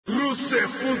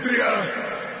Rusev Udria,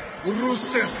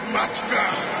 Rusev Machka.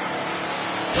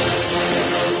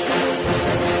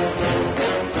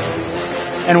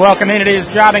 And welcome in. It is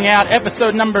Jobbing Out,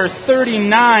 episode number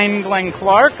 39. Glenn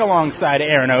Clark alongside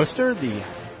Aaron Oster, the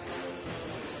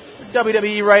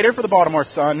WWE writer for the Baltimore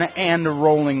Sun and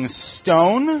Rolling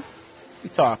Stone. We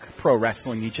talk pro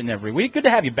wrestling each and every week. Good to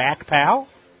have you back, pal.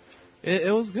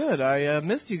 It was good. I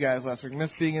missed you guys last week.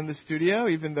 Missed being in the studio,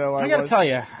 even though I got to tell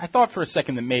you, I thought for a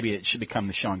second that maybe it should become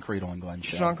the Sean Creedle and Glenn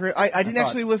show. Sean Creedle. I didn't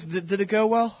actually listen. Did it go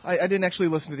well? I didn't actually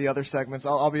listen to the other segments.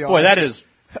 I'll be honest. Boy, that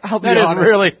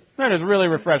is really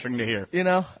refreshing to hear. You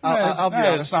know, I'll be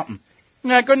honest. Is something.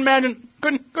 Yeah, I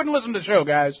couldn't listen to the show,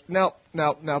 guys. No.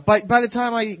 By the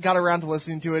time I got around to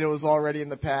listening to it, it was already in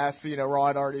the past. You know, Raw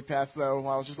had already passed, so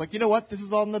I was just like, you know what? This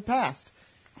is all in the past.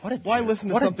 Why listen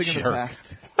to something in the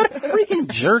past? What a freaking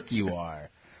jerk you are.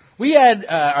 We had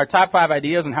our top 5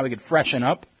 ideas on how we could freshen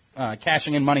up,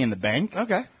 cashing in Money in the Bank.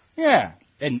 Okay. Yeah,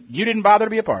 and you didn't bother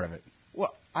to be a part of it.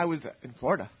 Well, I was in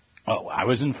Florida. Oh, I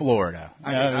was in Florida.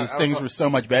 Things were so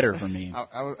much better for me.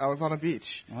 I was on a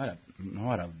beach. What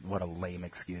a lame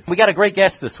excuse. We got a great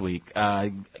guest this week.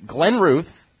 Glenn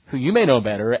Ruth, who you may know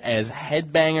better as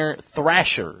Headbanger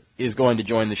Thrasher, is going to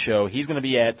join the show. He's going to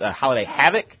be at Holiday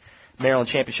Havoc, Maryland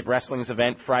Championship Wrestling's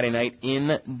event Friday night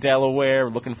in Delaware.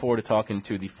 Looking forward to talking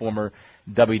to the former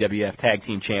WWF Tag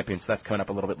Team Champions. So that's coming up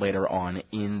a little bit later on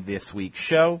in this week's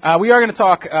show. We are going to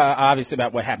talk, obviously,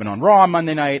 about what happened on Raw on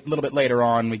Monday night. A little bit later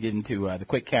on, we get into the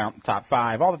quick count, top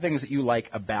 5, all the things that you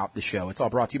like about the show. It's all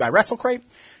brought to you by WrestleCrate.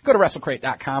 Go to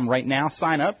WrestleCrate.com right now.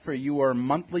 Sign up for your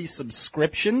monthly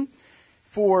subscription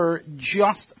for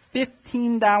just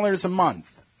 $15 a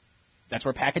month. That's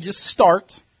where packages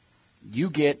start. You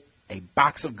get a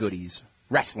box of goodies,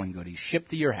 wrestling goodies, shipped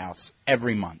to your house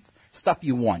every month. Stuff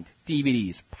you want,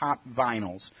 DVDs, pop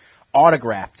vinyls,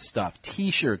 autographed stuff,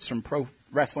 T-shirts from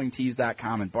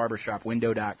ProWrestlingTees.com and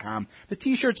BarbershopWindow.com. The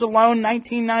T-shirts alone,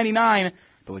 $19.99,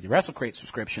 but with your WrestleCrate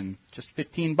subscription, just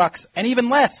 $15, and even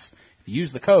less. If you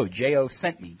use the code JO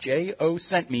sent me,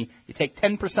 you take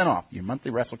 10% off your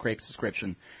monthly WrestleCrate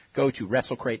subscription. Go to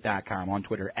WrestleCrate.com, on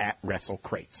Twitter at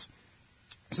WrestleCrates.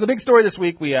 So the big story this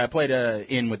week, we played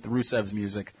in with the Rusev's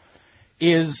music,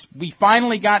 is we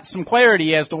finally got some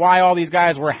clarity as to why all these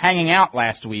guys were hanging out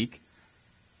last week.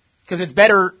 Because it's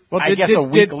better, I guess, a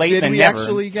week late than never. Did we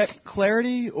actually get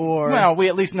clarity, or? Well, we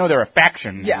at least know they're a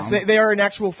faction now. Yes, they are an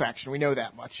actual faction. We know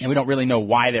that much. And we don't really know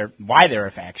why they're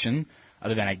a faction,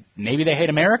 other than maybe they hate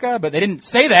America, but they didn't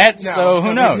say that, so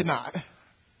who knows? They did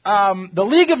not. The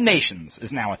League of Nations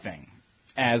is now a thing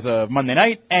as of Monday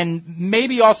night, and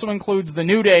maybe also includes the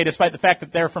New Day, despite the fact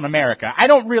that they're from America. I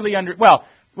don't really well,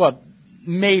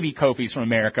 maybe Kofi's from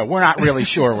America. We're not really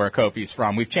sure where Kofi's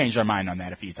from. We've changed our mind on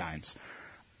that a few times.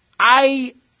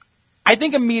 I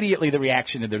think immediately the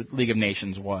reaction to the League of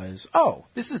Nations was, oh,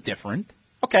 this is different.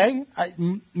 Okay,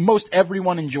 most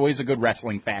everyone enjoys a good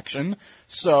wrestling faction,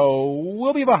 so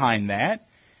we'll be behind that.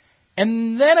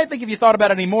 And then I think if you thought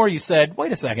about it anymore, you said,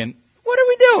 wait a second, what are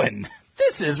we doing?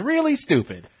 This is really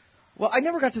stupid. Well, I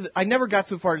never got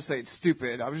so far to say it's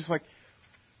stupid. I was just like,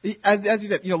 as you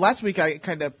said, last week I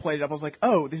kind of played it up. I was like,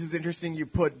 oh, this is interesting. You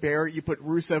put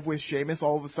Rusev with Sheamus.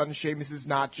 All of a sudden, Sheamus is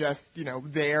not just,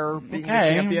 there being the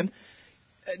champion.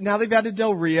 Now they've added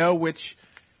Del Rio, which,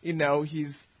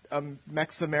 he's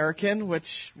Mex-American,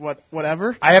 which,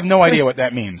 whatever. I have no idea what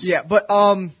that means. Yeah, but,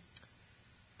 I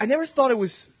never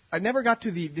got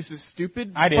to the this is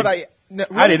stupid. I did. But I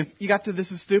did. You got to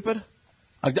this is stupid?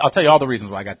 I'll tell you all the reasons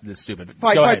why I got to this stupid.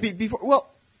 But go ahead.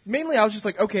 Mainly I was just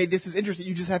like, okay, this is interesting.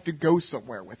 You just have to go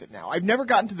somewhere with it now. I've never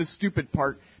gotten to the stupid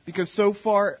part because so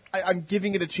far I'm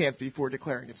giving it a chance before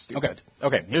declaring it stupid.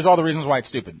 Okay. Here's all the reasons why it's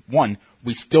stupid. 1,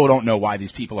 we still don't know why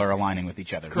these people are aligning with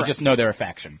each other. Correct. We just know they're a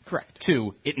faction. Correct.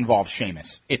 2, it involves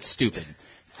Sheamus. It's stupid.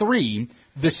 3,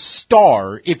 the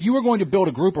star, if you were going to build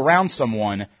a group around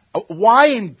someone, why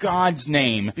in God's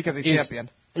name? Because he's champion.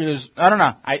 I don't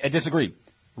know. I disagree.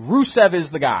 Rusev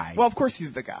is the guy. Well, of course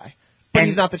he's the guy. But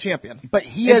he's not the champion. But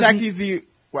in fact, he's he's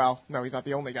not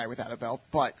the only guy without a belt,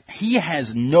 but he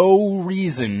has no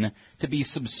reason to be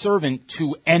subservient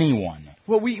to anyone.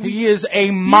 Well, he is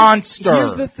a monster.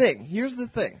 Here's the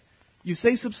thing. You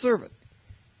say subservient.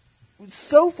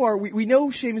 So far, we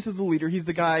know Sheamus is the leader. He's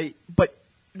the guy, but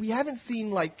we haven't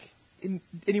seen,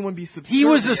 anyone be subservient. He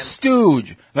was a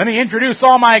stooge. Let me introduce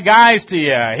all my guys to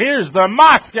you. Here's the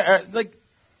Moscow...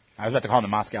 I was about to call him the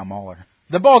Moscow Mauler.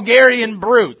 The Bulgarian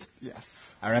Brute.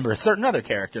 Yes. I remember a certain other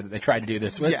character that they tried to do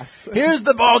this with. Yes. Here's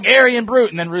the Bulgarian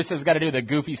Brute. And then Rusev's got to do the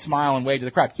goofy smile and wave to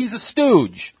the crowd. He's a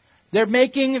stooge. They're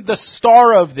making the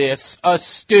star of this a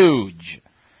stooge.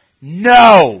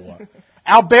 No.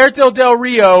 Alberto Del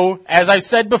Rio, as I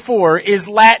said before, is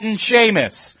Latin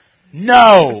Sheamus.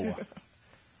 No.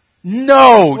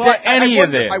 No Well, to any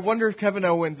of this. I wonder if Kevin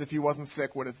Owens, if he wasn't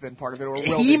sick, would have been part of it. Or will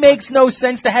He makes no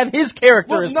sense to have his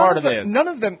character as part of this. None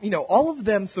of them, all of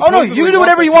them. Oh no, you can do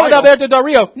whatever you want with Alberto Del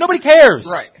Rio. Nobody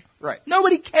cares. Right.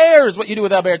 Nobody cares what you do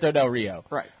with Alberto Del Rio.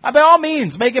 Right. By all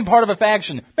means, make him part of a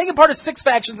faction. Make him part of 6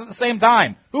 factions at the same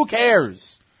time. Who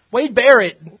cares? Wade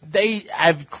Barrett, they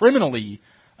have criminally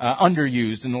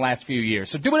underused in the last few years.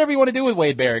 So do whatever you want to do with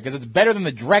Wade Barrett because it's better than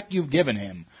the dreck you've given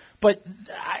him. But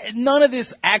none of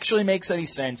this actually makes any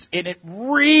sense, and it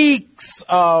reeks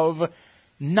of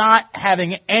not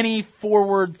having any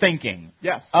forward thinking.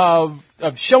 Yes. Of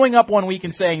showing up one week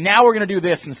and saying, now we're going to do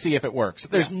this and see if it works.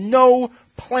 There's no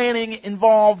planning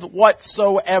involved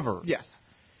whatsoever. Yes.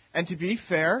 And to be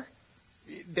fair,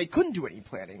 they couldn't do any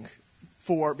planning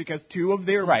because 2 of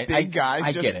their big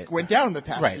guys just went down in the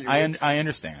past few weeks. I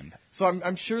understand. So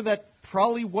I'm sure that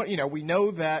probably we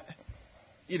know that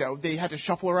they had to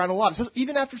shuffle around a lot. So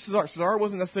even after Cesaro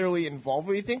wasn't necessarily involved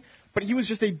with anything, but he was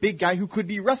just a big guy who could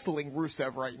be wrestling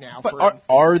Rusev right now. But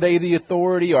are they the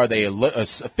authority? Are they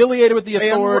affiliated with the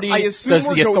authority? Does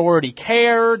the authority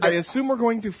care? I assume we're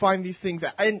going to find these things,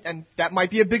 and that might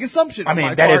be a big assumption. I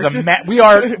mean, that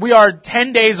is we are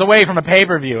 10 days away from a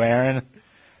pay-per-view, Aaron.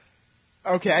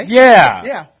 Okay.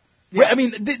 Yeah. I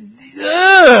mean,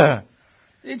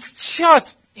 it's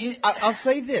just. I'll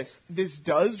say this. This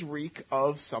does reek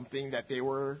of something that they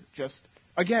were just,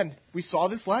 again, we saw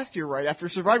this last year right after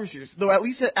Survivor Series. Though at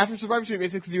least after Survivor Series,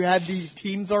 basically, because you had the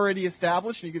teams already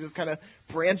established and you could just kind of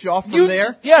branch off from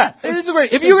there. Yeah, it's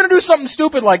great. If you're going to do something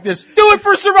stupid like this, do it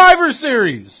for Survivor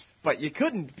Series. But you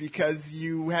couldn't because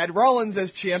you had Rollins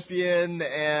as champion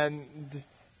and,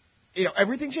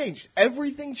 everything changed.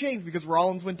 Everything changed because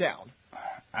Rollins went down.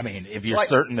 I mean, if you're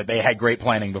certain that they had great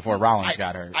planning before Rollins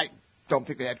got hurt. I don't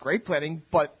think they had great planning,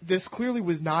 but this clearly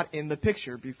was not in the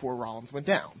picture before Rollins went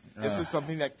down. This was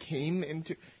something that came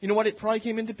into, it probably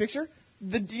came into picture?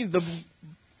 The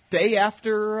day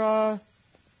after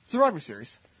Survivor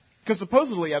Series. Because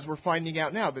supposedly, as we're finding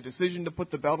out now, the decision to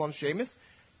put the belt on Sheamus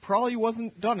probably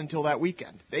wasn't done until that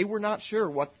weekend. They were not sure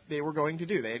what they were going to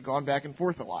do. They had gone back and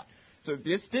forth a lot. So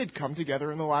this did come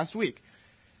together in the last week.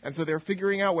 And so they're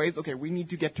figuring out ways, okay, we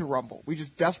need to get to Rumble. We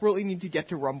just desperately need to get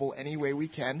to Rumble any way we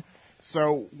can.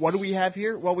 So what do we have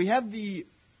here? Well, we have the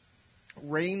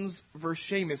Reigns versus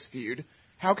Sheamus feud.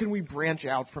 How can we branch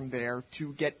out from there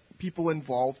to get people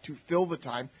involved to fill the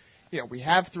time? We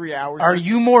have 3 hours. Are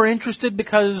you more interested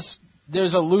because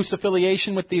there's a loose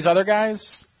affiliation with these other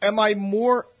guys? I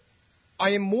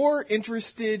am more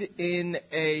interested in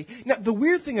now, the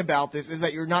weird thing about this is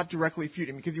that you're not directly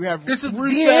feuding because you have Rusev.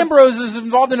 Dean Ambrose is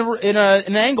involved in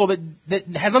an angle that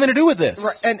has nothing to do with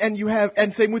this. Right,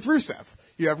 and same with Rusev.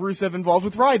 You have Rusev involved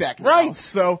with Ryback now. Right.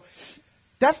 So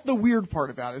that's the weird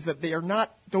part about it, is that they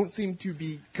don't seem to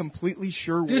be completely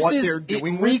sure what they're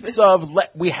doing. It reeks of,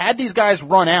 we had these guys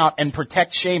run out and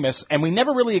protect Sheamus, and we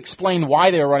never really explained why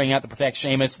they were running out to protect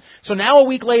Sheamus. So now a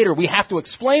week later, we have to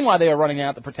explain why they are running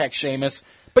out to protect Sheamus,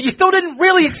 but you still didn't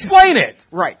really explain it.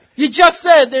 Right. You just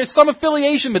said there's some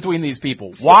affiliation between these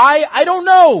people. Why? I don't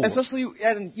know. Especially,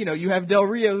 and you have Del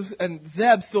Rio's and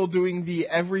Zeb still doing the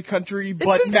every country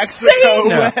but It's Mexico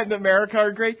insane. and America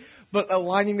are great, but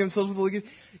aligning themselves with the League.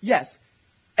 Yes.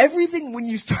 Everything when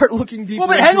you start looking deeper. Well,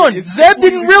 but hang on. Zeb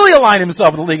didn't really align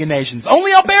himself with the League of Nations.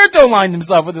 Only Alberto aligned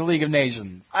himself with the League of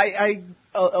Nations. I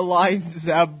aligned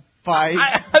Zeb by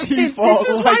default. This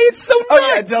is why it's so nuts.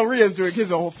 Oh yeah, Del Rio's doing his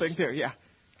whole thing too. Yeah.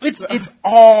 It's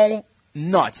all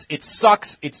nuts. It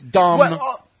sucks. It's dumb.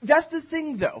 Well, that's the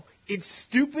thing though. It's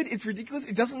stupid. It's ridiculous.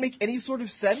 It doesn't make any sort of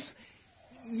sense.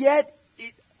 Yet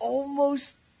it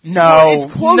almost.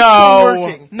 It's close to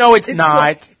working. No, it's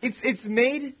not. It's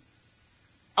made.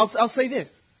 I'll say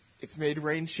this. It's made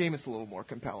Reigns Sheamus a little more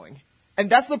compelling. And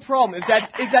that's the problem, is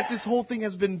that this whole thing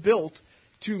has been built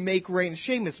to make Reigns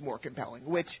Sheamus more compelling,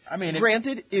 which,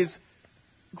 granted,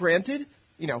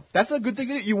 that's a good thing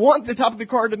to do. You want the top of the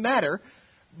card to matter,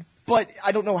 but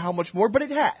I don't know how much more, but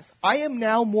it has. I am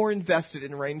now more invested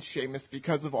in Reigns Sheamus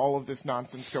because of all of this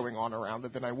nonsense going on around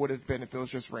it than I would have been if it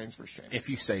was just Reigns versus Sheamus. If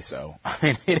you say so. I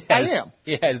mean,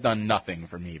 it has done nothing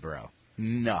for me, bro.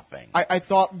 Nothing. I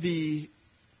thought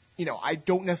I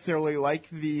don't necessarily like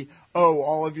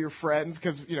all of your friends,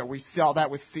 because, we saw that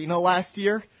with Cena last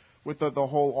year, with the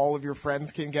whole all of your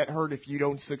friends can get hurt if you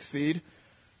don't succeed.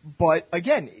 But,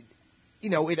 again,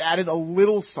 it added a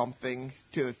little something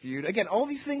to the feud. Again, all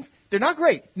these things, they're not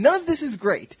great. None of this is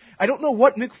great. I don't know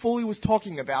what Mick Foley was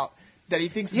talking about that he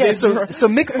thinks. Yeah, Miz so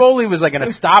Mick Foley was like going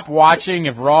to stop watching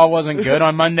if Raw wasn't good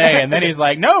on Monday, and then he's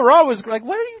like, no, Raw was like,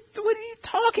 what are you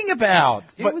talking about?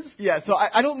 So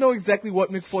I don't know exactly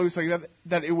what Mick Foley was talking about,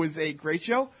 that it was a great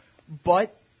show,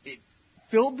 but it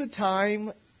filled the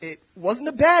time. It wasn't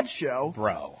a bad show.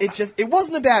 Bro. It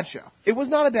wasn't a bad show. It was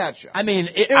not a bad show. I mean,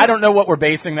 I don't know what we're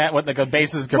basing that, what the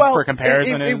basis for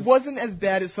comparison is. It wasn't as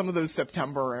bad as some of those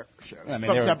September shows. I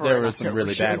mean, there were some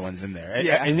really bad ones in there.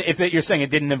 Yeah. And if you're saying it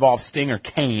didn't involve Sting or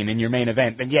Kane in your main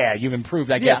event, then yeah, you've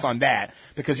improved, I guess, on that.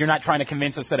 Because you're not trying to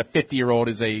convince us that a 50-year-old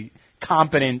is a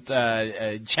competent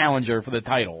challenger for the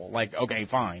title. Like, okay,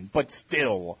 fine. But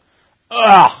still.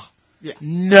 Ugh. Yeah.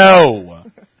 No.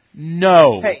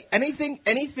 Hey,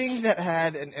 anything that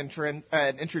had an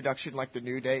introduction like the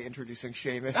New Day introducing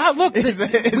Sheamus. Look,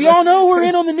 we all know we're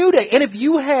in on the New Day. And if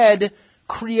you had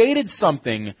created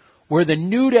something where the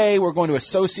New Day were going to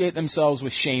associate themselves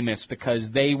with Sheamus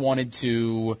because they wanted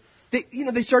to...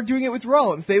 They start doing it with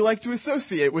Rollins. They like to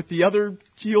associate with the other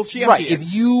heel champions. Right.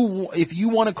 If you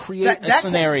want to create a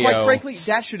scenario... Quite frankly,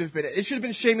 that should have been it. It should have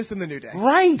been Sheamus and the New Day.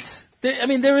 Right.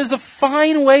 There is a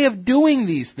fine way of doing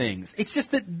these things. It's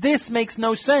just that this makes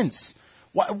no sense.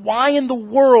 Why in the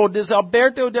world does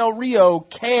Alberto Del Rio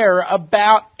care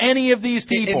about any of these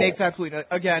people? It makes absolutely no...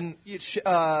 Again,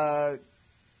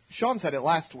 Sean said it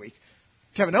last week.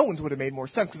 Kevin Owens would have made more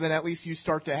sense, because then at least you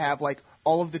start to have, like,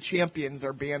 all of the champions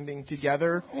are banding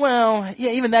together. Well,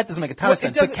 yeah, even that doesn't make a ton of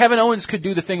sense. But Kevin Owens could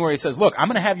do the thing where he says, look, I'm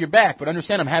going to have your back, but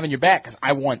understand I'm having your back because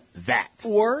I want that.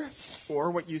 Or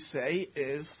what you say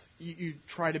is you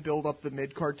try to build up the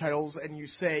mid-card titles and you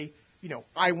say,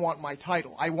 I want my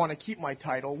title. I want to keep my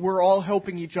title. We're all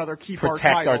helping each other keep our titles.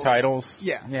 Protect our titles?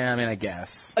 Yeah. Yeah, I mean, I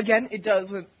guess. Again, it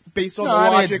doesn't, based on the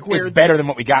logic where... It's better than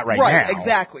what we got right now. Right,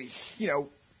 exactly.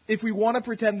 If we want to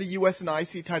pretend the US and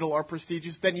IC title are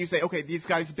prestigious, then you say, okay, these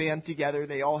guys band together,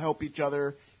 they all help each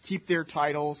other keep their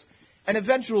titles, and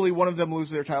eventually one of them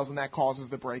loses their titles, and that causes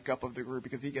the breakup of the group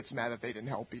because he gets mad that they didn't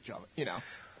help each other,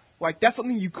 Like, that's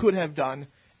something you could have done,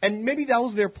 and maybe that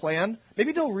was their plan.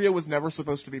 Maybe Del Rio was never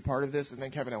supposed to be part of this, and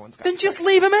then Kevin Owens got Then just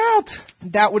leave him out.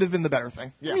 That would have been the better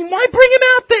thing. Yeah. I mean, why bring him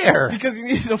out there? Because you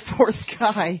needed a fourth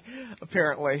guy,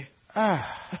 apparently.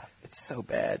 It's so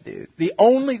bad, dude. The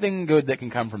only thing good that can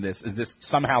come from this is this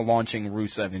somehow launching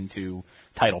Rusev into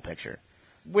title picture.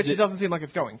 Which it doesn't seem like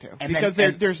it's going to. Because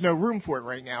there's no room for it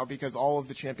right now because all of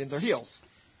the champions are heels.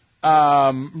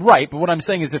 Right, but what I'm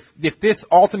saying is if this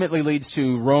ultimately leads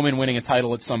to Roman winning a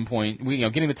title at some point,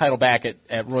 getting the title back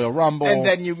at Royal Rumble. And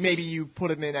then maybe you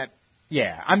put him in at...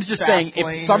 Yeah, I'm just saying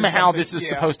if somehow this is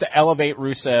supposed to elevate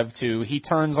Rusev to he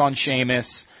turns on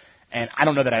Sheamus... And I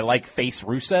don't know that I like face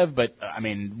Rusev, but, I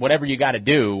mean, whatever you got to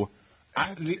do,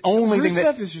 the only thing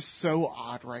that... Rusev is just so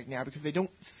odd right now because they don't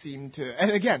seem to...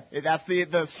 And again, that's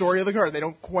the story of the card. They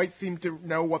don't quite seem to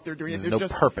know what they're doing. There's no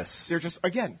purpose. They're just,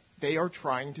 again, they are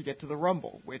trying to get to the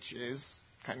Rumble, which is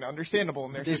kind of understandable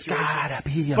in their situation. There's got to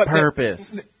be a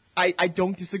purpose. I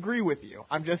don't disagree with you.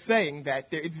 I'm just saying that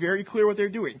it's very clear what they're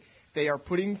doing. They are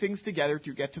putting things together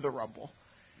to get to the Rumble.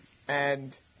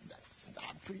 And...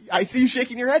 I see you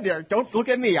shaking your head there. Don't look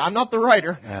at me. I'm not the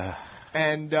writer.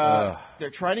 They're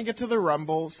trying to get to the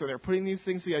Rumble, so they're putting these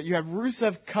things together. You have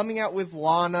Rusev coming out with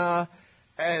Lana,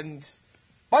 and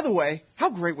by the way,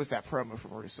 how great was that promo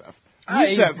from Rusev?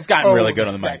 He's gotten really good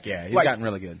on the mic. Yeah, he's gotten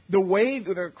really good. The way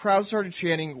the crowd started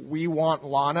chanting, "We want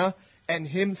Lana," and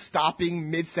him stopping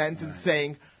mid-sentence and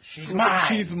saying, "She's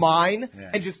mine,"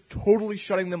 and just totally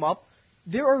shutting them up.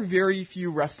 There are very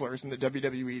few wrestlers in the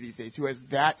WWE these days who has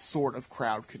that sort of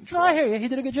crowd control. No, I hear you. He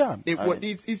did a good job.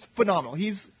 He's phenomenal.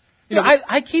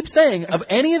 I keep saying, of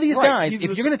any of these guys,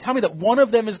 if you're going to tell me that one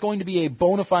of them is going to be a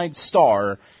bona fide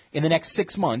star in the next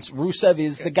 6 months, Rusev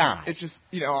is the guy. It's just,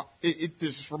 it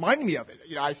just reminded me of it.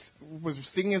 I was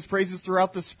singing his praises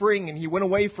throughout the spring, and he went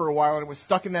away for a while and was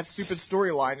stuck in that stupid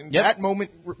storyline. And that moment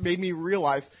made me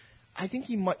realize, I think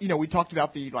he might, we talked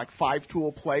about the,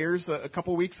 5-tool players a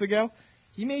couple weeks ago.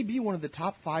 He may be one of the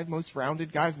top 5 most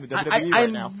rounded guys in the WWE right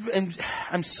now.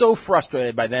 I'm so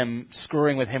frustrated by them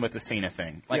screwing with him with the Cena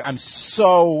thing. I'm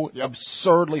so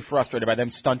absurdly frustrated by them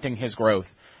stunting his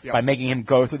growth by making him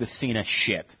go through the Cena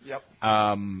shit.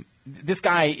 This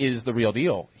guy is the real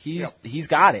deal. He's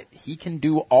got it. He can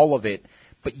do all of it.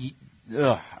 But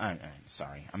I'm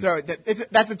sorry.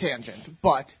 That's a tangent.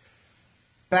 But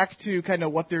back to kind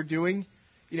of what they're doing.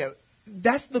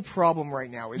 That's the problem right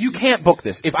now. You can't book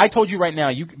this. If I told you right now,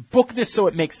 you book this so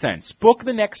it makes sense. Book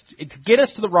the next to get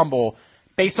us to the Rumble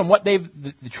based on what the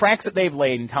tracks that they've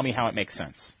laid, and tell me how it makes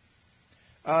sense.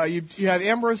 You have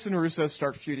Ambrose and Rusev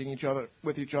start feuding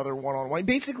with each other one-on-one.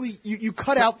 Basically, you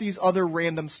cut out these other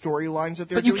random storylines that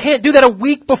they're doing. But you can't do that a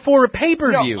week before a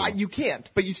pay-per-view. No, you can't.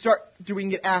 But you start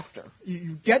doing it after.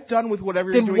 You get done with whatever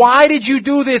you're doing. Then why did you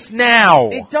do this now?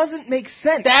 It doesn't make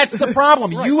sense. That's the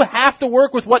problem. Right. You have to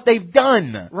work with what they've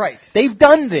done. Right. They've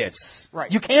done this.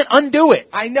 Right. You can't undo it.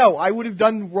 I know. I would have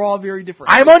done Raw very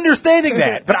differently. I'm understanding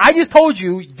that, but I just told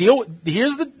you.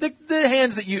 Here's the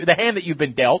hand that you've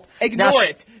been dealt. Ignore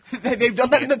it. They've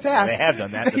done that in the past. They have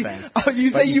done that in the past.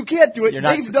 You say you can't do it. You're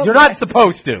not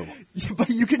supposed to. But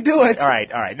you can do it. All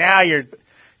right. Now you're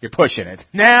pushing it.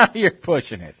 Now you're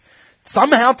pushing it.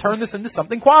 Somehow turn this into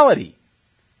something quality.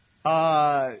 Do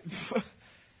I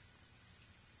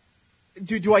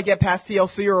get past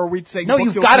TLC, or are we saying no?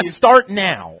 You've got to start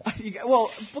now.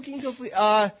 Well, booking TLC.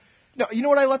 No, you know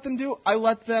what I let them do? I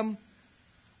let them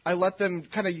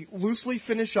kind of loosely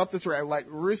finish up this. I let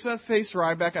Rusev face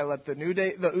Ryback. I let the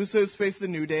Usos face the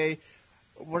New Day.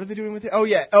 What are they doing with it? Oh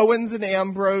yeah, Owens and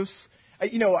Ambrose.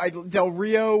 Del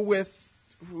Rio with.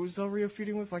 Who's Del Rio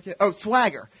feuding with?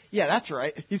 Swagger. Yeah, that's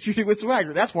right. He's feuding with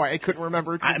Swagger. That's why I couldn't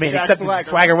remember. Except that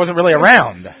Swagger wasn't really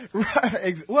around.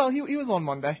 Right. Well, he was on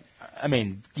Monday.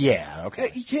 Yeah, okay.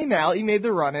 He came out, he made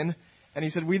the run-in, and he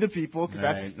said, "We the people," because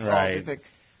that's all the thing.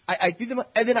 I feed them,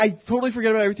 and then I totally forget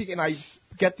about everything, and I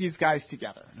get these guys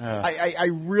together. I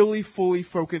really fully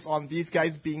focus on these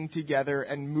guys being together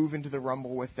and move into the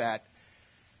Rumble with that.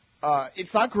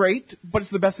 It's not great, but it's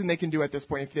the best thing they can do at this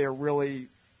point if they're really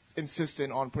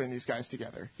insistent on putting these guys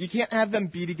together. You can't have them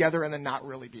be together and then not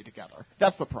really be together.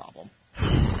 That's the problem.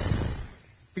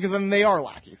 Because then they are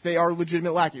lackeys. They are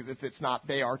legitimate lackeys if it's not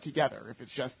they are together. If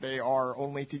it's just they are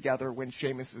only together when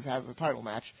Sheamus has a title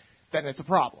match, then it's a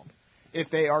problem. If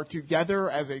they are together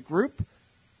as a group,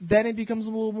 then it becomes a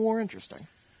little more interesting.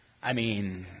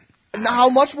 Now, how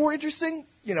much more interesting?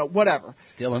 Whatever.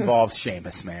 Still involves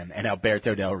Sheamus, man, and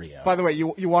Alberto Del Rio. By the way,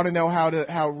 you want to know how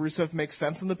Rusev makes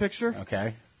sense in the picture?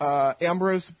 Okay.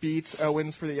 Ambrose beats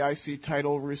Owens for the IC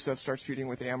title. Rusev starts feuding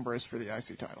with Ambrose for the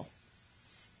IC title.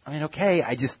 Okay.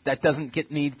 That doesn't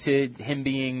get me to him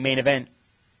being main event.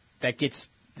 That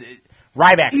gets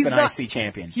Ryback's been IC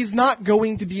champion. He's not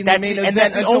going to be in the main event. And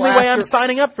that's the only way I'm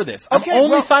signing up for this. I'm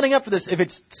only signing up for this if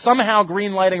it's somehow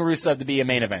green-lighting Rusev to be a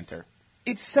main eventer.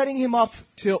 It's setting him up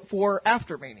for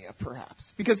after Mania,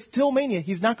 perhaps. Because till Mania,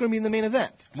 he's not going to be in the main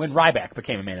event. When Ryback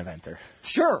became a main eventer.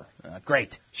 Sure.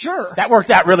 Great. Sure. That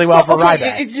worked out really well for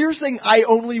Ryback. If you're saying I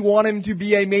only want him to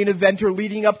be a main eventer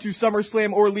leading up to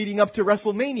SummerSlam or leading up to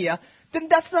WrestleMania, then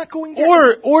that's not going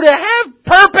to Or to have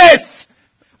purpose!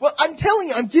 Well, I'm telling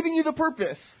you, I'm giving you the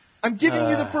purpose. I'm giving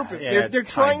you the purpose. Yeah, they're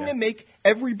trying to make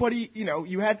everybody,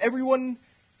 you have everyone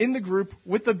in the group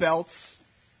with the belts,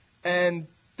 and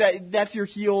that's your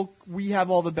heel. We have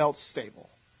all the belts stable.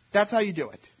 That's how you do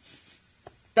it.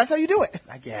 That's how you do it.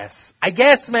 I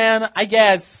guess, man.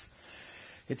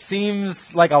 It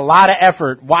seems like a lot of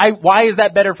effort. Why is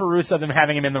that better for Rusev than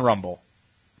having him in the Rumble?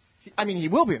 He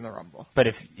will be in the Rumble. But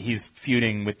if he's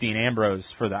feuding with Dean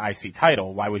Ambrose for the IC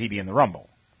title, why would he be in the Rumble?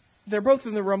 They're both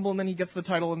in the Rumble, and then he gets the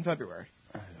title in February.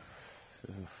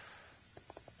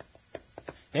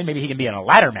 Then maybe he can be in a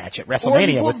ladder match at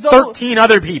WrestleMania with 13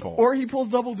 other people. Or he pulls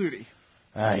double duty.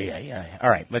 Yeah. All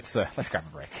right, let's grab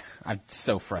a break. I'm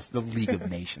so frustrated. The League of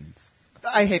Nations.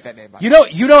 I hate that name.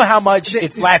 You know how much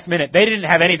it's last minute. They didn't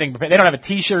have anything. They don't have a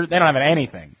T-shirt. They don't have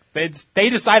anything. They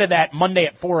decided that Monday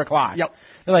at 4:00. Yep.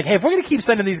 They're like, hey, if we're going to keep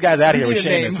sending these guys out here with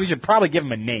Sheamus, we should probably give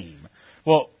them a name.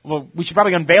 Well, we should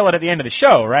probably unveil it at the end of the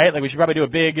show, right? Like, we should probably do a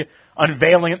big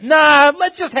unveiling. Nah,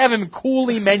 let's just have him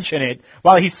coolly mention it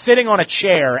while he's sitting on a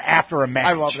chair after a match.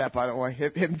 I love that, by the way.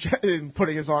 Him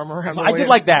putting his arm around the I did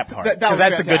like that part, because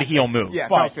that's a good heel move. Yeah,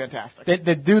 that was fantastic.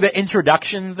 They do the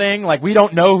introduction thing, like, we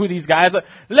don't know who these guys are.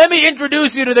 Let me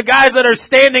introduce you to the guys that are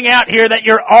standing out here that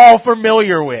you're all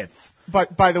familiar with.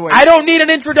 But, by the way, I don't need an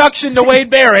introduction to Wade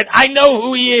Barrett. I know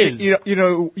who he is. You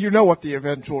know what the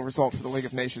eventual result for the League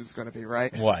of Nations is going to be,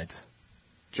 right? What?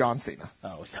 John Cena.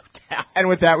 Oh, no doubt. And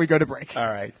with that, we go to break. All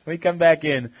right. We come back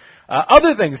in.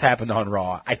 Other things happened on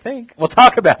Raw, I think. We'll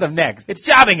talk about them next. It's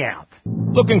Jobbing Out.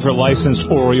 Looking for licensed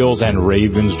Orioles and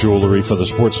Ravens jewelry for the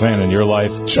sports fan in your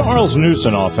life? Charles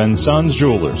Newsonoff and Sons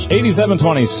Jewelers,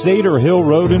 8720 Cedar Hill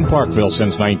Road in Parkville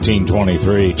since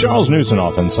 1923. Charles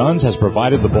Newsonoff and Sons has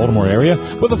provided the Baltimore area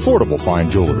with affordable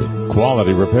fine jewelry,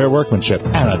 quality repair workmanship,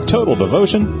 and a total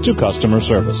devotion to customer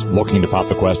service. Looking to pop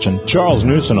the question? Charles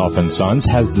Newsonoff and Sons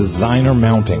has designer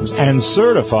mountings and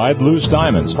certified loose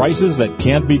diamonds, prices that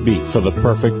can't be beat for the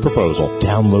perfect proposal.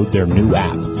 Download their new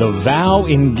app, the Vow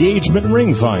Engagement Ring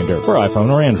Ring Finder for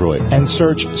iPhone or Android and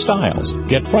search styles,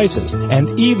 get prices,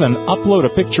 and even upload a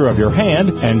picture of your hand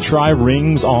and try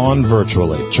rings on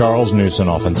virtually. Charles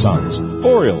Newsonoff and Sons,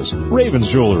 Orioles, Ravens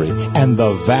Jewelry, and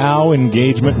the Vow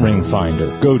Engagement Ring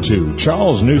Finder. Go to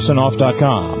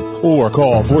charlesnewsonoff.com or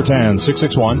call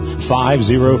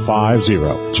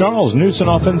 410-661-5050. Charles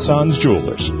Newsonoff and Sons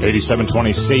Jewelers,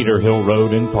 8720 Cedar Hill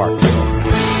Road in Parkville.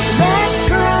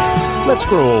 Let's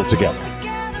grow together.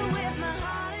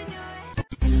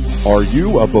 Are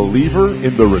you a believer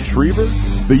in the Retriever?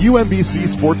 The UMBC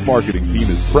Sports Marketing Team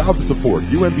is proud to support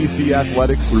UMBC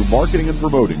Athletics through marketing and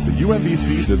promoting the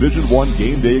UMBC Division I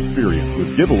Game Day experience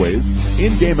with giveaways,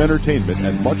 in-game entertainment,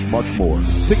 and much, much more.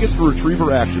 Tickets for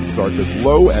Retriever action starts as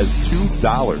low as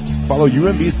 $2. Follow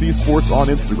UMBC Sports on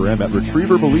Instagram at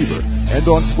Retriever Believer and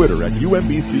on Twitter at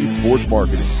UMBC Sports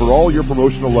Marketing for all your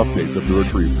promotional updates of the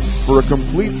Retrievers. For a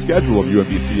complete schedule of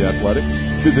UMBC Athletics,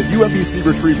 visit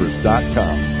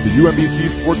UMBCRetrievers.com. The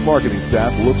UMBC Sports Marketing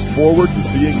staff looks forward to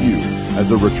seeing you as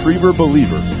a Retriever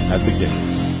believer at the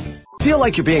games. Feel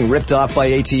like you're being ripped off by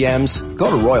ATMs?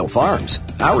 Go to Royal Farms.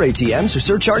 Our ATMs are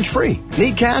surcharge-free.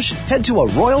 Need cash? Head to a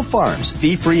Royal Farms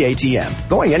fee-free ATM.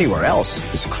 Going anywhere else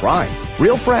is a crime.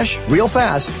 Real fresh, real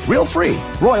fast, real free.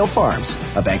 Royal Farms.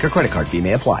 A bank or credit card fee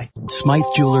may apply. Smythe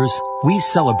Jewelers, we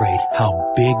celebrate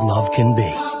how big love can be.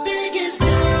 How big is big?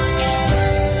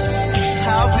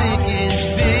 How big is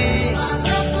big?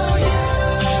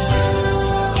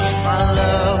 My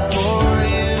love for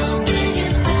you. How big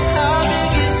is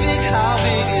big? How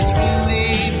big is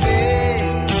really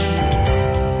big?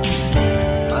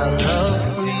 My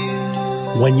love for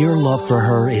you. When your love for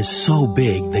her is so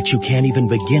big that you can't even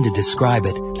begin to describe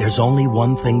it, there's only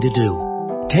one thing to do.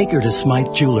 Take her to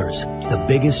Smythe Jewelers, the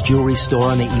biggest jewelry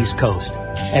store on the East Coast.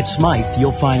 At Smythe,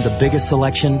 you'll find the biggest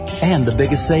selection and the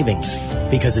biggest savings.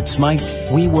 Because at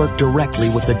Smythe, we work directly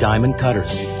with the diamond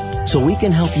cutters. So we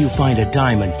can help you find a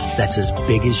diamond that's as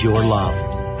big as your love.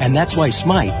 And that's why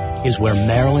Smythe is where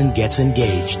Marilyn gets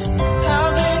engaged.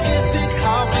 How big is big?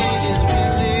 How big is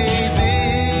really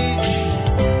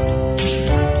big?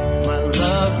 My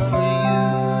love for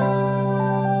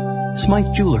you.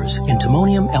 Smythe Jewelers in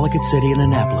Timonium, Ellicott City, and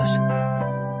Annapolis.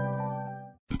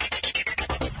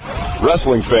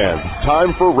 Wrestling fans, it's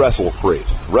time for Wrestle Crate.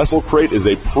 Wrestle Crate is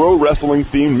a pro wrestling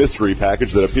themed mystery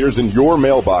package that appears in your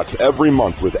mailbox every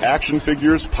month with action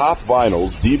figures, pop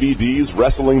vinyls, DVDs,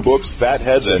 wrestling books, fat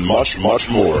heads, and much,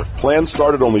 much more. Plans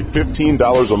start at only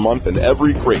 $15 a month, and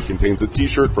every crate contains a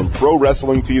t-shirt from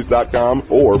ProWrestlingTees.com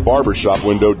or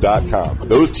BarbershopWindow.com.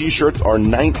 Those t-shirts are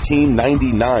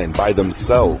 $19.99 by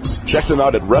themselves. Check them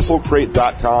out at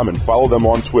WrestleCrate.com and follow them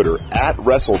on Twitter at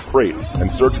WrestleCrates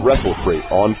and search Wrestle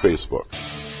Crate on Facebook. All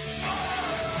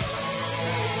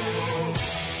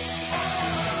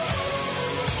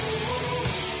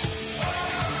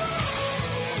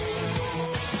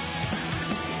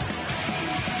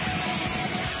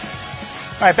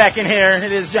right, back in here.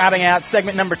 It is Jobbing Out,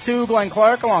 segment number 2. Glenn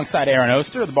Clark alongside Aaron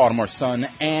Oster of the Baltimore Sun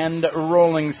and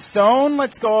Rolling Stone.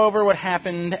 Let's go over what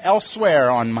happened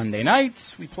elsewhere on Monday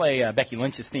night. We play Becky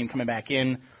Lynch's theme coming back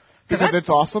in. Because it's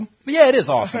awesome? Yeah, it is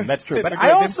awesome. That's true. It's But a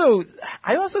great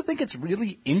I also think it's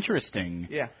really interesting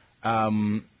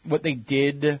what they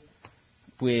did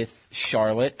with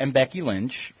Charlotte and Becky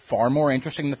Lynch. Far more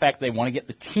interesting than the fact that they want to get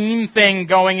the team thing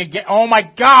going again. Oh, my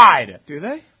God! Do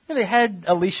they? Yeah, they had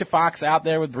Alicia Fox out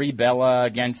there with Brie Bella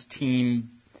against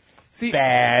Team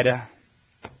Bad.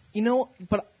 You know,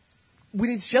 but when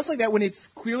it's just like that, when it's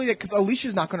clearly that, because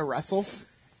Alicia's not going to wrestle,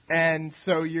 and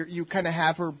so you kind of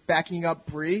have her backing up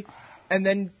Brie, and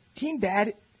then Team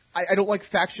Bad, I don't like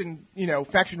faction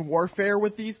warfare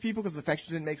with these people because the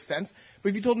factions didn't make sense. But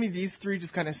if you told me these three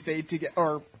just kind of stayed together,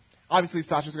 or obviously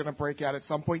Sasha's going to break out at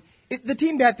some point, the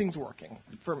Team Bad thing's working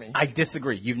for me. I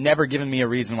disagree. You've never given me a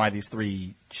reason why these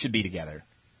three should be together.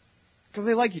 Because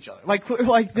they like each other.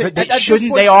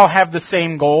 Shouldn't they all have the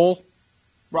same goal?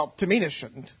 Well, Tamina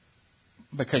shouldn't.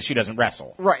 Because she doesn't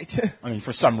wrestle. Right. I mean,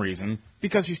 for some reason.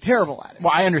 Because she's terrible at it.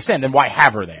 Well, I understand. Then why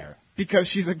have her there? Because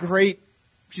she's great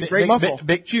muscle.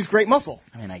 She's great muscle.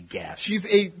 I mean, I guess. She's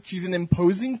an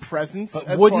imposing presence.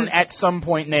 But wouldn't at some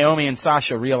point Naomi and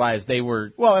Sasha realize they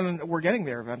were... Well, and we're getting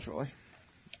there eventually.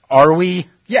 Are we?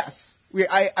 Yes.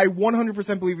 I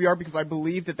 100% believe we are because I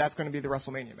believe that that's going to be the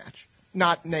WrestleMania match.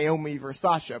 Not Naomi versus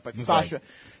Sasha, but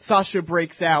Sasha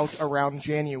breaks out around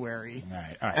January. All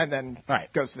right. And then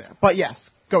goes there. But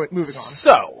yes, moving on.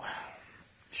 So,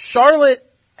 Charlotte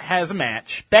has a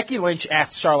match. Becky Lynch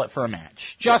asks Charlotte for a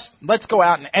match. Just let's go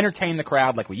out and entertain the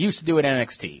crowd like we used to do at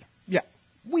NXT. Yeah.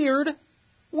 Weird.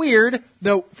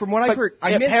 Though, from what I've heard,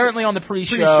 apparently on the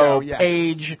pre-show,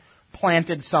 Paige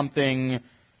planted something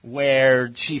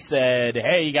where she said,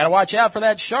 hey, you got to watch out for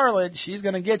that Charlotte. She's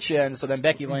going to get you. And so then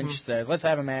Becky Lynch says, let's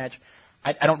have a match.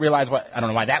 I don't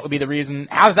know why that would be the reason.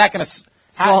 How's that going to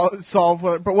solve,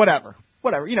 but whatever.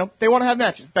 Whatever. They want to have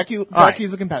matches.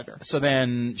 Becky's a competitor. So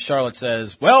then Charlotte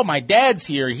says, well, my dad's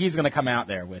here. He's going to come out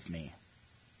there with me.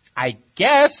 I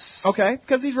guess. Okay,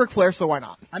 because he's Ric Flair, so why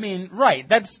not? I mean, right.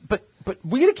 But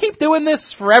we're going to keep doing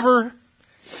this forever?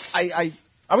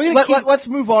 Let's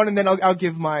move on, and then I'll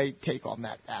give my take on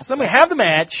that aspect. So then we have the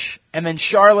match, and then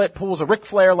Charlotte pulls a Ric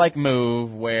Flair-like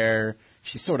move where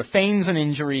she sort of feigns an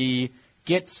injury,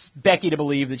 gets Becky to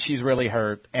believe that she's really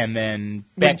hurt, and then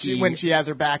Becky... When she has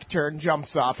her back turned,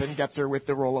 jumps up and gets her with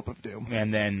the roll-up of doom.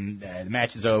 And then the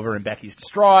match is over, and Becky's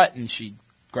distraught, and she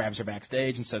grabs her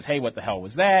backstage and says, hey, what the hell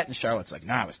was that? And Charlotte's like,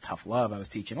 nah, it was tough love. I was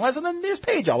teaching a lesson. And then there's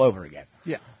Paige all over again.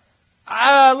 Yeah.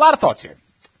 A lot of thoughts here.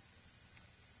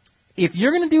 If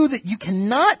you're going to do that, you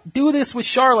cannot do this with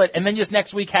Charlotte and then just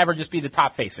next week have her just be the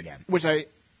top face again. Which I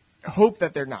hope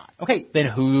that they're not. Okay, then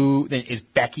then is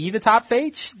Becky the top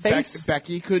face?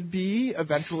 Becky could be,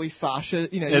 eventually Sasha,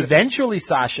 Eventually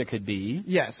Sasha could be.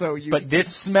 Yeah, But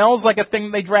this smells like a thing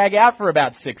they drag out for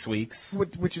about 6 weeks.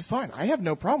 Which is fine. I have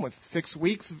no problem with 6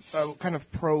 weeks, kind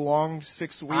of prolonged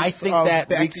 6 weeks I think of that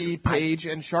Becky, Paige,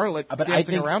 and Charlotte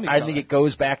dancing around each other. I think it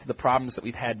goes back to the problems that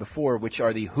we've had before, which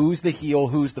are the who's the heel,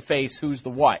 who's the face, who's the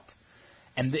what.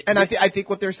 I think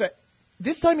what they're saying,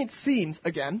 this time it seems,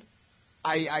 again,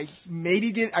 I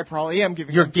probably am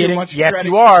giving them too much yes, credit.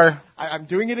 you are. I'm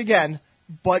doing it again,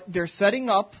 but they're setting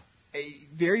up a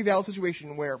very valid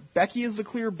situation where Becky is the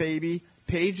clear baby,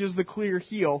 Paige is the clear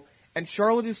heel, and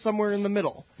Charlotte is somewhere in the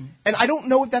middle. And I don't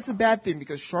know if that's a bad thing,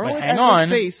 because Charlotte as a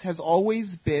face has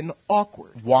always been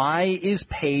awkward. Why is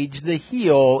Paige the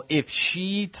heel if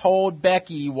she told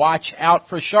Becky, watch out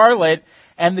for Charlotte,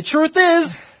 and the truth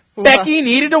is... Becky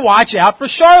needed to watch out for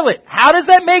Charlotte. How does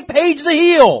that make Paige the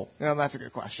heel? No, that's a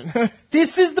good question.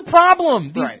 This is the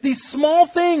problem. These small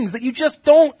things that you just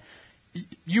don't,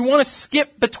 you want to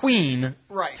skip between.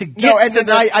 Right. To get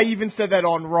I even said that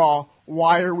on Raw.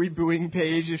 Why are we booing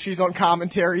Paige if she's on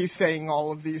commentary saying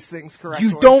all of these things correctly?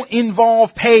 You don't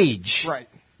involve Paige. Right.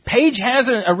 Paige has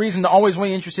a reason to always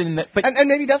be interested in that. But and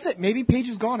maybe that's it. Maybe Paige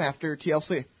is gone after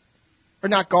TLC. Or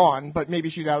not gone, but maybe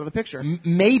she's out of the picture.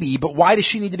 Maybe, but why does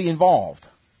she need to be involved?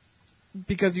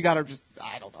 Because you gotta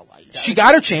I don't know why. She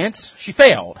got her chance. She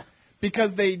failed.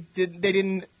 Because they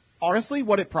didn't, honestly,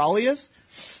 what it probably is,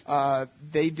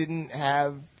 they didn't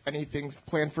have anything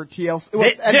planned for TLC.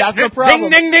 And that's the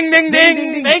problem. Ding, ding, ding,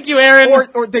 ding, ding. Thank you, Aaron.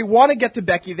 Or they want to get to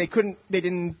Becky, they couldn't, they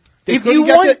didn't. If you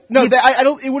want,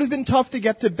 it would have been tough to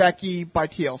get to Becky by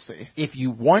TLC. If you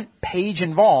want Paige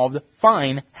involved,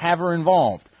 fine, have her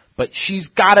involved. But she's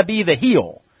got to be the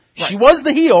heel. Right. She was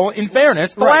the heel, in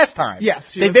fairness, the last time.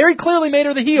 Yes. They very clearly made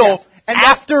her the heel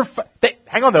after...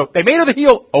 hang on, though. They made her the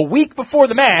heel a week before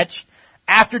the match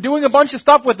after doing a bunch of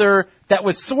stuff with her that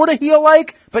was sort of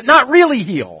heel-like, but not really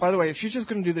heel. By the way, if she's just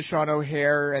going to do the Sean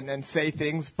O'Haire and say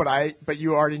things, but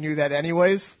you already knew that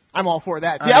anyways, I'm all for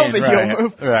that. That was a heel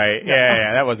move. Right.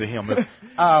 Yeah, that was a heel move.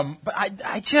 But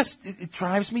it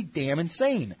drives me damn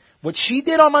insane. What she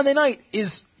did on Monday night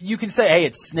is, you can say, hey,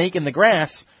 it's snake in the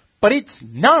grass, but it's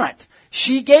not.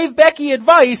 She gave Becky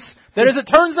advice that, as it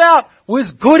turns out,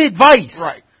 was good advice.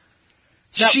 Right.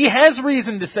 Now, she has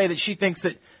reason to say that she thinks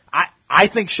that, I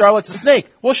think Charlotte's a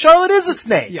snake. Well, Charlotte is a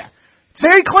snake. Yes. It's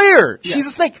very clear. Yes. She's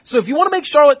a snake. So if you want to make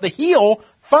Charlotte the heel,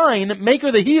 fine, make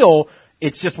her the heel.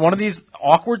 It's just one of these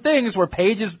awkward things where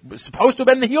Paige is supposed to have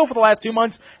been the heel for the last 2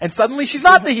 months, and suddenly she's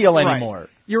not the heel anymore. Right.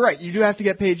 You're right. You do have to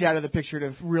get Paige out of the picture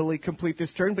to really complete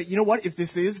this turn. But you know what? If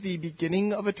this is the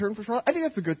beginning of a turn for Charlotte, I think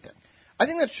that's a good thing. I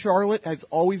think that Charlotte has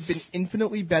always been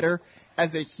infinitely better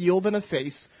as a heel than a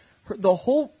face.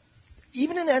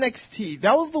 Even in NXT,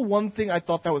 that was the one thing I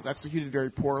thought that was executed very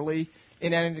poorly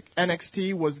in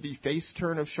NXT was the face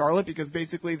turn of Charlotte, because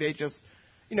basically they just,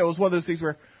 it was one of those things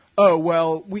where, oh,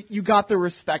 well, you got the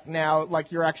respect now,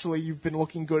 like you've been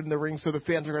looking good in the ring, so the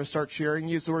fans are going to start cheering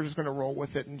you, so we're just going to roll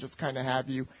with it and just kind of have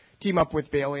you team up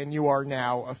with Bayley, and you are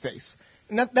now a face.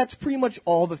 And that's pretty much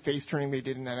all the face turning they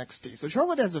did in NXT. So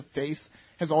Charlotte as a face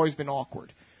has always been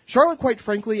awkward. Charlotte, quite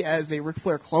frankly, as a Ric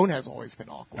Flair clone, has always been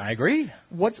awkward. I agree.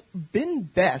 What's been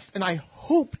best, and I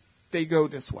hope they go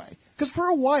this way, because for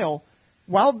a while,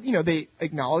 they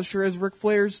acknowledged her as Ric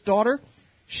Flair's daughter,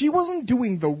 she wasn't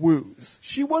doing the woos.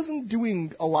 She wasn't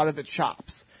doing a lot of the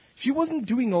chops. She wasn't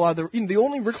doing a lot of the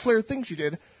only Ric Flair thing she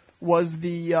did was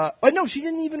she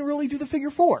didn't even really do the figure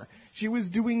four. She was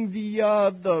doing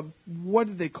the what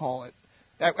did they call it?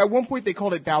 At one point they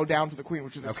called it Bow Down to the Queen,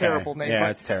 which is a terrible name. Yeah, but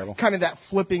it's terrible. Kind of that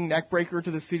flipping neck breaker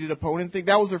to the seated opponent thing.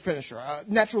 That was their finisher.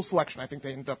 Natural selection, I think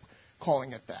they ended up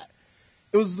calling it that.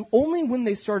 It was only when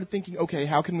they started thinking, okay,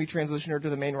 how can we transition her to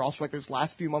the main roster, like those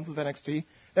last few months of NXT,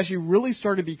 that she really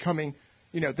started becoming,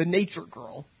 the nature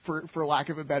girl, for lack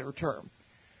of a better term.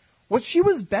 What she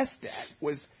was best at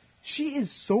was she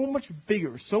is so much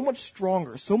bigger, so much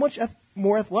stronger, so much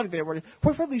more athletic than everybody.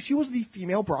 Quite frankly, she was the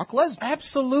female Brock Lesnar.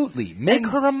 Absolutely. Make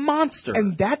her a monster.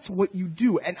 And that's what you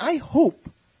do. And I hope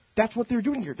that's what they're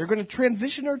doing here. They're going to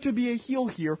transition her to be a heel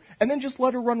here, and then just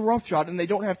let her run roughshod, and they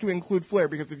don't have to include Flair,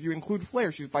 because if you include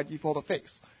Flair, she's by default a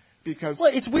face. Well,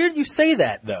 it's weird you say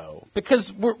that, though,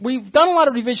 because we've done a lot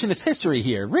of revisionist history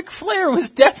here. Ric Flair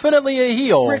was definitely a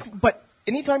heel. But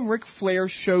anytime Ric Flair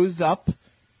shows up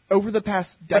over the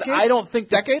past decade, I don't think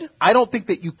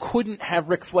that you couldn't have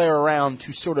Ric Flair around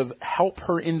to sort of help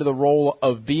her into the role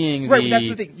of being right. That's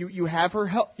the thing. You have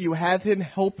him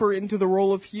help her into the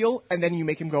role of heel, and then you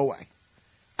make him go away.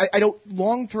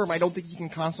 Long term, I don't think you can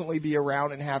constantly be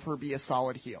around and have her be a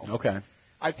solid heel. Okay.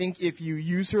 I think if you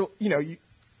use her,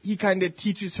 he kind of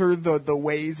teaches her the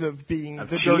ways of being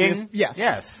the cheating? dirtiest.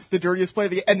 Yes. The dirtiest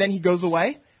player, and then he goes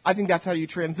away. I think that's how you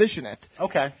transition it.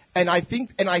 Okay. And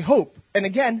I hope, and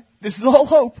again, this is all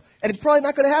hope, and it's probably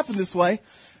not going to happen this way,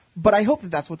 but I hope that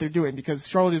that's what they're doing, because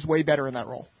Charlotte is way better in that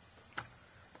role.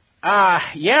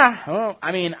 Yeah. Well,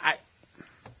 I mean,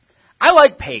 I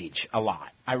like Paige a lot.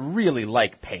 I really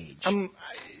like Paige.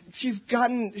 She's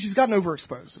gotten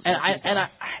overexposed.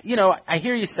 I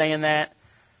hear you saying that.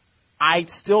 I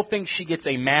still think she gets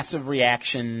a massive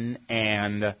reaction,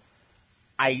 and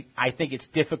I think it's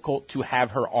difficult to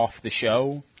have her off the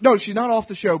show. No, she's not off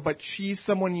the show, but she's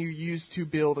someone you use to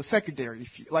build a secondary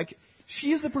feud. Like,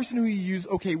 she is the person who you use,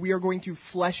 okay, we are going to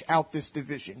flesh out this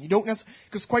division. You don't necessarily,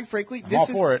 because quite frankly,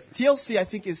 TLC, I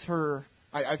think, is her,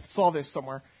 I saw this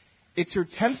somewhere, it's her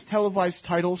 10th televised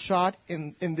title shot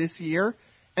in this year,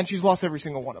 and she's lost every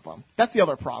single one of them. That's the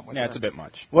other problem with her. Yeah, it's a bit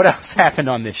much. What else happened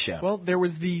on this show? Well, there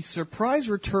was the surprise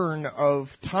return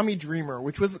of Tommy Dreamer,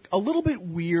 which was a little bit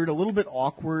weird, a little bit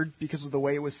awkward because of the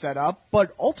way it was set up,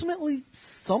 but ultimately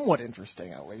somewhat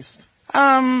interesting, at least.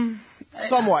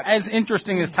 Somewhat. As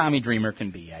interesting as Tommy Dreamer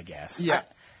can be, I guess. Yeah.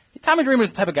 Tommy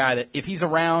Dreamer's the type of guy that if he's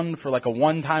around for like a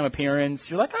one-time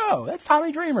appearance, you're like, oh, that's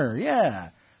Tommy Dreamer, yeah.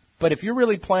 But if you're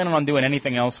really planning on doing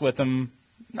anything else with him,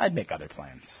 I'd make other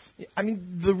plans. I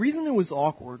mean, the reason it was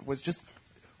awkward was just,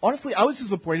 honestly, I was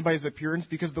disappointed by his appearance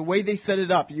because the way they set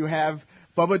it up, you have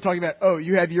Bubba talking about, oh,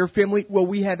 you have your family, well,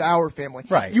 we have our family.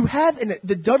 Right. You have,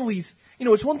 the Dudleys,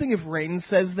 it's one thing if Reigns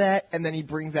says that and then he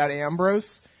brings out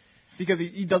Ambrose because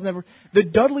he doesn't have, the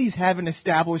Dudleys have an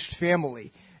established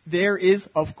family. There is,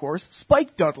 of course,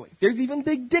 Spike Dudley. There's even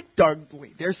Big Dick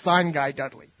Dudley. There's Sign Guy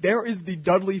Dudley. There is the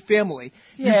Dudley family.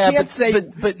 Yeah,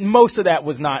 but most of that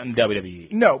was not in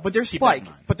WWE. No, but there's Spike.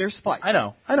 I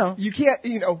know. You can't,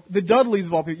 the Dudleys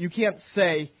of all people, you can't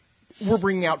say, we're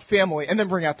bringing out family, and then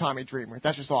bring out Tommy Dreamer.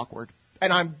 That's just awkward.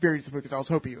 And I'm very disappointed because I was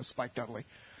hoping it was Spike Dudley.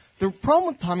 The problem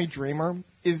with Tommy Dreamer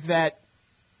is that,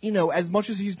 as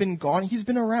much as he's been gone, he's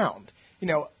been around.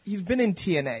 He's been in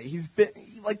TNA.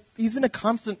 He's been a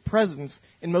constant presence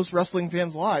in most wrestling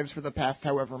fans' lives for the past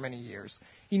however many years.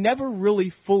 He never really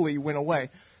fully went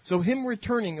away. So him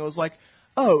returning, it was like,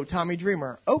 oh, Tommy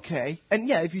Dreamer, okay. And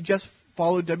yeah, if you just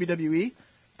followed WWE,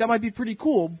 that might be pretty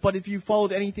cool. But if you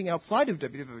followed anything outside of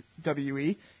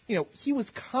WWE, he was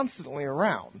constantly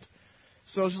around.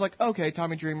 So it's just like, okay,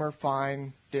 Tommy Dreamer,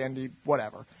 fine, dandy,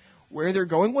 whatever. Where they're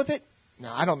going with it?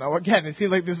 No, I don't know. Again, it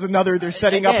seems like this is they're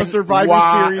setting up a Survivor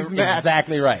Series match.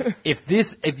 Exactly right.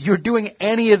 If you're doing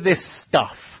any of this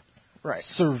stuff, right,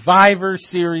 Survivor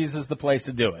Series is the place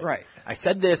to do it. Right. I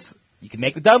said this, you can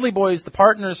make the Dudley Boys the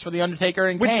partners for The Undertaker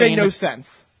and Kane. Which made no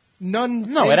sense. It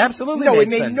absolutely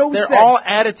made sense. They're all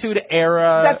Attitude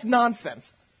Era. That's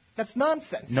nonsense. That's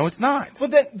nonsense. No, it's not.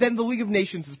 But then the League of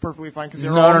Nations is perfectly fine because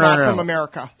they're all not from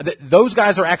America. Those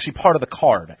guys are actually part of the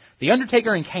card. The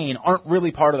Undertaker and Kane aren't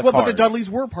really part of the card. But the Dudleys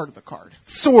were part of the card.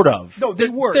 Sort of. No, they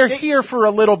were. They're here for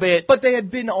a little bit. But they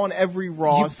had been on every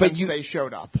Raw since they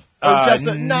showed up.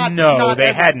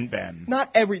 They hadn't been. Not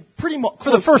every, pretty much.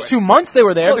 For the first 2 months they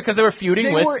were there because they were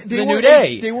feuding with the New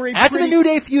Day. After the New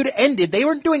Day feud ended, they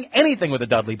weren't doing anything with the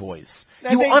Dudley Boys.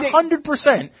 You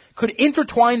 100% could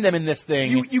intertwine them in this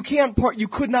thing. You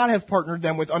could not have partnered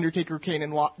them with Undertaker, Kane,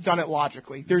 and done it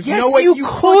logically. There's yes, no way you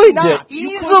could.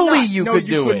 Easily you could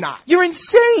do it. You're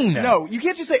insane. No, you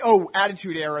can't just say, oh,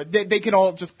 Attitude Era. They can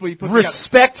all just be put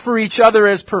respect together. For each other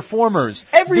as performers.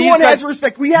 Everyone has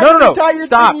respect. We haven't retired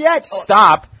them yet.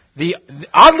 Stop.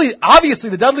 Obviously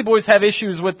the Dudley Boys have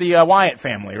issues with the Wyatt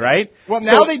family, right? Well,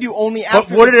 now they do only after.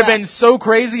 But would the it have fact. been so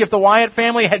crazy if the Wyatt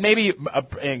family had maybe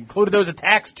included those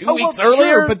attacks 2 weeks well,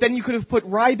 earlier? Sure, but then you could have put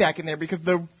Ryback in there because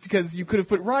you could have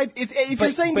put Ryback. If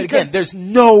you're saying but because again, there's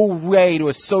no way to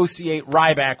associate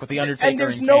Ryback with the Undertaker and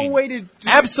there's no Kane. way to.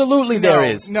 Absolutely, there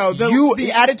is. No,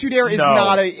 the Attitude Era is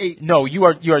not a. No, you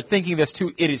are thinking this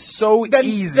too. It is so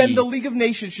easy. Then the League of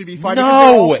Nations should be fine.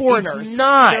 No, because they're all foreigners. it's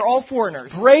not. They're all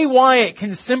foreigners. Bray Wyatt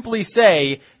can simply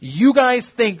say, you guys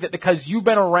think that because you've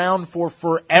been around for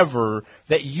forever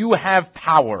that you have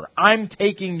power. I'm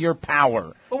taking your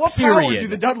power. But what period. power do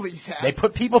the Dudleys have? They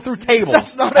put people through tables.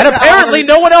 That's not and a apparently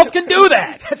power. no one else can do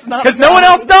that. That's not because a no one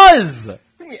power. else does. I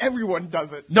mean, everyone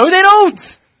does it. No, they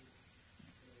don't.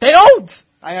 They don't.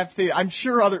 I have to. I'm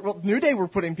sure New Day were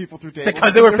putting people through tables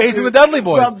Because they were facing the Dudley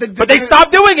Boys. Well, but they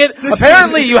stopped doing it.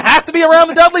 Apparently, you have to be around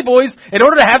the Dudley Boys in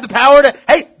order to have the power to.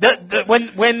 Hey,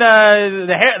 when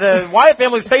the Wyatt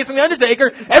family's facing the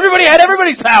Undertaker, everybody had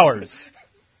everybody's powers.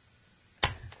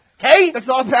 Okay? That's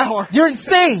not a power. You're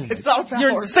insane. It's not a power. You're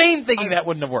insane thinking that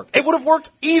wouldn't have worked. It would have worked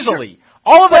easily. Sure.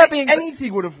 All of that being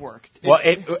anything would have worked. Well,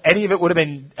 any of it would have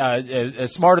been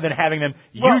smarter than having them.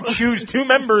 You choose 2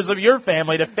 members of your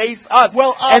family to face us,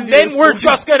 and then we're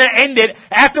just going to end it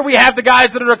after we have the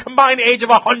guys that are a combined age of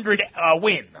 100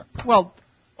 win. Well,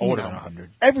 older than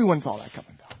 100. Everyone saw that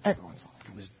coming, though. Everyone saw that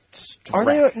coming. Are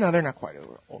they? No, they're not quite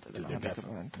older than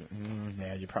 100.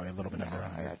 Yeah, you're probably a little bit under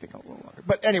 100. I think a little longer.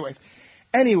 But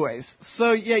anyways,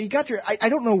 so yeah, you got your. I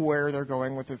don't know where they're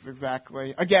going with this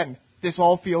exactly. Again. This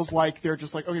all feels like they're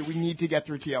just like, okay, we need to get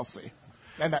through TLC.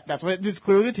 And that's what this is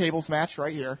clearly the tables match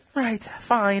right here. Right,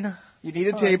 fine. You need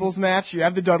a tables match, you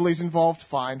have the Dudleys involved,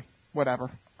 fine.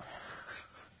 Whatever.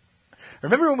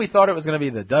 Remember when we thought it was going to be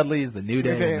the Dudleys, the New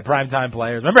Day, and the Primetime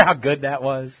Players? Remember how good that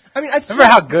was? I mean, remember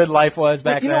how good life was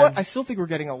back then? You know what? I still think we're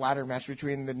getting a ladder match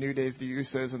between the New Days, the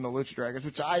Usos, and the Lucha Dragons,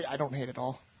 which I don't hate at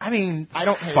all. I mean, I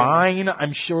don't hate fine.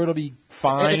 I'm sure it'll be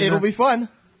fine. It'll be fun.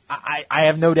 I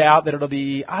have no doubt that it'll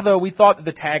be. Although we thought that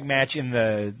the tag match in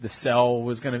the cell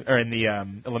was gonna, or in the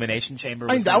elimination chamber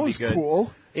was that gonna was be good.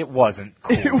 Cool. It wasn't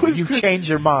cool. You good. changed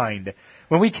your mind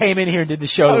when we came in here and did the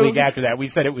show the week after that. We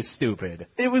said it was stupid.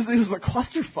 It was a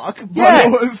clusterfuck. But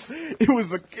yes,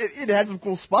 it had some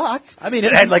cool spots. I mean,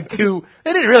 it had like 2.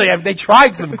 They didn't really have. They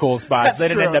tried some cool spots. They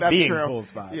didn't end up being cool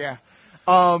spots. Yeah.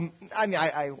 I mean,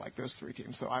 I like those 3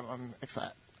 teams, so I'm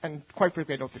excited. And quite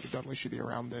frankly, I don't think the Dudleys should be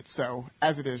around it. So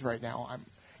as it is right now,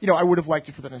 I would have liked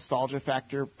it for the nostalgia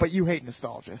factor, but you hate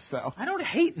nostalgia, so. I don't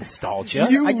hate nostalgia.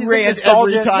 You I just rant think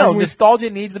nostalgia, every time.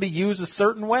 nostalgia needs to be used a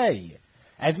certain way.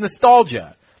 As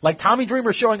nostalgia. Like Tommy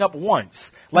Dreamer showing up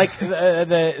once. Like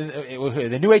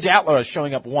the New Age Outlaws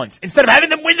showing up once. Instead of having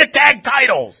them win the tag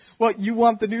titles. Well, you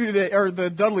want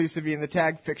the Dudleys to be in the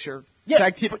tag picture.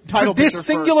 Yeah, title for this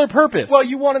singular purpose. Well,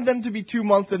 you wanted them to be 2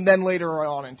 months and then later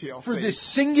on in TLC. For this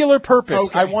singular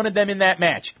purpose, okay. I wanted them in that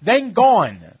match. Then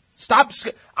gone. Stop.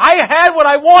 I had what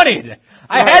I wanted.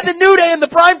 I had the New Day and the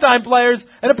Primetime Players,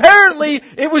 and apparently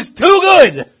it was too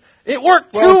good. It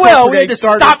worked too well. We had to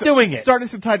stop doing it.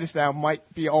 Stardust and Titus now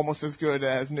might be almost as good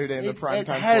as New Day and the Primetime Players.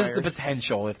 It has the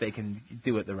potential if they can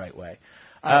do it the right way.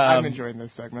 I'm enjoying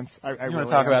those segments. I you really want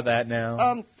to talk about that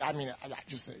now? I mean,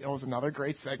 it was another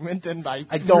great segment, and I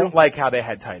don't like how they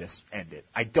had Titus end it.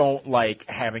 I don't like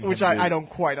having which him I don't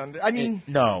quite under. I mean,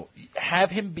 no,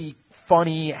 have him be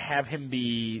funny, have him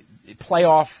be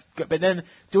playoff, but then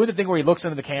doing the thing where he looks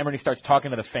into the camera and he starts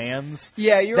talking to the fans.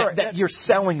 Yeah, you're right. You're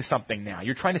selling something now.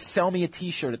 You're trying to sell me a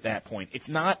T-shirt at that point. It's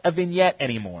not a vignette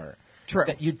anymore. True.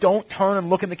 That you don't turn and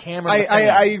look in the camera.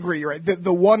 I agree. You're right.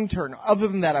 The one turn. Other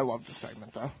than that, I love the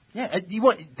segment though. Yeah,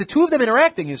 the 2 of them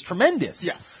interacting is tremendous.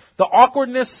 Yes. The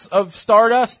awkwardness of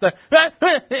Stardust, all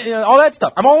that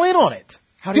stuff. I'm all in on it.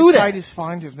 How did Titus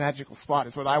find his magical spot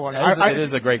is what I want. It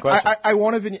is a great question. I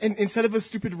want to, instead of a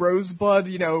stupid Rosebud,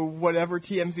 whatever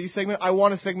TMZ segment, I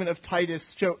want a segment of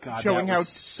Titus showing how.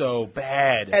 So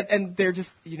bad. And they're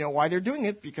just, why they're doing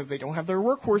it, because they don't have their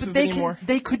workhorses anymore.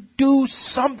 They could do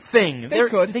something.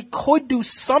 They could do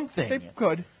something. They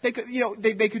could.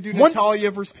 They could do Natalya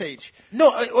versus Paige.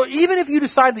 No, or even if you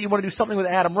decide that you want to do something with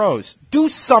Adam Rose, do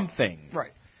something.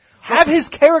 Right. Have his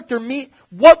character meet.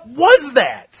 What was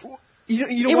that?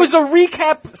 It was a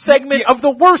recap segment of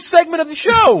the worst segment of the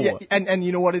show. Yeah, and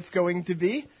you know what it's going to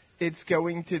be? It's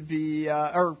going to be,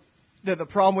 the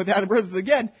problem with Adam Rose is,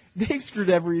 again, they've screwed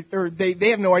they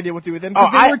have no idea what to do with him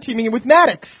because they were teaming him with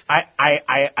Maddox. I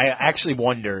actually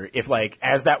wonder if,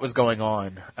 as that was going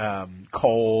on,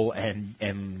 Cole and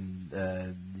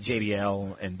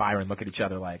JBL and Byron look at each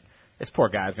other like, this poor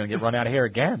guy's going to get run out of here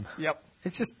again. Yep.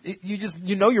 It's just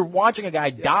you know you're watching a guy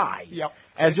die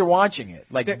as you're watching it.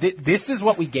 Like this is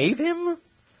what we gave him.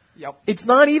 Yep. It's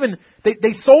not even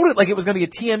they sold it like it was going to be a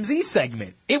TMZ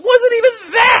segment. It wasn't even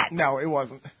that. No, it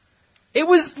wasn't. It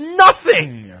was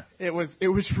nothing. It was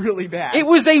really bad. It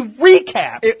was a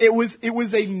recap. It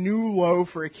was a new low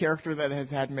for a character that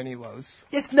has had many lows.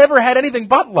 It's never had anything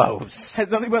but lows. Has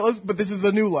nothing but lows, but this is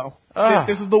the new low.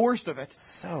 This is the worst of it.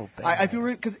 So bad. I feel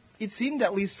because it seemed,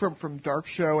 at least from Dark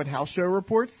Show and House Show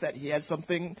reports, that he had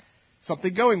something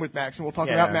going with Maddox, and we'll talk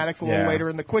about Maddox a little later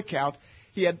in the quick count.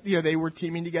 He had, they were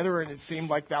teaming together, and it seemed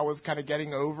like that was kind of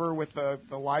getting over with the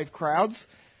live crowds.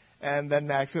 And then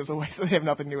Max goes away, so they have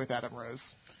nothing to do with Adam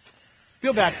Rose.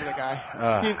 Feel bad for the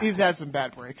guy. He's had some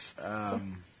bad breaks.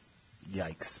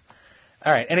 Yikes.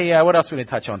 All right. Any what else we need to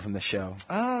touch on from the show?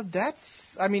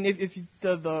 If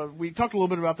we talked a little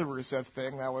bit about the Rusev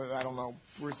thing. That was, I don't know,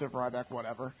 Rusev, Ryback,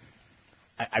 whatever.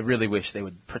 I really wish they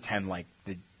would pretend like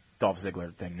the Dolph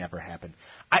Ziggler thing never happened.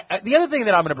 The other thing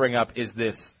that I'm going to bring up is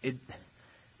this: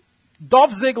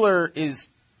 Dolph Ziggler is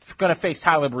going to face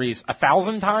Tyler Breeze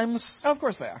 1,000 times. Oh, of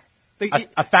course they are.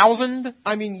 1,000?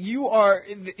 I mean,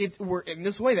 we're in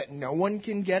this way that no one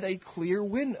can get a clear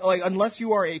win, like, unless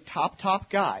you are a top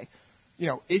guy.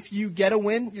 If you get a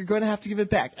win, you're going to have to give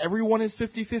it back. Everyone is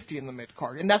 50-50 in the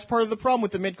mid-card. And that's part of the problem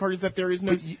with the mid-card, is that there is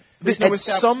no... At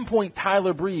some point,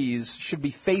 Tyler Breeze should be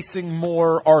facing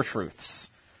more R-Truths.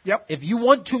 Yep. If you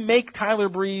want to make Tyler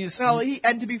Breeze... Well,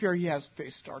 and to be fair, he has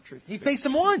faced R-Truth. He faced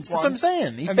him once. That's what I'm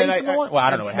saying. He faced him once. Well,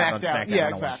 I don't know what happened on SmackDown. Yeah,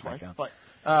 exactly.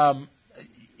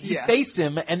 He faced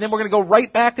him, and then we're going to go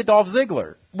right back to Dolph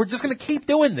Ziggler. We're just going to keep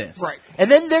doing this. Right.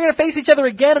 And then they're going to face each other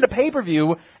again at a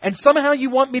pay-per-view, and somehow you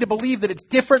want me to believe that it's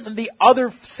different than the other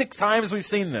 6 times we've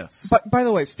seen this. But, by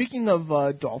the way, speaking of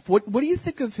Dolph, what do you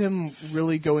think of him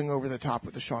really going over the top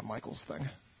with the Shawn Michaels thing?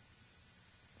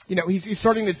 He's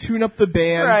starting to tune up the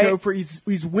band. Right.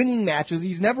 He's winning matches.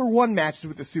 He's never won matches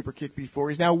with the super kick before.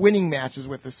 He's now winning matches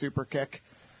with the super kick.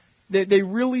 They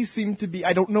really seem to be,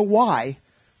 I don't know why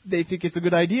they think it's a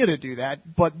good idea to do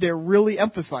that, but they're really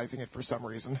emphasizing it for some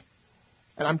reason.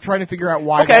 And I'm trying to figure out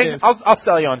why that is. I'll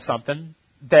sell you on something.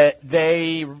 That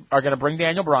they are going to bring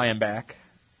Daniel Bryan back.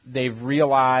 They've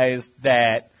realized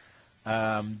that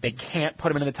they can't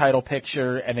put him in the title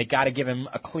picture, and they got to give him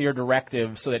a clear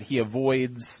directive so that he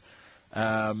avoids.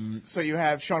 So you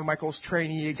have Shawn Michaels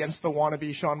trainee against the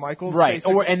wannabe Shawn Michaels, right?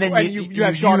 And then you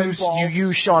have Shawn involved. You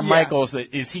use Shawn Michaels.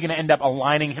 Is he going to end up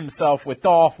aligning himself with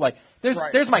Dolph? Like,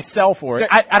 there's my sell for it.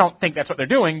 I don't think that's what they're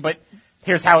doing, but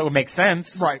here's how it would make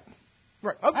sense. Right.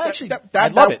 Oh, actually, I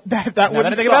love it. That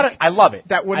wouldn't suck. About it, I love it.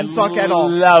 That wouldn't suck at all.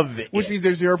 Love it. Which means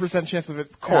there's 0% chance of it.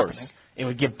 Of course. Happening. It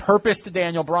would give purpose to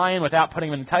Daniel Bryan without putting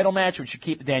him in the title match, which should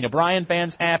keep the Daniel Bryan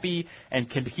fans happy and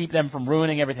can keep them from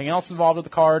ruining everything else involved with the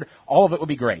card. All of it would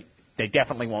be great. They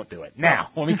definitely won't do it.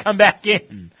 Now, when we come back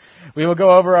in, we will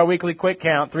go over our weekly quick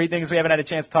count, 3 things we haven't had a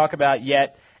chance to talk about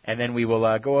yet, and then we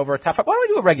will go over a top 5. Why don't we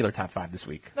do a regular top 5 this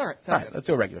week? All right, let's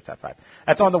do a regular top 5.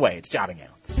 That's on the way. It's jobbing out.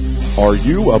 Are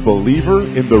you a believer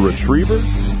in the Retriever?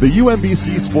 The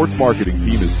UMBC Sports Marketing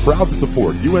Team is proud to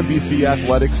support UMBC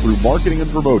Athletics through marketing and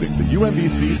promoting the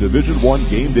UMBC Division I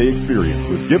Game Day experience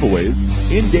with giveaways,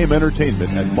 in-game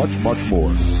entertainment, and much, much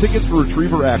more. Tickets for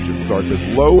Retriever action starts as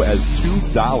low as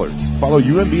 $2. Follow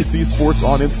UMBC Sports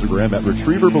on Instagram at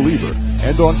Retriever Believer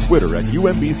and on Twitter at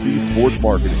UMBC Sports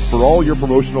Marketing for all your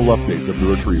promotional updates of the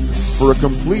Retrievers. For a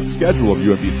complete schedule of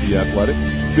UMBC Athletics,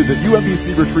 visit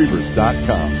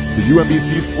UMBCRetrievers.com. The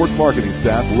UMBC Sports Marketing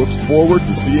staff looks forward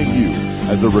to seeing you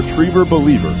as a Retriever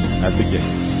believer at the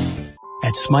games.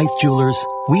 At Smythe Jewelers,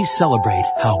 we celebrate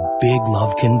how big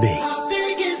love can be. How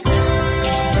big is big?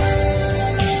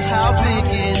 How big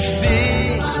is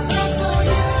big?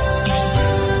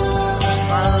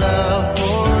 My love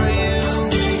for you. How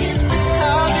big is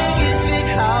big?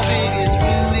 How big is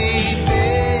really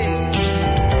big?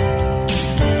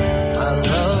 My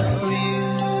love for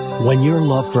you. When your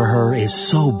love for her is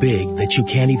so big that you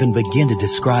can't even begin to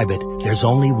describe it, there's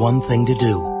only one thing to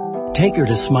do. Take her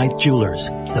to Smythe Jewelers,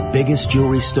 the biggest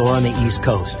jewelry store on the East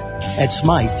Coast. At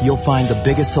Smythe, you'll find the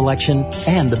biggest selection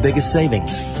and the biggest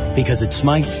savings. Because at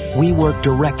Smythe, we work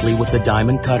directly with the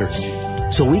diamond cutters.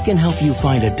 So we can help you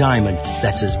find a diamond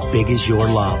that's as big as your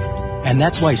love. And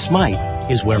that's why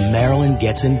Smythe is where Marilyn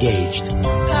gets engaged.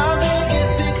 How big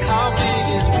is big? How big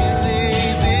is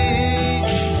really big?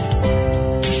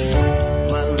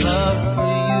 My love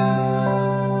for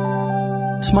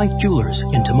you. Smythe Jewelers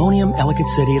in Timonium, Ellicott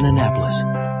City, and Annapolis.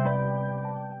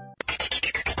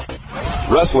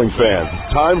 Wrestling fans, it's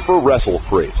time for Wrestle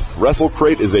Crate. Wrestle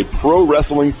Crate is a pro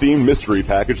wrestling themed mystery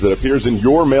package that appears in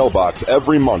your mailbox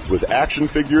every month with action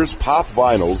figures, pop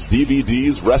vinyls,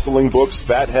 DVDs, wrestling books,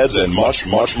 fat heads, and much,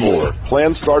 much more.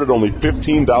 Plans start at only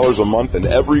 $15 a month, and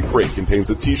every crate contains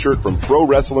a t-shirt from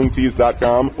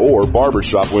ProWrestlingTees.com or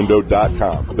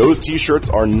BarbershopWindow.com. Those t-shirts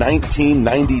are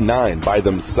 $19.99 by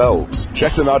themselves.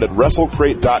 Check them out at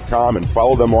WrestleCrate.com and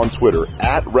follow them on Twitter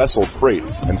at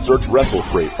WrestleCrates and search Wrestle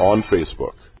Crate on Facebook.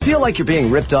 Feel like you're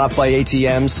being ripped off by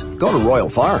ATMs? Go to Royal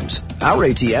Farms. Our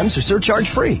ATMs are surcharge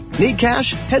free. Need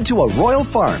cash? Head to a Royal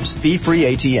Farms fee-free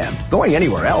ATM. Going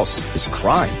anywhere else is a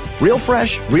crime. Real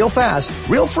fresh, real fast,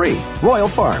 real free. Royal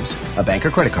Farms. A bank or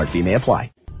credit card fee may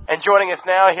apply. And joining us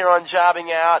now here on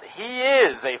Jobbing Out, he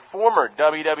is a former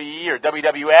WWE or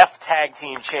WWF Tag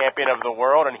Team Champion of the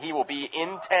World, and he will be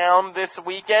in town this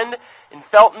weekend in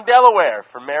Felton, Delaware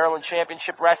for Maryland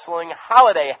Championship Wrestling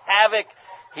Holiday Havoc.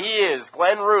 He is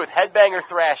Glenn Ruth, Headbanger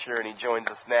Thrasher, and he joins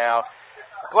us now.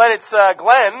 Glenn, it's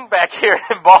Glenn back here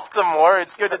in Baltimore.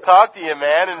 It's good to talk to you,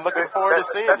 man, and looking forward to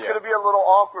seeing you. That's going to be a little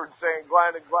awkward saying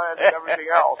Glenn and everything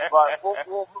else, but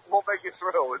we'll make it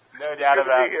through. No doubt good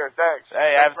about to be here. Thanks.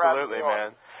 Hey, Thanks absolutely,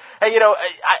 man. Hey,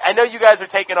 I know you guys are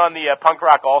taking on the Punk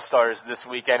Rock All-Stars this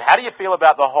weekend. How do you feel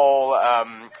about the whole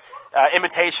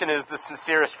imitation is the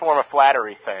sincerest form of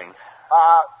flattery thing?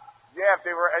 Yeah, if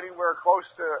they were anywhere close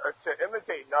to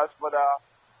imitating us, but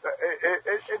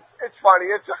it's funny.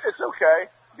 It's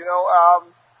okay.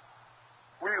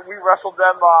 We wrestled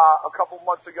them a couple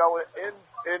months ago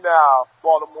in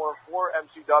Baltimore for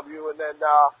MCW, and then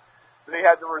they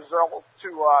had the result to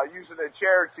using a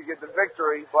chair to get the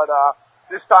victory. But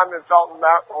this time in Felton,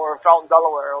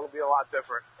 Delaware, it'll be a lot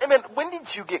different. Hey, man, when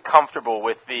did you get comfortable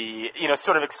with the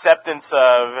sort of acceptance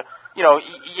of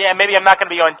yeah, maybe I'm not going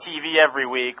to be on TV every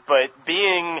week, but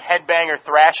being Headbanger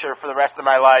Thrasher for the rest of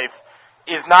my life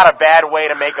is not a bad way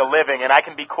to make a living, and I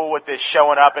can be cool with this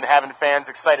showing up and having fans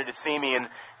excited to see me in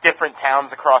different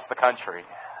towns across the country?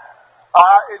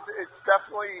 It's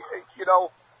definitely,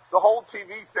 the whole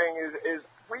TV thing is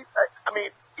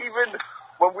even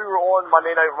when we were on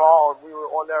Monday Night Raw, and we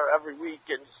were on there every week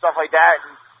and stuff like that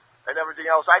and everything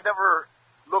else, I never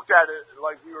looked at it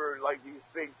like we were like these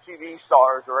big TV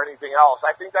stars or anything else.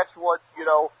 I think that's what,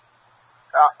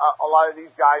 a lot of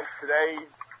these guys today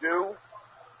do,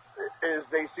 is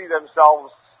they see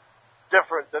themselves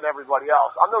different than everybody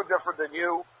else. I'm no different than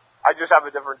you. I just have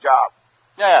a different job.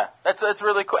 Yeah, that's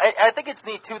really cool. I think it's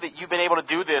neat, too, that you've been able to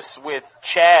do this with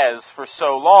Chaz for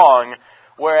so long,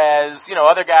 whereas,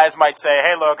 other guys might say,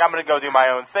 hey, look, I'm going to go do my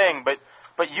own thing, but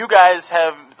you guys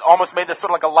have almost made this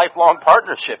sort of like a lifelong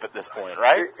partnership at this point,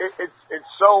 right? It's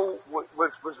so,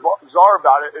 what's bizarre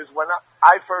about it is when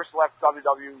I first left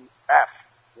WWF,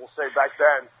 we'll say back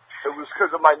then, it was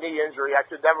because of my knee injury. I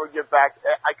could never get back.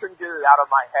 I couldn't get it out of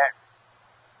my head.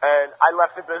 And I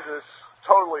left the business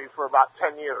totally for about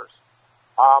 10 years.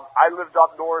 I lived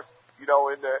up north, in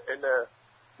the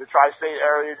tri-state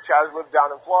area. Chaz lived down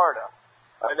in Florida.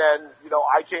 And then,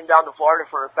 I came down to Florida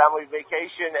for a family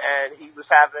vacation, and he was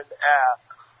having,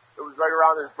 it was right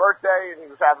around his birthday, and he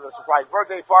was having a surprise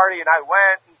birthday party, and I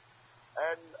went,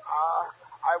 and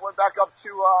I went back up to,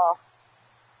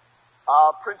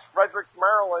 Prince Frederick,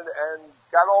 Maryland, and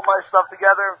got all my stuff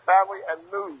together, family, and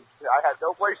moved. I had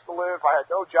no place to live, I had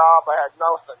no job, I had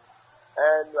nothing.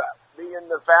 And me and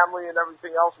the family and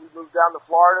everything else, we moved down to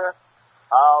Florida.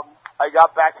 I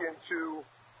got back into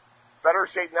better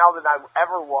shape now than I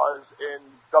ever was in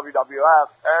WWF,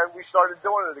 and we started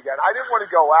doing it again. I didn't want to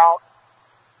go out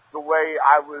the way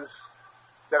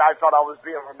that I thought I was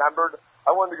being remembered.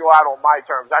 I wanted to go out on my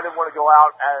terms. I didn't want to go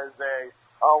out as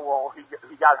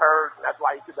he got hurt, and that's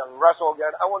why he could never wrestle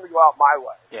again. I wanted to go out my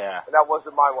way. Yeah. And that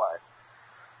wasn't my way.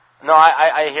 No,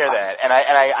 I hear that, and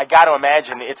I got to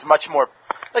imagine it's much more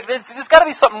like there's got to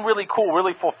be something really cool,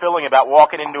 really fulfilling about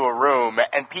walking into a room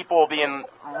and people being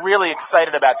really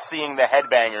excited about seeing the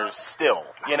Headbangers still.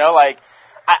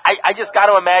 I just got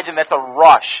to imagine that's a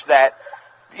rush that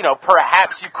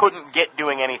perhaps you couldn't get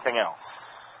doing anything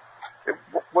else.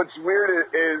 What's weird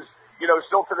is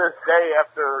still to this day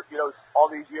after all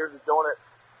these years of doing it,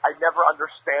 I never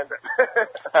understand it.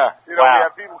 Wow. We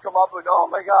have people come up and, oh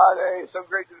my God, hey, it's so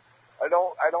great to. I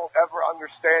don't ever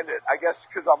understand it. I guess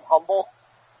because I'm humble,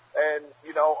 and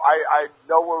I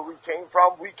know where we came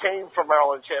from. We came from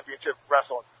Maryland Championship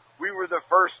Wrestling. We were the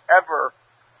first ever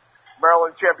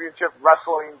Maryland Championship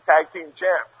Wrestling Tag Team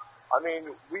champs. I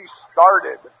mean, we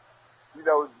started,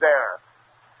 there.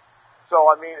 So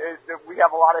I mean, we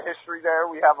have a lot of history there.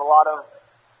 We have a lot of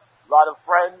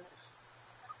friends,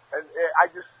 and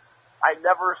I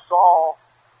never saw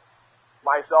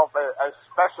myself as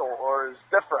special or as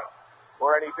different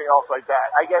or anything else like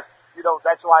that. I guess,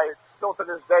 that's why still to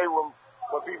this day when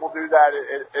people do that,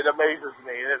 it amazes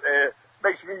me. It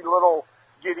makes me a little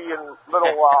giddy and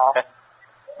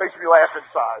makes me laugh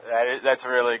inside. That's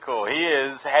really cool. He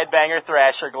is Headbanger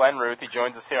Thrasher Glenn Ruth. He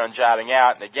joins us here on Jobbing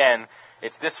Out. And again,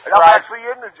 it's this Friday. I'm actually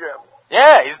in the gym.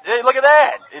 Yeah, hey, look at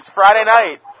that. It's Friday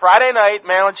night. Friday night,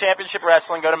 Maryland Championship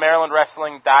Wrestling. Go to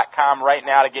MarylandWrestling.com right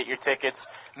now to get your tickets.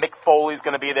 Mick Foley's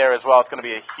going to be there as well. It's going to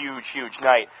be a huge, huge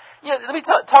night. Yeah, let me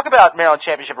talk about Maryland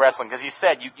Championship Wrestling, because you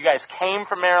said you guys came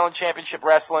from Maryland Championship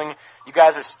Wrestling. You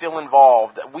guys are still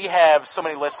involved. We have so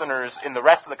many listeners in the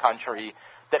rest of the country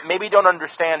that maybe don't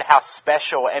understand how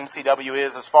special MCW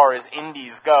is as far as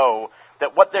indies go,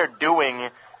 that what they're doing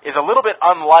is a little bit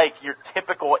unlike your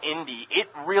typical indie. It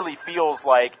really feels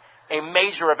like a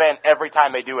major event every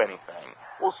time they do anything.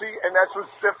 Well, see, and that's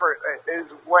what's different, is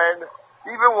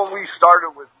even when we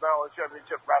started with Maryland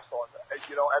Championship Wrestling,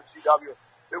 MCW,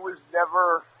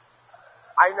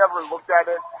 I never looked at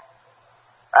it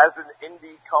as an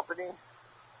indie company.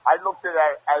 I looked at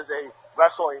it as a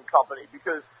wrestling company,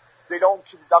 because they don't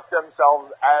conduct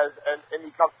themselves as an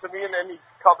indie company. To me, an indie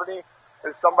company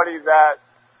is somebody that,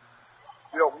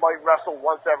 might wrestle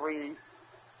once every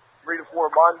 3 to 4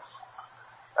 months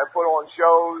and put on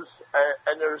shows,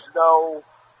 and there's no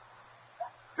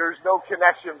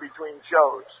connection between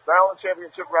shows. Maryland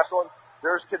Championship Wrestling,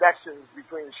 there's connections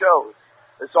between shows.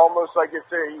 It's almost like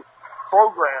it's a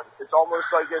program. It's almost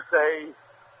like it's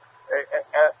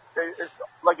it's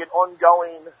like an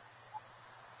ongoing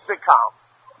sitcom.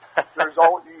 There's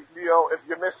always, if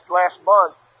you missed last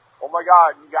month, oh my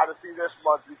God, you got to see this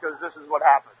month because this is what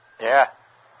happened. Yeah.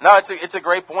 No, it's a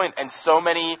great point, and so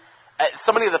many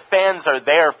of the fans are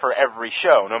there for every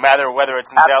show, no matter whether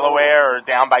it's in Delaware or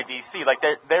down by DC. Like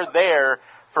they're there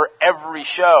for every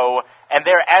show, and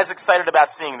they're as excited about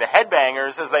seeing the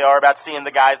Headbangers as they are about seeing the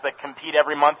guys that compete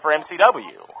every month for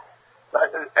MCW.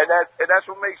 And that's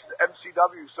what makes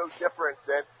MCW so different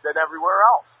than everywhere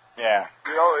else. Yeah.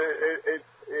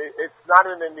 It's not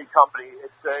an indie company;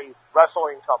 it's a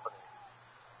wrestling company.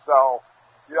 So,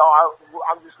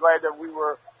 I'm just glad that we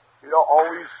were,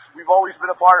 we've always been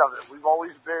a part of it. We've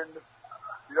always been,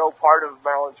 part of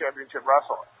Maryland Championship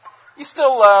Wrestling. You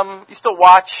still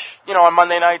watch, on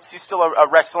Monday nights? You still a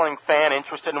wrestling fan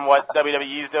interested in what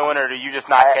WWE is doing, or do you just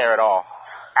not care at all?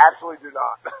 Absolutely do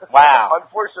not. Wow.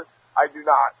 Unfortunately, I do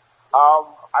not.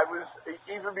 I was,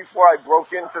 even before I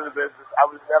broke into the business, I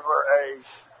was never a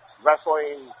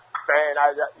wrestling fan.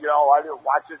 I didn't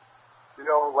watch it,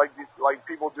 like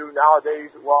people do nowadays.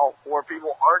 Well, or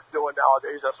people aren't doing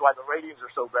nowadays. That's why the ratings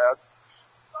are so bad.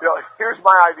 Here's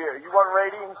my idea. You want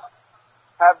ratings?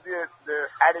 Have the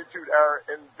Attitude Era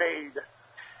invade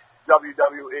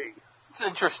WWE. It's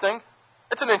interesting.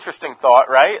 It's an interesting thought,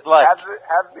 right? Like have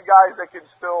the guys that can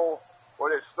still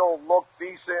look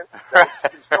decent,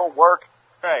 that can still work,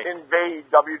 right, invade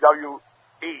WWE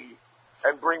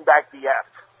and bring back the F.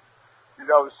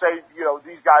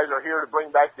 These guys are here to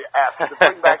bring back the F, to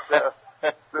bring back the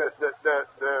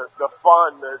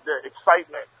fun, the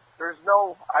excitement. There's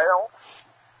no, I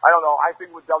don't know. I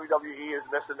think what WWE is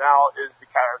missing out is the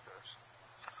characters.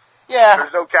 Yeah.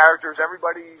 There's no characters.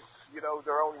 Everybody's,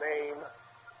 their own name.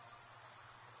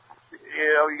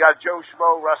 You got Joe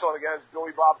Schmo wrestling against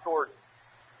Billy Bob Thornton.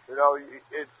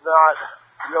 It's not,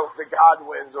 the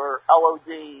Godwins or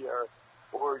LOD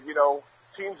or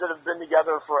teams that have been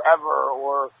together forever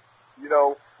or,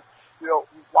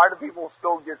 why do people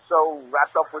still get so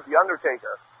wrapped up with The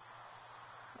Undertaker?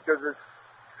 Because it's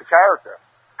the character.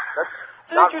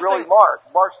 That's not really Mark.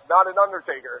 Mark's not an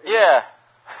Undertaker. Yeah.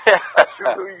 That's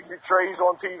who he betrays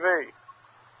on TV.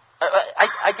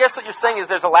 I guess what you're saying is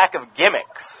there's a lack of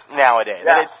gimmicks nowadays.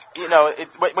 Yeah. That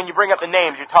it's when you bring up the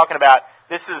names, you're talking about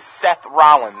this is Seth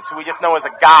Rollins, who we just know as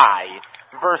a guy,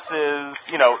 versus,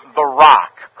 The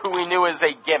Rock, who we knew as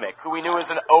a gimmick, who we knew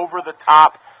as an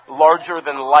over-the-top,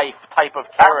 larger-than-life type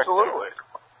of character. Absolutely.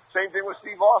 Same thing with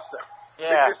Steve Austin.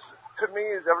 Yeah. It just, to me,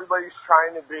 is everybody's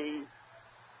trying to be,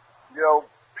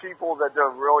 people that they're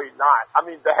really not. I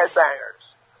mean, the Headbangers.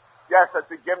 Yes,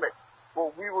 that's a gimmick.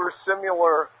 But we were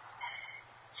similar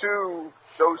to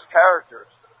those characters.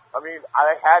 I mean,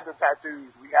 I had the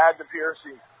tattoos. We had the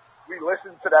piercings. We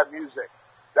listened to that music.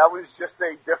 That was just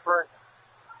a different,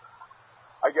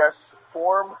 I guess,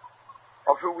 form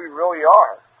of who we really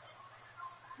are.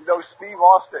 Steve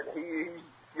Austin,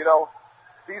 he's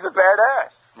a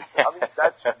badass. I mean,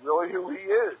 that's really who he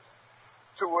is,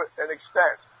 to an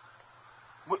extent.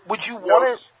 Would you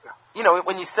want to,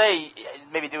 when you say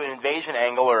maybe do an invasion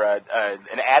angle or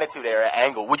an Attitude Era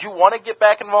angle, would you want to get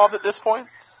back involved at this point?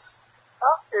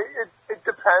 It it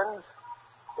depends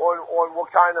on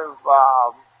what kind of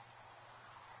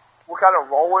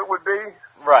role it would be.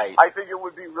 Right. I think it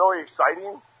would be really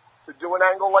exciting to do an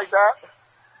angle like that.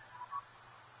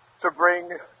 To bring,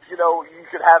 you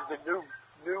could have the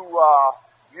new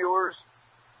viewers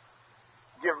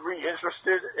get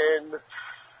reinterested in,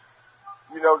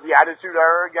 the Attitude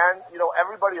Era again.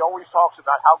 Everybody always talks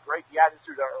about how great the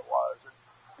Attitude Era was. And,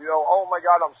 oh my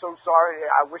God, I'm so sorry.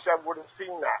 I wish I would have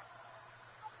seen that.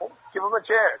 Well, give them a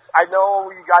chance. I know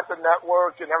you got the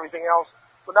network and everything else,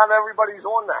 but not everybody's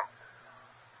on that.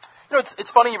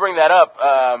 It's funny you bring that up.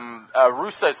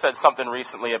 Russo said something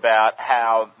recently about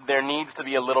how there needs to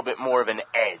be a little bit more of an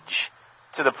edge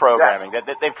to the programming.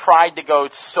 That they've tried to go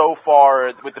so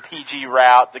far with the PG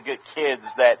route to get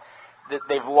kids that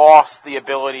they've lost the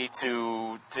ability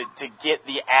to get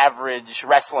the average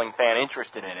wrestling fan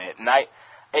interested in it. And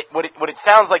what it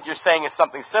sounds like you're saying is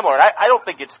something similar. And I don't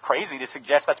think it's crazy to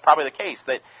suggest that's probably the case.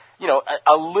 That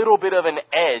a little bit of an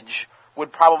edge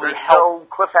would probably help. No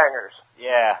cliffhangers.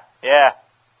 Yeah.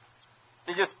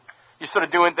 You're sort of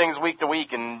doing things week to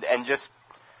week and just.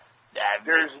 I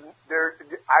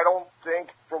don't think,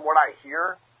 from what I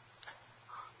hear,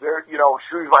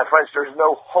 excuse my French, there's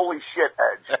no holy shit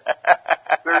edge.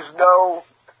 There's no,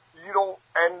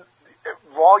 and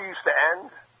Raw used to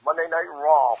end, Monday Night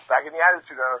Raw, back in the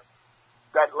Attitude Era,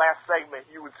 that last segment,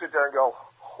 you would sit there and go,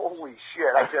 holy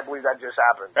shit, I can't believe that just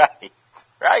happened.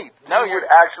 Right. No, you would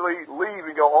actually leave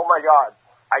and go, oh my God,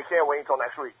 I can't wait until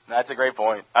next week. That's a great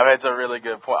point. I mean, it's a really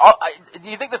good point. Do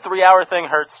you think the 3-hour thing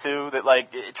hurts too? That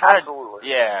Absolutely.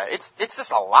 Yeah, it's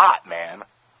just a lot, man.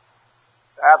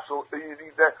 Absolutely.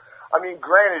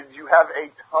 Granted, you have a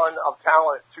ton of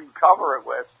talent to cover it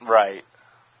with. Right.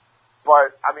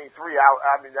 But 3 hours.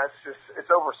 That's just, it's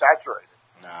oversaturated.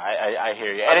 No, I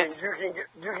hear you. And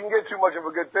you can get too much of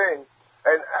a good thing.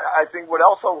 And I think what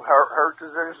also hurts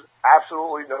is there's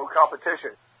absolutely no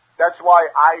competition. That's why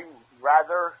I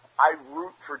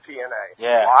root for TNA.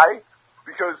 Yeah. Why?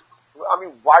 Because,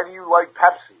 why do you like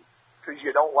Pepsi? Because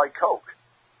you don't like Coke.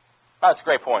 Oh, that's a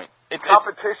great point.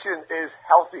 Competition is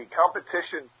healthy.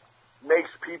 Competition makes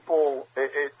people,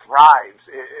 it thrives.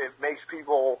 It makes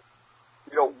people,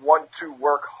 want to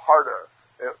work harder.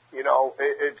 I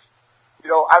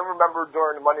remember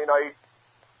during the Monday Night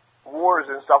Wars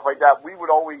and stuff like that, we would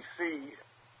always see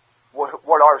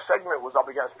what our segment was up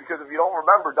against. Because if you don't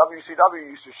remember, WCW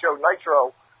used to show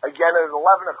Nitro again at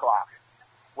 11 o'clock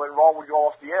when Raw would go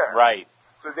off the air. Right.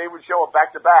 So they would show it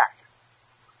back to back.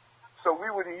 So we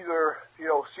would either,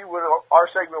 see what our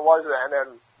segment was and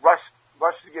then rush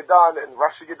to get done and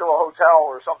rush to get to a hotel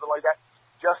or something like that,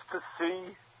 just to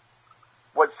see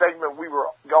what segment we were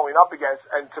going up against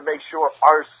and to make sure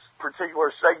our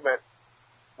particular segment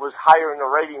was higher in the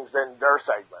ratings than their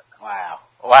segment. Wow.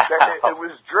 It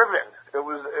was driven. It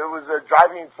was a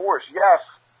driving force. Yes,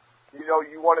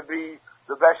 you want to be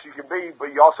the best you can be,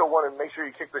 but you also want to make sure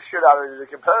you kick the shit out of the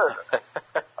competitor.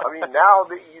 Now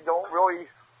that you don't really,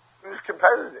 who's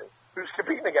competitive? Who's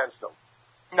competing against them?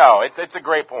 No, it's a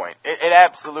great point. It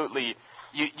absolutely,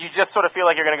 you just sort of feel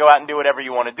like you're going to go out and do whatever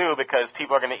you want to do because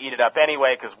people are going to eat it up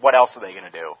anyway, because what else are they going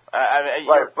to do?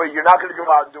 Right, but you're not going to go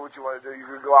out and do what you want to do. You're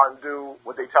going to go out and do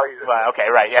what they tell you to do. Okay,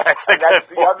 right, yeah, that's a good That's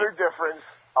the point. other difference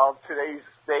of today's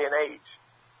day and age.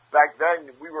 Back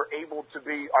then, we were able to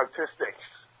be artistic,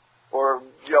 or,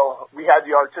 we had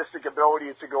the artistic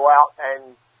ability to go out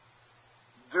and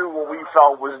do what we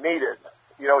felt was needed.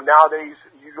 Nowadays,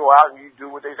 you go out and you do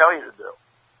what they tell you to do.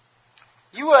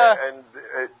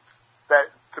 That,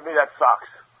 to me, that sucks.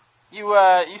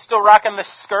 You still rocking the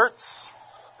skirts?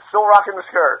 Still rocking the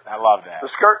skirt. I love that. The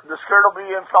skirt will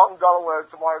be in Felton, Delaware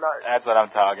tomorrow night. That's what I'm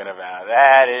talking about.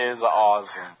 That is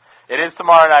awesome. It is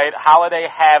tomorrow night, Holiday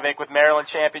Havoc with Maryland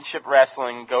Championship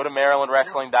Wrestling. Go to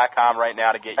MarylandWrestling.com right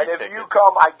now to get your tickets. And if you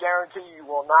come, I guarantee you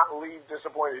will not leave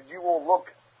disappointed. You will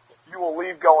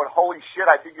leave going, holy shit,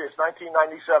 I think it's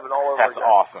 1997 all over That's again.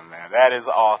 awesome, man. That is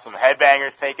awesome.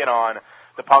 Headbangers taking on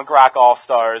the Punk Rock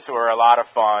All-Stars, who are a lot of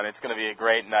fun. It's going to be a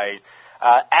great night.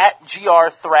 At GR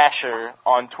Thrasher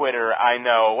on Twitter, I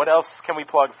know. What else can we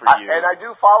plug for you? And I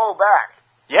do follow back.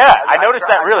 Yeah, I noticed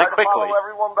that really quickly. I try to follow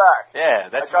everyone back. Yeah,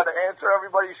 I try to answer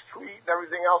everybody's tweet and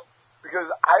everything else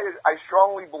because I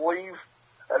strongly believe,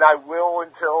 and I will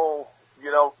until,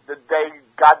 the day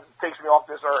God takes me off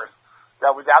this earth,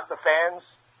 that without the fans,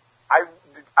 I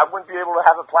wouldn't be able to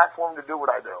have a platform to do what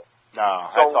I do. No,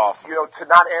 that's awesome. To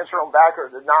not answer them back or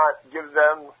to not give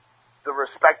them the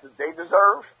respect that they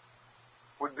deserve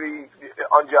would be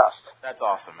unjust. That's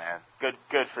awesome, man.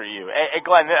 Good for you. Hey,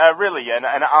 Glenn, really an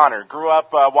honor. Grew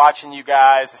up watching you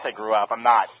guys. I say grew up. I'm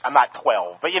not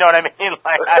 12, but you know what I mean.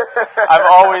 Like I've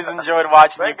always enjoyed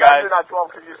watching you guys. You're not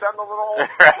 12 because you sound a little old.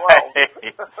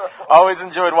 Right. Always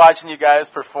enjoyed watching you guys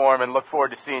perform, and look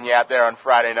forward to seeing you out there on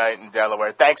Friday night in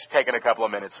Delaware. Thanks for taking a couple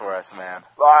of minutes for us, man.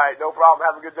 All right, no problem.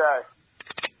 Have a good day.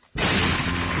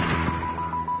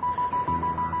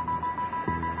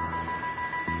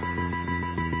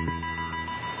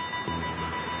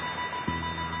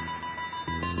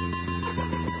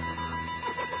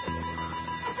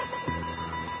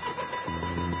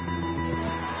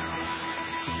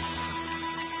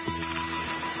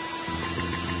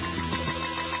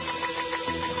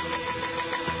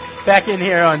 Back in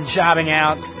here on Jobbing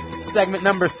Out, segment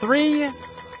number 3.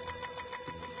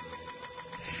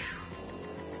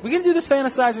 We gonna do this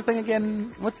fantasizer thing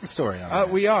again? What's the story on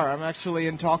that? We are. I'm actually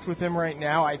in talks with him right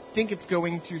now. I think it's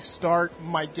going to start,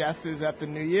 my guess is at the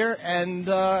new year. And,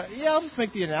 I'll just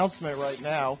make the announcement right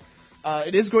now.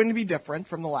 It is going to be different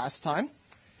from the last time.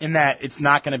 In that it's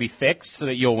not going to be fixed so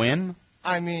that you'll win?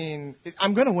 I mean,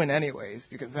 I'm going to win anyways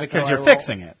because that's because how you're I roll.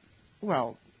 fixing it.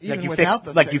 Well, even like you without fixed,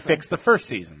 the like fixing. you fixed the first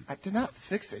season. I did not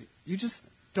fix it. You just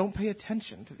don't pay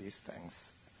attention to these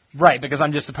things. Right, because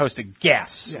I'm just supposed to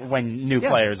guess Yes. when new Yes,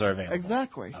 players are available.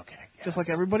 Exactly. Okay. Just like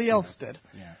everybody else did.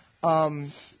 Yeah.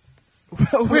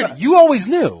 Weird. You always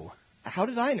knew. How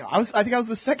did I know? I think I was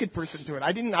the second person to it.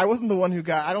 I wasn't the one who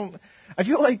got. I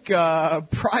feel like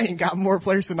Brian got more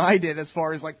players than I did as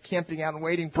far as like camping out and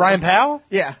waiting for Brian them. Powell?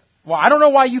 Yeah. Well, I don't know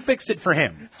why you fixed it for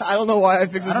him. I don't know why I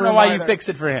fixed it for him. I don't know why either. you fixed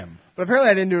it for him. But apparently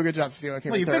I didn't do a good job stealing.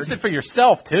 Well, you fixed it for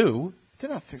yourself, too.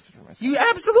 Did not fix it for myself. You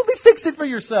absolutely fixed it for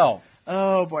yourself.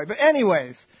 Oh, boy. But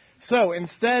anyways, so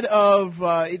instead of,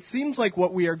 it seems like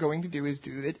what we are going to do is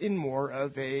do it in more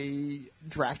of a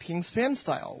DraftKings fan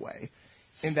style way.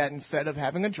 In that instead of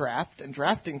having a draft and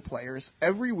drafting players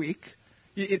every week,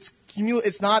 it's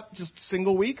not just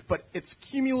single week, but it's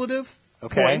cumulative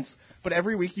points. But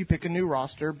every week you pick a new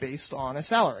roster based on a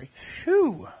salary.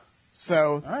 Phew.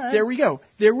 So right. There we go.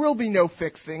 There will be no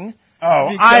fixing.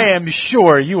 Oh, I am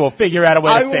sure you will figure out a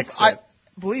way to fix it.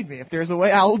 Believe me, if there's a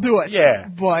way, I'll do it. Yeah.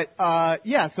 But,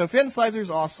 so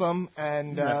Fantasizer's awesome,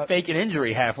 and, I'm gonna fake an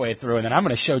injury halfway through, and then I'm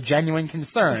gonna show genuine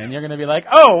concern, and you're gonna be like,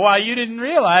 oh, well, you didn't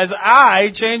realize I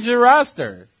changed your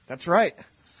roster. That's right.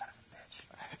 Son of a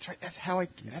bitch. That's right. That's how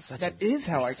that is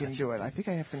how I can do it. I think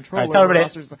I have control All right, over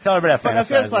rosters. tell everybody about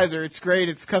Fantasizer. It's great.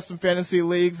 It's custom fantasy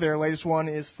leagues. Their latest one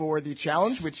is for the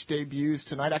Challenge, which debuts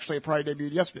tonight. Actually, it probably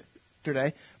debuted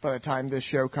yesterday by the time this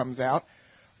show comes out.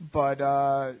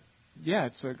 But,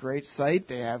 it's a great site.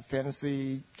 They have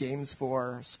fantasy games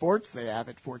for sports. They have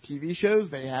it for TV shows.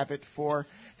 They have it for,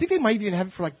 I think they might even have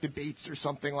it for like debates or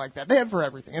something like that. They have it for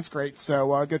everything. It's great. So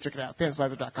go check it out.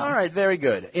 Fantasizer.com. All right, very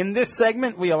good. In this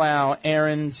segment, we allow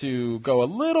Aaron to go a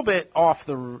little bit off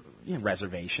the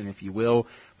reservation, if you will.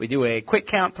 We do a quick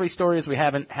count, 3 stories we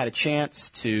haven't had a chance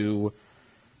to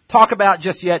talk about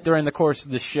just yet during the course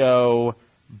of the show.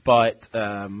 But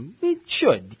we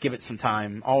should give it some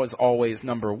time. Always,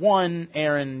 number 1.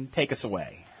 Aaron, take us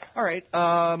away. All right.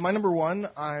 My number 1,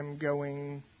 I'm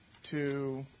trying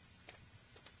to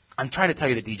tell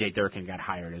you that DJ Durkin got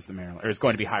hired as is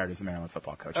going to be hired as the Maryland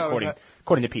football coach,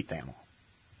 according to Pete Thamel.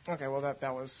 Okay, well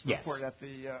that was Yes. reported at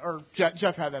the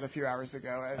Jeff had that a few hours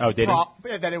ago. Oh, did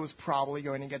he? That it was probably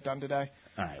going to get done today.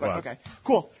 All right. But, Well, okay,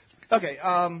 cool. Okay,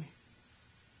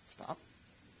 stop.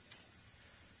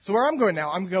 So where I'm going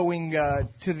now, I'm going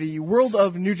to the world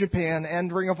of New Japan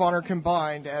and Ring of Honor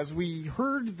combined, as we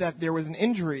heard that there was an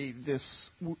injury this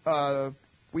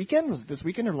weekend. Was it this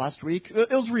weekend or last week?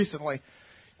 It was recently.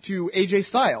 To AJ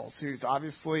Styles, who's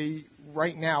obviously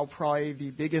right now probably the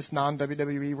biggest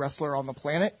non-WWE wrestler on the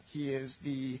planet. He was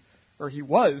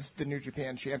the New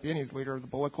Japan champion. He's leader of the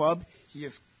Bullet Club. He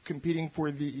is competing for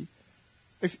the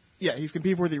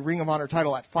Ring of Honor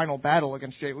title at Final Battle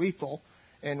against Jay Lethal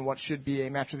in what should be a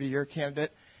Match of the Year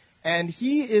candidate. And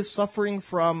he is suffering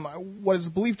from what is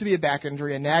believed to be a back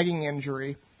injury, a nagging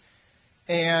injury.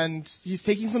 And he's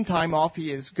taking some time off.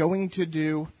 He is going to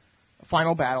do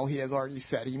Final Battle, he has already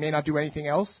said. He may not do anything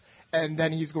else. And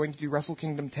then he's going to do Wrestle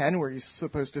Kingdom 10, where he's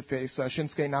supposed to face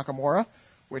Shinsuke Nakamura,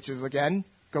 which is, again,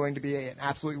 going to be an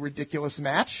absolutely ridiculous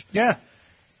match. Yeah.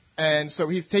 And so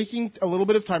he's taking a little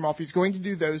bit of time off. He's going to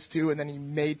do those 2, and then he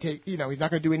may take, he's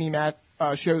not going to do any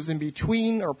shows in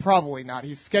between, or probably not.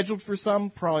 He's scheduled for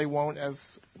some, probably won't,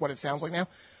 as what it sounds like now.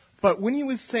 But when he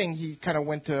was saying, he kind of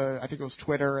went to, I think it was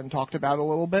Twitter, and talked about it a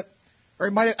little bit. Or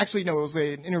it might have, actually, no, it was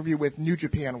an interview with New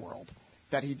Japan World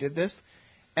that he did this.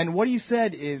 And what he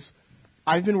said is,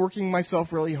 I've been working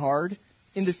myself really hard,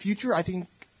 in the future, I think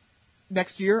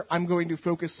next year I'm going to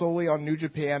focus solely on New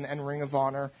Japan and Ring of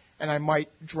Honor, and I might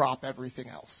drop everything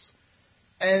else.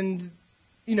 And,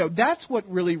 that's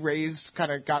what really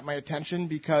got my attention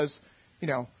because,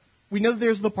 we know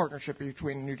there's the partnership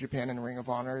between New Japan and Ring of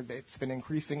Honor. It's been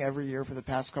increasing every year for the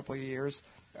past couple of years.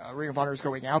 Ring of Honor is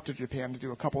going out to Japan to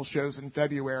do a couple shows in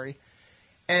February.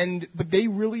 But they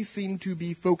really seem to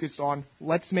be focused on,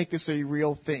 let's make this a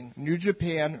real thing. New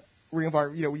Japan, Ring of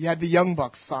Honor, we had the Young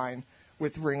Bucks sign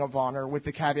with Ring of Honor with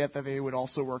the caveat that they would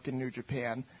also work in New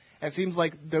Japan. And it seems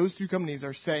like those two companies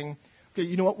are saying, okay,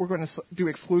 you know what, we're going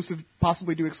to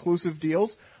possibly do exclusive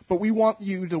deals, but we want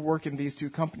you to work in these two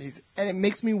companies. And it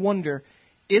makes me wonder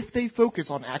if they focus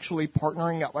on actually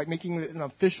partnering up, like making it an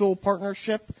official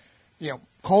partnership,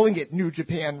 calling it New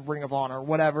Japan, Ring of Honor,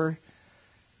 whatever,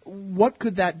 what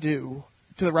could that do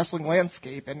to the wrestling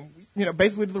landscape and,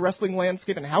 basically to the wrestling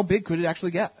landscape, and how big could it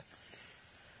actually get?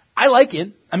 I like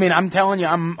it. I mean, I'm telling you,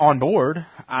 I'm on board.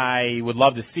 I would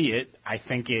love to see it. I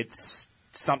think it's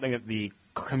something that the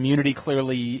community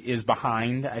clearly is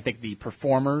behind. I think the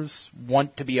performers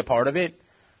want to be a part of it.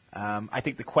 I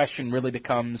think the question really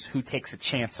becomes who takes a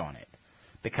chance on it.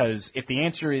 Because if the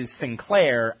answer is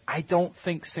Sinclair, I don't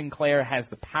think Sinclair has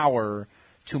the power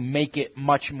to make it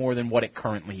much more than what it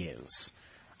currently is.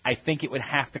 I think it would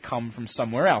have to come from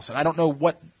somewhere else. And I don't know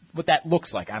what that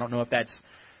looks like. I don't know if that's,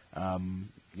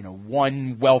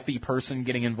 one wealthy person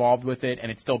getting involved with it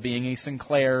and it still being a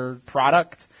Sinclair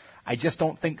product. I just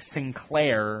don't think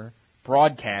Sinclair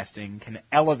Broadcasting can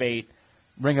elevate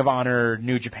Ring of Honor,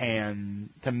 New Japan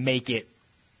to make it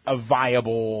a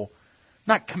viable,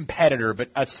 not competitor, but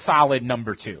a solid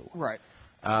number two. Right.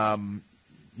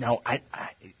 Now,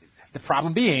 the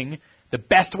problem being, the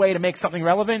best way to make something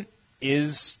relevant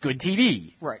is good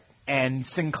TV. Right. And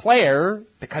Sinclair,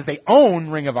 because they own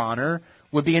Ring of Honor,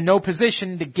 would be in no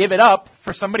position to give it up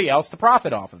for somebody else to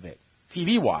profit off of it,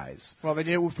 TV-wise. Well, they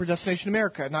did it for Destination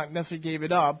America. Not necessarily gave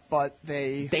it up, but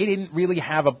they didn't really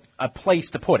have a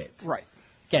place to put it. Right.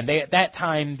 Again, they at that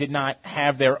time did not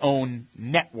have their own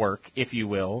network, if you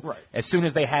will. Right. As soon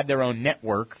as they had their own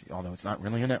network, although it's not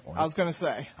really a network. I was going to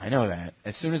say. I know that.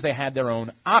 As soon as they had their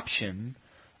own option,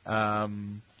 they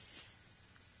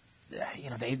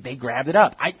grabbed it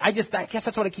up. I guess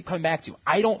that's what I keep coming back to.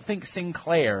 I don't think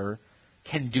Sinclair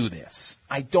can do this.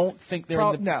 I don't think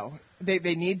they're no.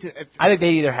 They need to. I think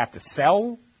they either have to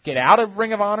sell, get out of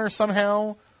Ring of Honor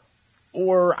somehow,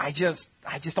 or I just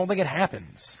don't think it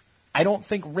happens. I don't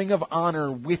think Ring of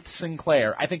Honor with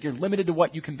Sinclair. I think you're limited to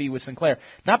what you can be with Sinclair.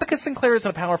 Not because Sinclair isn't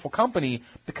a powerful company,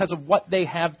 because of what they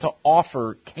have to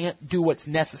offer can't do what's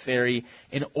necessary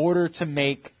in order to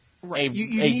make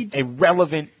a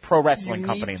relevant pro wrestling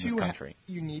company in this country.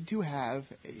 You need to have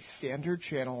a standard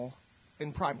channel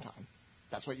in primetime.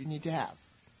 That's what you need to have.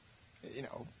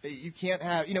 You can't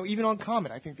have, even on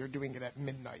Comet, I think they're doing it at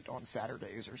midnight on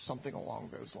Saturdays or something along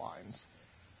those lines.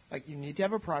 Like, you need to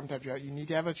have a primetime channel. You need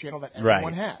to have a channel that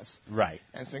everyone has. Right.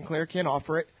 And Sinclair can't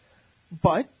offer it.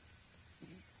 But,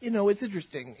 it's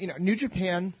interesting. New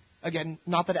Japan, again,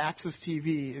 not that Access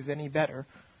TV is any better,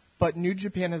 but New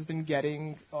Japan has been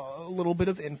getting a little bit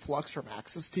of influx from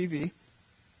Access TV.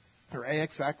 Or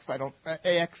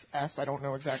AXS, I don't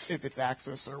know exactly if it's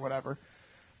Access or whatever.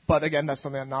 But again, that's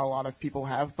something that not a lot of people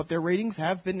have. But their ratings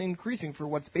have been increasing for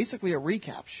what's basically a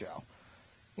recap show.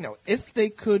 If they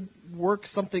could work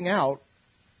something out,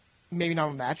 maybe not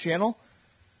on that channel,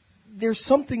 there's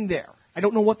something there. I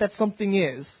don't know what that something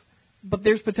is, but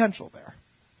there's potential there.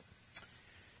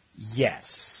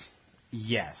 Yes.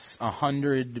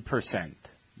 100%.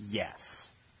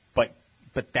 Yes. But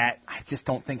that, I just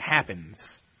don't think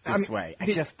happens this way. I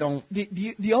just don't.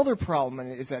 The other problem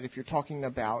is that if you're talking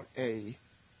about a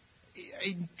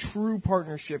true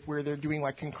partnership where they're doing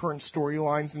like concurrent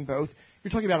storylines in both,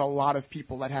 you're talking about a lot of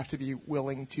people that have to be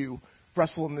willing to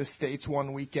wrestle in the States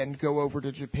one weekend, go over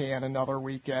to Japan another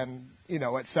weekend,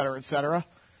 et cetera,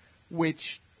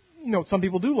 which, some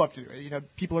people do love to do.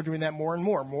 People are doing that more and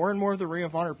more. More and more of the Ring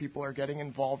of Honor people are getting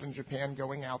involved in Japan,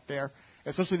 going out there,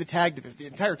 especially the tag division. The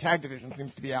entire tag division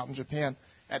seems to be out in Japan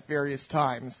at various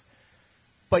times.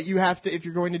 But you have to, if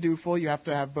you're going to do full, you have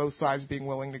to have both sides being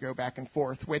willing to go back and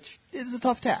forth, which is a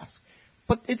tough task.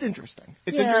 But it's interesting.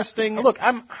 It's interesting. Look,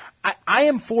 I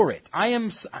am for it. I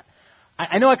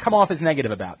know I come off as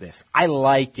negative about this. I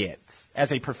like it.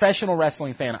 As a professional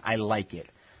wrestling fan, I like it.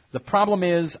 The problem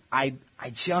is I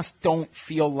just don't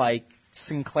feel like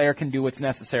Sinclair can do what's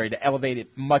necessary to elevate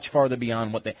it much farther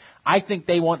beyond what I think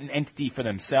they want an entity for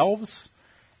themselves,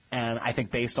 and I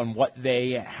think based on what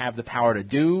they have the power to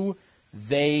do,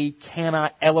 they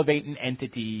cannot elevate an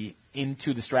entity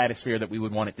into the stratosphere that we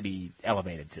would want it to be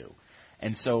elevated to.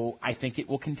 And so I think it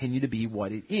will continue to be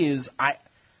what it is. I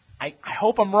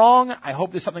hope I'm wrong. I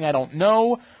hope there's something I don't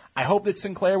know. I hope that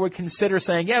Sinclair would consider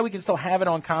saying, yeah, we can still have it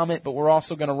on Comet, but we're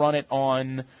also going to run it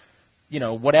on,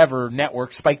 whatever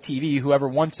network, Spike TV, whoever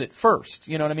wants it first.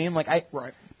 You know what I mean?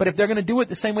 Right. But if they're going to do it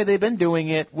the same way they've been doing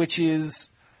it, which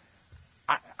is,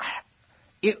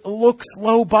 it looks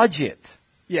low budget.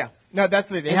 Yeah. No, that's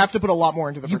the thing. They have to put a lot more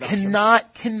into the production. You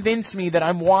cannot convince me that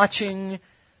I'm watching,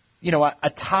 a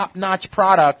top-notch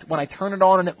product when I turn it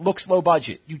on and it looks low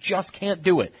budget. You just can't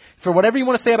do it. For whatever you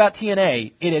want to say about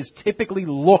TNA, it has typically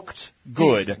looked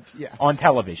good Decent, on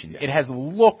television. Yeah. It has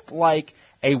looked like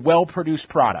a well-produced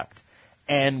product.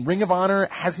 And Ring of Honor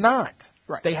has not.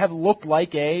 Right. They have looked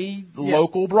like a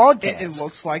local broadcast. It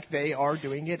looks like they are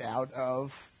doing it out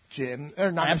of gyms,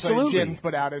 or not Absolutely. necessarily gyms,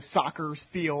 but out of soccer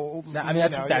fields. I mean,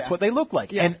 that's what they look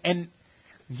like. Yeah. And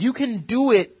you can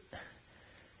do it.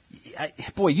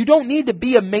 You don't need to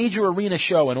be a major arena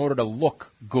show in order to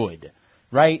look good,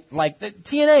 right? Like the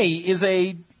TNA is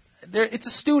it's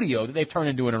a studio that they've turned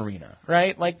into an arena,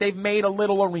 right? Like they've made a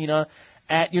little arena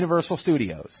at Universal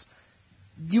Studios.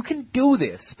 You can do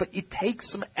this, but it takes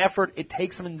some effort, it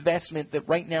takes some investment that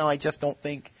right now I just don't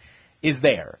think is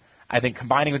there. I think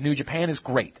combining with New Japan is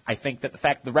great. I think that the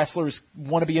fact the wrestlers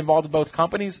want to be involved in both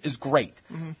companies is great.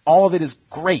 Mm-hmm. All of it is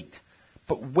great.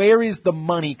 But where is the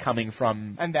money coming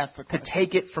from and that's the question. To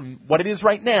take it from what it is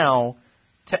right now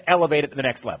to elevate it to the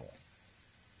next level?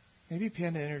 Maybe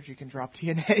Panda Energy can drop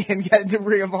TNA and get into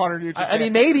Ring of Honor New Japan. I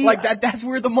mean, maybe. That's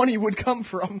where the money would come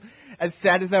from. As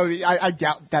sad as that would be, I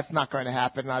doubt that's not going to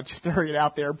happen. I'll just throw it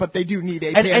out there. But they do need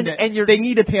a Panda. They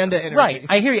need a Panda Energy. Right,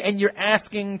 I hear you. And you're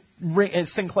asking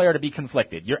Sinclair to be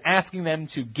conflicted. You're asking them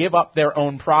to give up their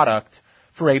own product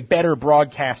for a better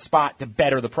broadcast spot to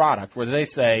better the product, where they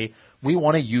say, we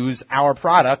want to use our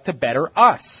product to better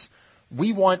us.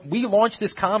 We launched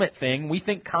this Comet thing. We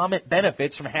think Comet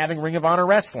benefits from having Ring of Honor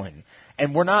wrestling.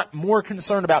 And we're not more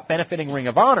concerned about benefiting Ring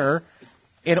of Honor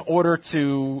in order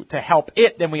to help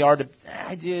it than we are to,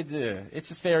 it's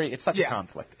just it's such a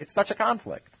conflict. It's such a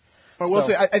conflict. But we'll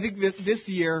say, I think that this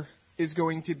year is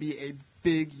going to be a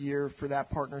big year for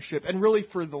that partnership and really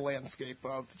for the landscape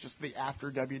of just the after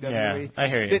WWE. Yeah, I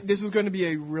hear you. This is going to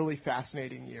be a really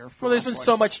fascinating year for there's wrestling. been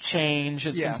so much change.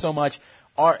 It's been so much.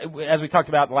 As we talked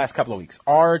about the last couple of weeks,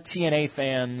 are TNA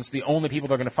fans the only people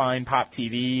that are going to find Pop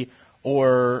TV,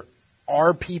 or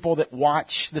are people that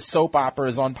watch the soap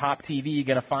operas on Pop TV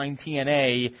going to find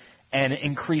TNA and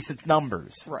increase its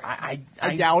numbers? Right.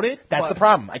 I doubt it. That's the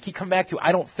problem. I keep coming back to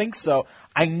I don't think so.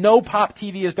 I know Pop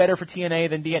TV is better for TNA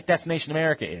than Destination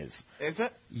America is. Is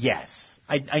it? Yes.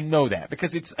 I know that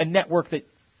because it's a network that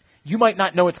you might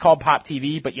not know it's called Pop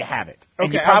TV, but you have it. And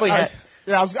okay. You probably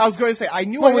I was going to say, I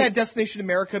knew I had Destination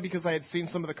America because I had seen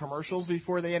some of the commercials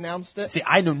before they announced it. See,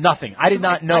 I knew nothing. I did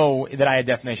not know that I had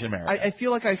Destination America. I feel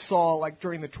like I saw,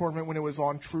 during the tournament when it was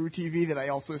on True TV, that I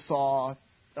also saw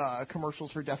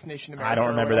commercials for Destination America. I don't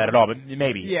remember that at all, but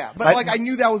maybe. Yeah, but I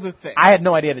knew that was a thing. I had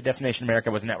no idea that Destination America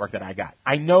was a network that I got.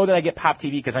 I know that I get Pop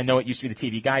TV because I know it used to be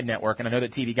the TV Guide Network, and I know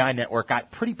that TV Guide Network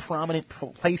got pretty prominent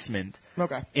placement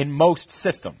in most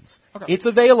systems. Okay. It's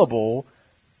available.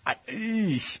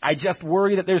 I just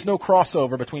worry that there's no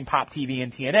crossover between Pop TV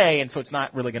and TNA, and so it's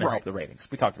not really going to help the ratings.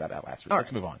 We talked about that last week.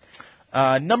 Let's move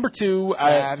on. Number 2.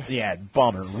 Sad.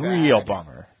 Bummer. Sad. Real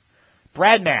bummer.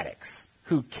 Brad Maddox,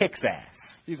 who kicks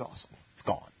ass. He's awesome. It's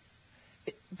gone.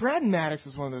 Brad Maddox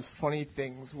is one of those funny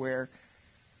things where,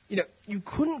 you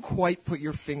couldn't quite put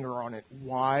your finger on it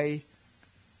why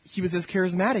he was as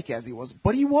charismatic as he was,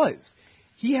 but he was.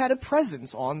 He had a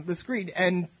presence on the screen,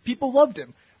 and people loved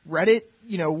him. Reddit,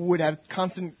 would have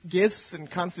constant GIFs and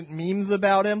constant memes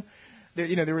about him.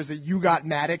 There was a "You Got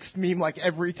Maddox" meme,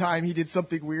 every time he did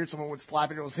something weird, someone would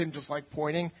slap it. It was him just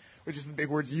pointing, which is the big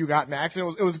words "You Got Maddox."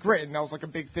 And it was great, and that was a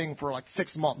big thing for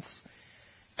 6 months.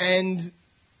 And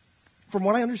from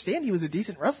what I understand, he was a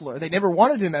decent wrestler. They never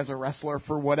wanted him as a wrestler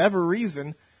for whatever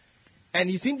reason. And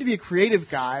he seemed to be a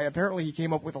creative guy. Apparently, he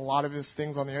came up with a lot of his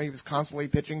things on the air. He was constantly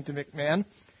pitching to McMahon.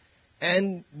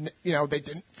 And, they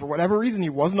didn't, for whatever reason,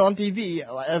 he wasn't on TV.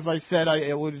 As I said, I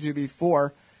alluded to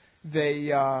before, they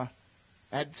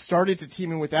had started to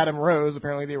team in with Adam Rose.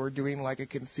 Apparently they were doing a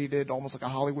conceited, almost like a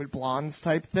Hollywood Blondes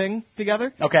type thing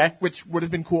together. Okay. Which would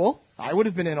have been cool. I would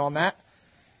have been in on that.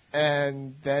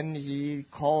 And then did he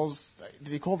call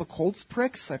the Colts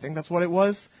pricks? I think that's what it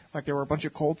was. There were a bunch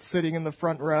of Colts sitting in the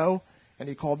front row. And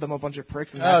he called them a bunch of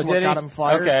pricks, and that's what got him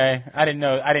fired. Okay, I didn't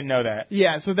know that.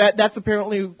 Yeah, so that's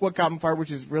apparently what got him fired, which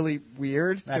is really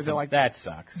weird. That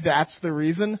sucks. That's the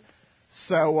reason.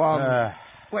 So,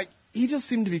 he just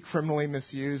seemed to be criminally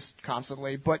misused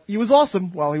constantly, but he was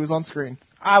awesome while he was on screen.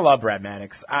 I love Brad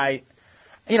Maddox. I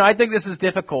think this is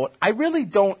difficult. I really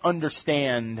don't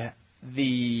understand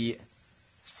the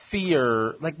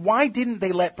fear. Like, why didn't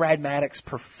they let Brad Maddox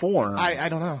perform? I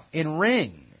don't know. In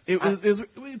ring. It was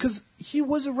because he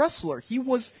was a wrestler. He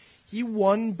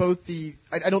won both the,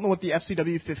 I don't know what the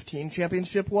FCW 15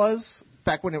 championship was,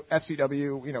 back when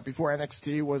FCW, before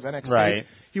NXT was NXT. Right.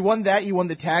 He won that, he won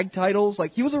the tag titles,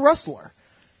 like, he was a wrestler.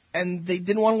 And they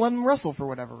didn't want to let him wrestle for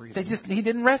whatever reason. He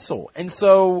didn't wrestle. And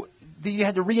so you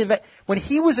had to reinvent. When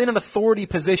he was in an authority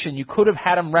position, you could have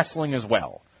had him wrestling as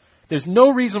well. There's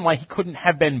no reason why he couldn't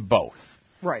have been both.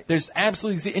 Right. There's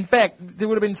absolutely, in fact, there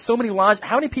would have been so many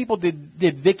how many people did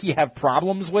Vicky have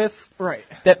problems with? Right.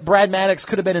 That Brad Maddox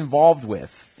could have been involved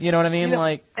with. You know what I mean?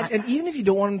 And even if you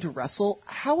don't want him to wrestle,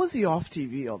 how is he off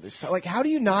TV all this time? Like, how do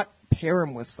you not pair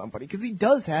him with somebody? Because he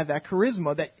does have that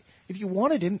charisma that if you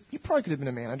wanted him, you probably could have been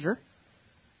a manager.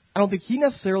 I don't think he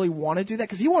necessarily wanted to do that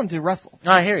because he wanted to wrestle.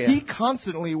 I hear you. He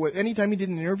constantly, anytime he did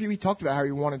an interview, he talked about how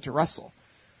he wanted to wrestle.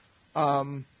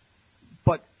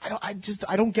 But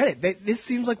I don't get it. This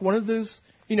seems like one of those,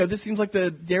 this seems like the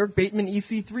Derek Bateman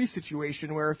EC3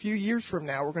 situation where a few years from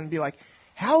now we're going to be like,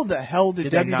 how the hell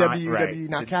did WWE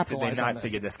not capitalize Did they not on this?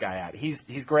 figure this guy out?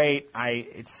 He's great.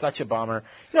 It's such a bummer.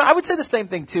 I would say the same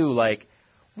thing too. Like,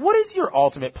 what is your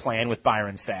ultimate plan with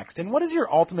Byron Saxton? What is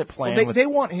your ultimate plan? They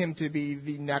want him to be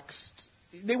the next.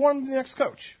 They want him to be the next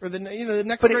coach or the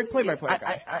next great play-by-play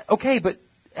guy. Okay, but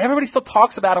everybody still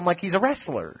talks about him like he's a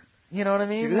wrestler. You know what I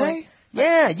mean? Do they?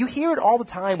 Yeah, you hear it all the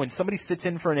time when somebody sits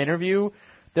in for an interview.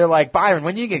 They're like, Byron,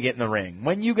 when are you gonna get in the ring?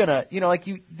 When you gonna,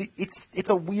 it's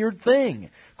a weird thing.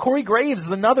 Corey Graves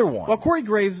is another one. Well, Corey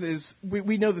Graves is,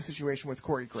 we know the situation with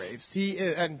Corey Graves.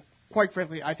 And quite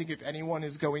frankly, I think if anyone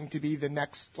is going to be the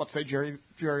next, let's say Jerry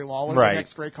Lawler, right, the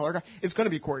next great color guy, it's going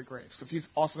to be Corey Graves because he's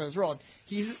awesome in his role. And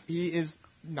he is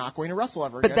not going to wrestle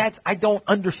ever again. But I don't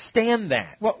understand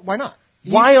that. Well, why not?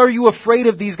 Why are you afraid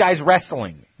of these guys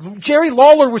wrestling? Jerry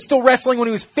Lawler was still wrestling when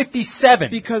he was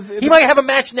 57. Because he might have a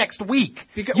match next week.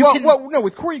 No,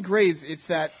 with Corey Graves, it's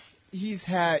that he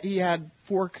had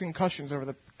 4 concussions over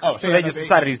the. Oh, so they just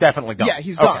decided he's definitely done. Yeah,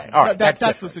 he's done. Okay, all right, that's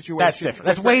the situation. That's different.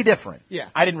 That's way different. Yeah,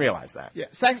 I didn't realize that. Yeah,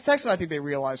 Saxton, I think they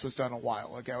realized was done a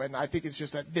while ago, and I think it's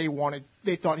just that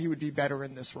they thought he would be better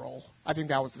in this role. I think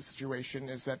that was the situation.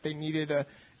 Is that they needed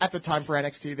at the time for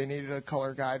NXT, they needed a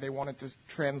color guy. They wanted to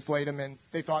translate him, and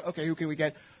they thought, okay, who can we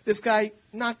get? This guy,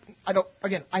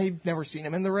 I've never seen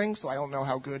him in the ring, so I don't know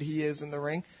how good he is in the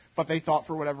ring. But they thought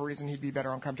for whatever reason he'd be better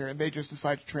on commentary, and they just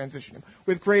decided to transition him.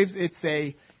 With Graves, it's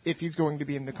if he's going to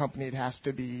be in the company, it has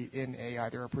to be in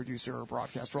either a producer or a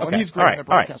broadcast role. Okay. And he's great in the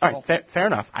broadcast role. All right. Fair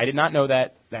enough. I did not know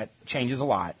that. That changes a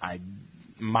lot.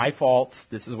 My fault.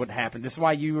 This is what happened. This is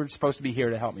why you were supposed to be here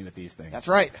to help me with these things. That's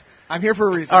right. I'm here for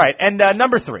a reason. All right. And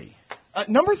number 3.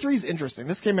 Number 3 is interesting.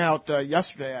 This came out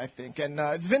yesterday, I think, and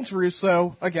it's Vince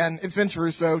Russo. Again, it's Vince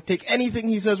Russo. Take anything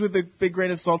he says with a big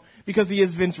grain of salt because he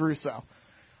is Vince Russo.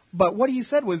 But what he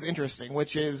said was interesting,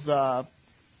 which is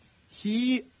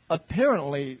he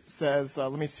apparently says,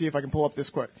 let me see if I can pull up this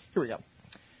quote. Here we go.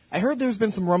 I heard there's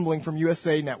been some rumbling from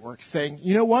USA Network saying,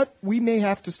 you know what, we may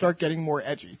have to start getting more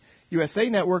edgy. USA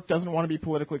Network doesn't want to be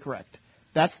politically correct.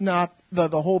 That's not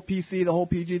the whole PC, the whole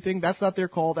PG thing. That's not their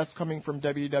call. That's coming from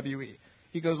WWE.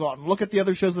 He goes on, look at the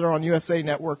other shows that are on USA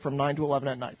Network from 9 to 11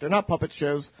 at night. They're not puppet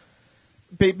shows.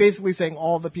 Basically saying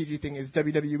all the PG thing is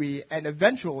WWE, and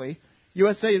eventually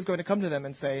USA is going to come to them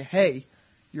and say, hey,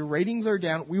 your ratings are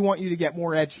down. We want you to get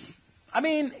more edgy. I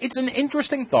mean, it's an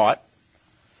interesting thought.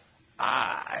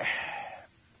 I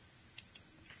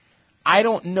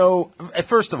don't know.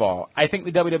 First of all, I think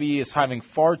the WWE is having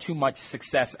far too much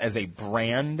success as a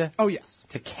brand. Oh, yes.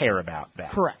 To care about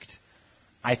that. Correct.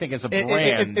 I think as a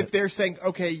brand. If they're saying,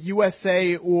 okay,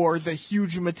 USA or the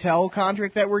huge Mattel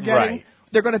contract that we're getting, right,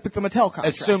 they're going to pick the Mattel contract.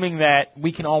 Assuming that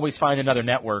we can always find another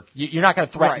network. You're not going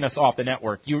to threaten us off the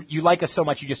network. You like us so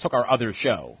much you just took our other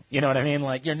show. You know what I mean?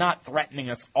 Like, you're not threatening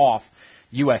us off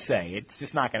USA. It's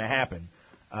just not going to happen.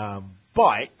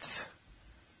 But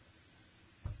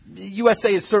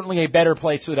USA is certainly a better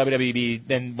place for the WWE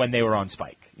than when they were on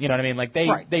Spike. You know what I mean? Like,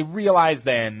 they realized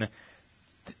then.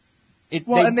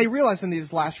 And they realized in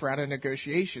these last round of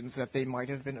negotiations that they might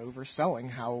have been overselling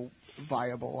how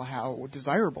viable, how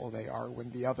desirable they are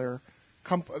when the other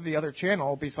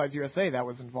channel besides USA that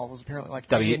was involved was apparently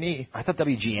like A&E. I thought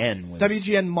WGN was.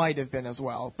 WGN might have been as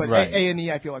well, but right,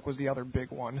 A&E I feel like was the other big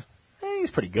one.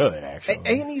 He's pretty good, actually.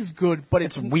 A&E's good, but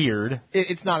it's weird.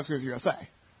 It's not as good as USA.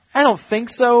 I don't think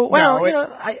so. Well,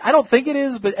 I don't think it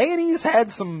is, but A&E's had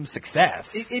some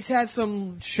success. It's had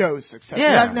some show success.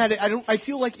 Yeah. It hasn't had. I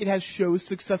feel like it has show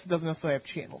success. It doesn't necessarily have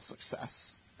channel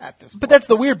success. at this point. But that's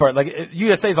the weird part. Like,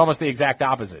 USA is almost the exact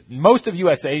opposite. Most of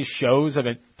USA's shows have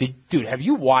been, dude, have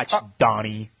you watched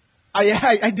Donnie?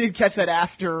 I did catch that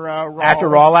after Raw. After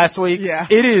Raw last week? Yeah.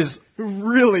 It is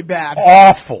really bad.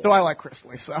 awful. Though I like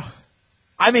Chrisley, so.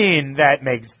 I mean, that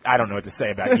makes, I don't know what to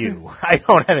say about you. I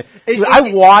don't have it. Dude,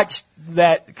 I watched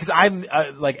that, because I'm,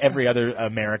 like every other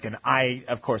American, I,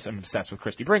 of course, am obsessed with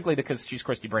Christy Brinkley because she's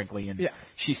Christy Brinkley and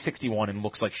she's 61 and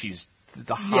looks like she's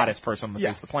the hottest person on the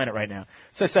face of the planet right now.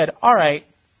 So I said, all right,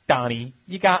 Donnie,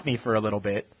 you got me for a little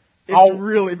bit. It's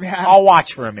really bad. I'll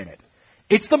watch for a minute.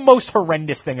 It's the most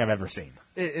horrendous thing I've ever seen.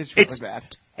 It's really bad.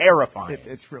 Terrifying.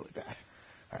 It's really bad.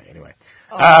 All right, anyway.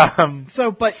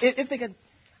 But if they could,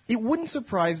 it wouldn't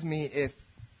surprise me if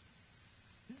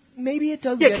maybe it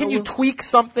does. Yeah, can you tweak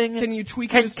something? Can you tweak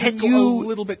can, it? Can go you a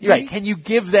little bit? Right? Can you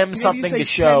give them maybe something you say to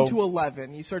show? 10 to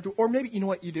 11. You start to, or maybe you know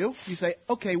what you do? You say,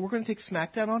 okay, we're going to take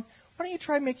SmackDown on. Why don't you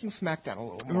try making SmackDown a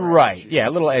little more? Right? edgy? Yeah,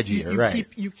 a little edgier. Right.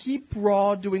 You keep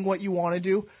Raw doing what you want to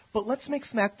do, but let's make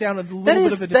SmackDown a little That bit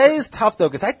is of a different. that is tough though,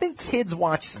 because I think kids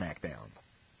watch SmackDown.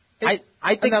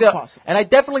 I think that's possible. and I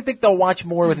definitely think they'll watch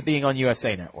more with it being on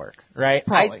USA Network, right?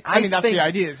 Probably. I mean, that's think, the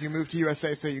idea. Is you move to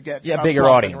USA so you get bigger broadband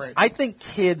audience. ratings. I think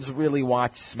kids really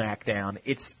watch SmackDown.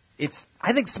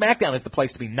 I think SmackDown is the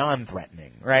place to be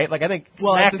non-threatening, right? Like I think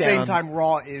Well, SmackDown, at the same time,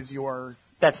 Raw is your.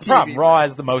 that's the TV problem. Raw right?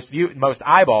 has the most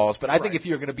eyeballs, but I think Right. if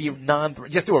you're going to be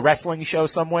just do a wrestling show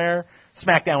somewhere,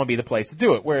 SmackDown would be the place to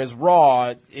do it. Whereas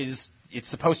Raw it's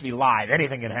supposed to be live.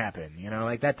 Anything can happen,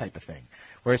 like that type of thing.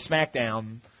 Whereas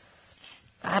SmackDown,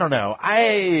 I don't know.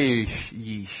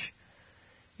 Yeesh.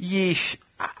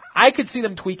 I could see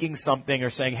them tweaking something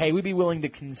or saying, hey, we'd be willing to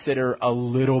consider a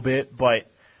little bit, but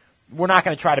we're not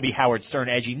going to try to be Howard Stern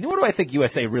edgy, nor do I think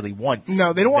USA really wants.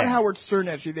 No, they don't want that. Howard Stern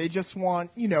edgy. They just want,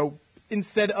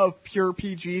 instead of pure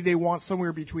PG, they want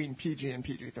somewhere between PG and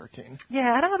PG-13.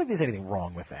 Yeah, I don't think there's anything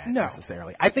wrong with that No.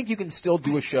 necessarily. I think you can still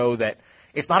do a show that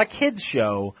it's not a kids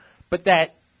show, but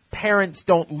that parents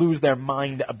don't lose their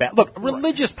mind about. Look,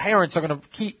 religious parents are going to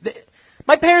keep.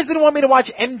 My parents didn't want me to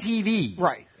watch MTV.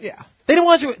 Right. Yeah. They didn't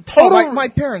want you. Total. My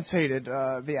parents hated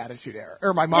the Attitude Era,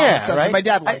 or my mom Yeah, especially. right? My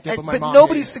dad liked it, but my but mom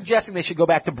nobody's hated suggesting they should go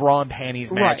back to bra and panties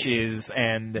Right. matches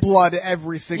and it. Blood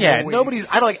every single week.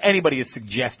 I don't think anybody is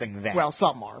suggesting that. Well,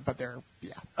 some are, but they're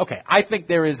Okay, I think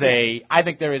there is a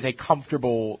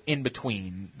comfortable in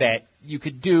between that you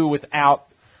could do without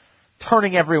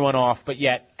turning everyone off, but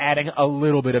yet adding a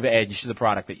little bit of edge to the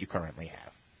product that you currently have.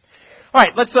 All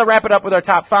right, let's wrap it up with our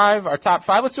top five.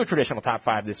 Let's do a traditional top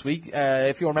five this week.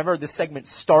 If you remember, this segment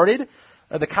started.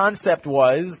 The concept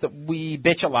was that we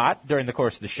bitch a lot during the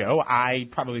course of the show. I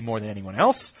probably more than anyone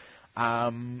else.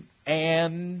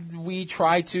 And we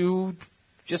try to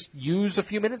just use a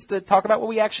few minutes to talk about what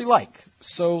we actually like.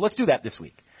 So let's do that this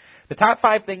week. The top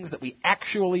five things that we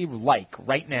actually like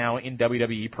right now in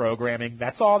WWE programming.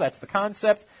 That's all. That's the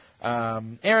concept.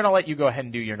 Aaron, I'll let you go ahead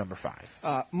and do your number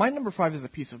five. My number five is a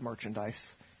piece of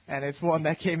merchandise, and it's one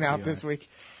that came out this week,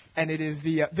 and it is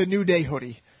the New Day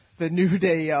hoodie. The New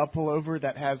Day pullover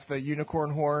that has the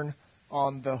unicorn horn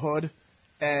on the hood,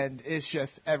 and it's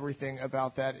just everything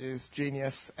about that is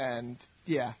genius, and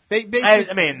yeah.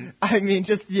 I mean,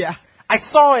 I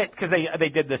saw it because they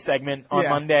did the segment on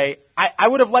Monday. I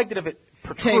would have liked it if it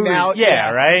came out.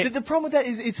 Yeah, right? The problem with that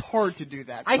is it's hard to do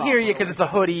that. I hear you because it's a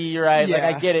hoodie, right? Yeah.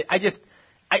 Like, I get it.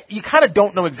 You kind of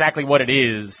don't know exactly what it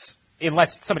is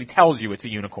unless somebody tells you it's a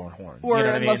unicorn horn. Or you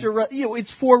know what unless I mean? you're, it's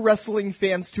for wrestling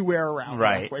fans to wear around.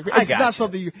 Right. Wrestling. I It's gotcha. not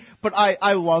something but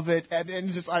I love it,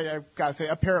 and just, I gotta say,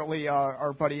 apparently,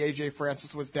 our buddy AJ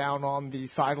Francis was down on the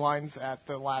sidelines at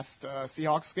the last,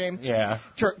 Seahawks game. Yeah.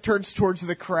 Turns towards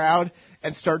the crowd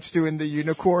and starts doing the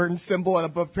unicorn symbol,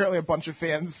 and apparently a bunch of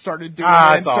fans started doing it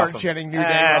and started awesome. chanting New Day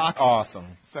That's Rocks. awesome.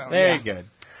 So, Very yeah. good.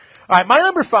 All right, my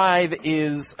number five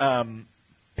is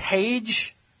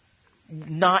Paige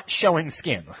not showing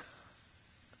skin.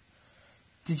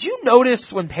 Did you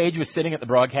notice when Paige was sitting at the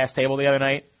broadcast table the other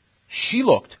night? She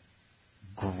looked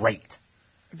great.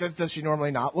 Does she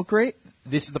normally not look great?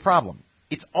 This is the problem.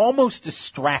 It's almost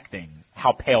distracting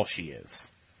how pale she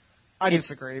is. I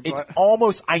disagree, It's but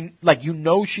almost,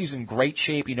 she's in great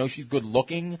shape, she's good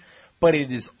looking, but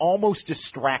it is almost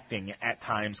distracting at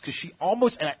times because she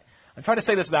almost, and I'm trying to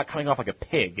say this without coming off like a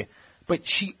pig, but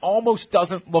she almost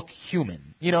doesn't look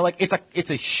human. It's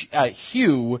a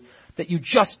hue that you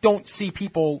just don't see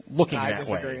people looking that way. I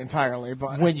disagree entirely,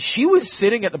 but When she was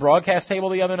sitting at the broadcast table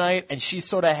the other night and she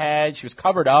was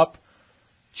covered up,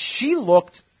 she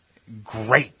looked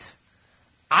great.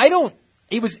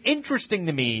 It was interesting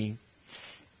to me.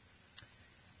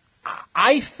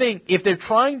 I think if they're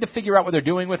trying to figure out what they're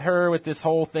doing with her with this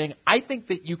whole thing, I think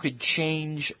that you could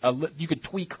you could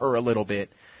tweak her a little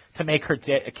bit to make her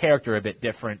character a bit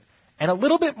different and a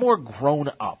little bit more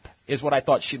grown up is what I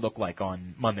thought she looked like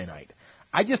on Monday night.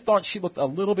 I just thought she looked a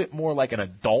little bit more like an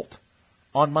adult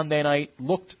on Monday night,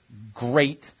 looked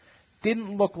great,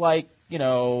 didn't look like,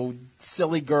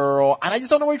 silly girl. And I just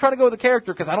don't know where you're trying to go with the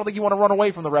character because I don't think you want to run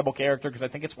away from the Rebel character because I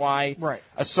think it's why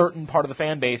a certain part of the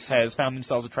fan base has found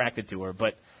themselves attracted to her.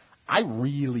 But I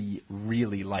really,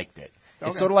 really liked it. Okay.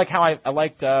 It's sort of like how I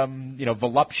liked,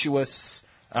 voluptuous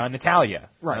Natalia.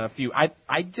 Right.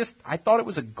 I thought it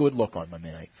was a good look on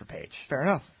Monday night for Paige. Fair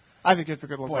enough. I think it's a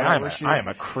good look. Boy, I am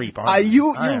a creep.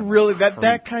 You really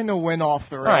that kind of went off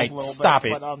the rails a little bit. Stop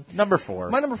it. But, number 4.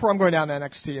 My number 4, I'm going down to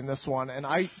NXT in this one, and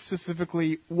I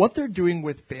specifically what they're doing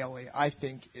with Bayley, I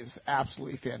think is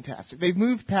absolutely fantastic. They've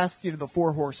moved past the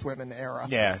 4 horsewomen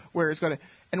era, where it's going to,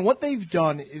 and what they've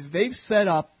done is they've set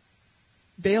up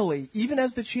Bayley, even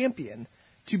as the champion,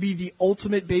 to be the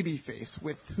ultimate babyface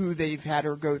with who they've had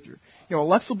her go through.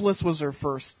 Alexa Bliss was her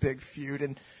first big feud,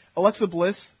 and Alexa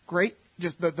Bliss, great.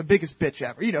 Just the biggest bitch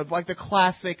ever, like the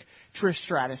classic Trish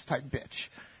Stratus type bitch.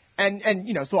 And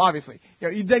so obviously,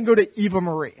 you then go to Eva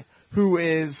Marie, who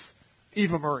is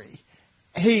Eva Marie.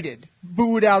 Hated,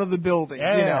 booed out of the building,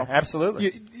 Yeah,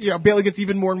 absolutely. Bayley gets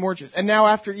even more and more juice. And now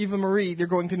after Eva Marie, they're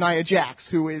going to Nia Jax,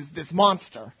 who is this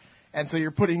monster. And so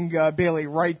you're putting Bayley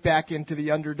right back into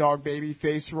the underdog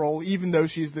babyface role, even though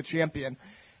she's the champion.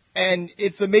 And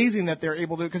it's amazing that they're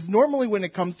able to, because normally when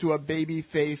it comes to a baby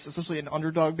face, especially an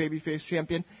underdog baby face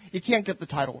champion, you can't get the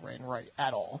title reign right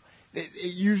at all. It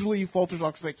usually falters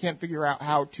off because they can't figure out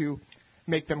how to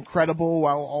make them credible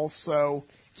while also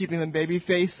keeping them baby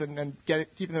face and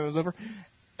keeping them as over.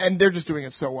 And they're just doing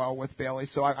it so well with Bayley,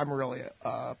 so I'm really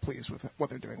pleased with what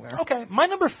they're doing there. Okay, my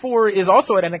number 4 is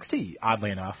also at NXT,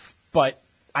 oddly enough. But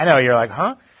I know you're like,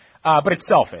 huh? But it's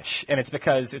selfish, and it's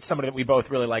because it's somebody that we both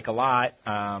really like a lot.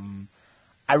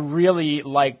 I really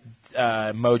liked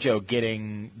Mojo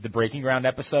getting the Breaking Ground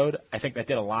episode. I think that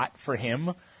did a lot for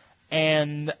him.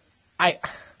 And I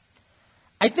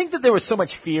think that there was so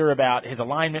much fear about his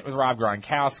alignment with Rob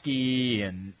Gronkowski,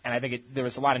 and I think there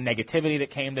was a lot of negativity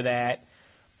that came to that.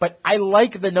 But I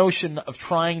like the notion of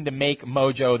trying to make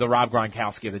Mojo the Rob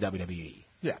Gronkowski of the WWE.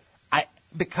 Yeah.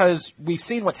 Because we've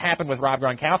seen what's happened with Rob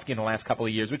Gronkowski in the last couple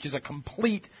of years, which is a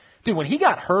complete... Dude, when he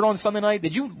got hurt on Sunday night,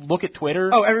 did you look at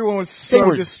Twitter? Oh, everyone was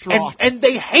so distraught. And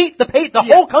they hate the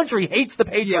whole country hates the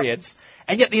Patriots,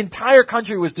 and yet the entire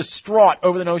country was distraught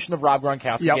over the notion of Rob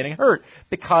Gronkowski getting hurt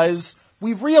because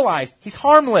we've realized he's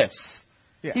harmless.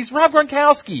 Yeah. He's Rob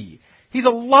Gronkowski. He's a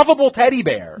lovable teddy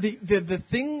bear.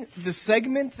 The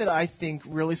segment that I think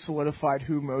really solidified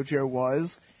who Mojo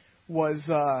was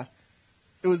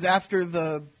it was after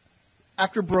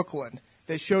Brooklyn.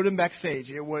 They showed him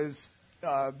backstage. It was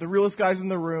the realest guys in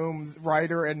the room,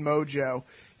 Ryder and Mojo,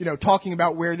 talking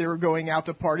about where they were going out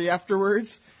to party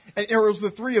afterwards. And it was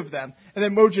the 3 of them. And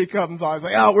then Mojo comes on. He's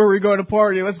like, where are we going to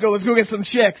party? Let's go get some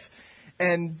chicks.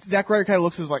 And Zack Ryder kind of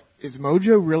looks at us like, is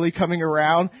Mojo really coming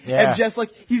around? Yeah. And just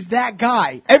like, he's that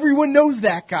guy. Everyone knows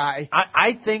that guy.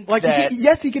 I think like that...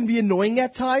 he can be annoying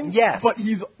at times. Yes.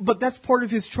 But that's part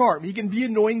of his charm. He can be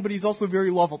annoying, but he's also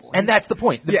very lovable. And that's the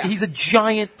point. He's a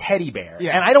giant teddy bear.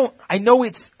 Yeah. And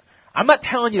I'm not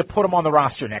telling you to put him on the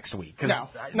roster next week. No.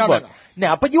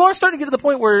 Now, but you are starting to get to the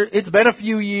point where it's been a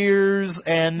few years,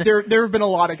 and there have been a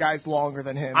lot of guys longer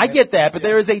than him. I get that, but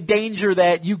there is a danger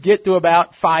that you get to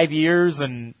about 5 years,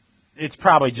 and it's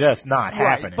probably just not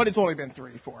happening. But it's only been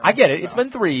 3, 4. I get it. So. It's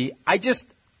been 3.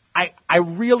 I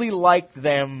really liked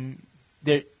them.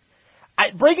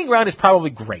 Breaking Ground is probably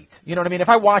great. You know what I mean? If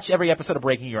I watch every episode of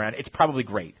Breaking Ground, it's probably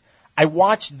great. I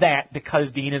watched that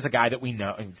because Dean is a guy that we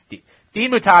know. Dean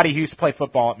Mutati, who used to play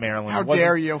football at Maryland. How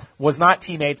dare you? Was not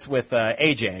teammates with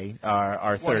AJ,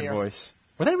 our third voice.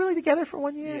 Were they really together for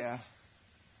 1 year? Yeah.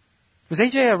 Was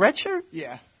AJ a redshirt?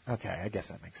 Yeah. Okay, I guess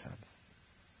that makes sense.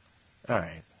 All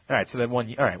right. So then 1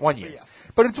 year. All right, 1 year. Yes.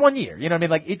 But it's 1 year. You know what I mean?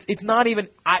 Like it's not even.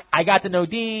 I got to know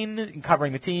Dean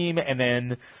covering the team, and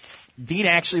then Dean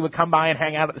actually would come by and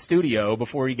hang out at the studio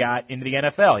before he got into the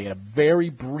NFL. He had a very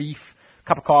brief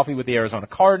cup of coffee with the Arizona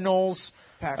Cardinals.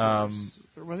 Packers.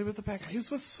 Was he with the Packers? He was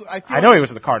with. I know he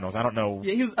was with the Cardinals. I don't know.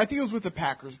 Yeah, I think he was with the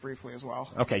Packers briefly as well.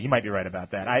 Okay, you might be right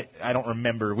about that. I don't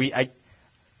remember.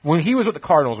 When he was with the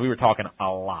Cardinals, we were talking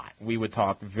a lot. We would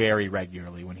talk very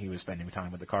regularly when he was spending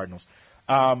time with the Cardinals.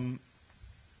 I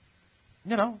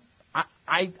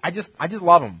just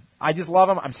love him. I just love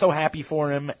him. I'm so happy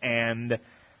for him, and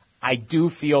I do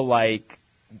feel like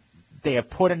they have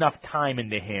put enough time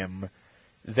into him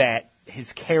that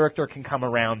his character can come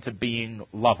around to being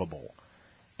lovable.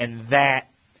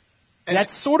 And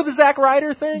that's sort of the Zack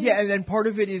Ryder thing. Yeah, and then part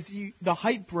of it is the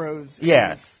hype bros.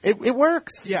 Yeah, it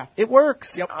works. Yeah, it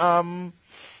works. Yep. I'm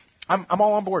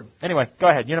all on board. Anyway, go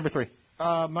ahead. You're number 3.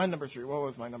 My number 3. What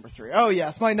was my number 3? Oh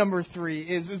yes, my number 3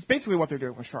 is basically what they're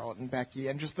doing with Charlotte and Becky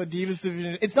and just the Divas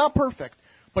division. It's not perfect,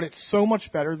 but it's so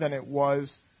much better than it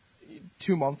was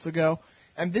 2 months ago.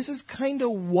 And this is kind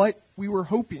of what we were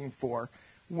hoping for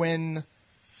when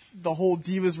the whole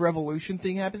Divas Revolution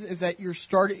thing happens. Is that you're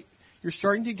starting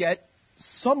to get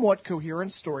somewhat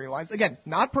coherent storylines. Again,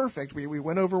 not perfect. We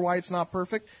went over why it's not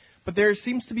perfect, but there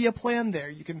seems to be a plan there.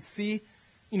 You can see,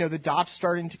 the dots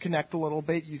starting to connect a little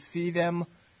bit. You see them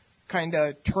kind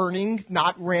of turning,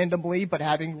 not randomly, but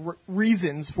having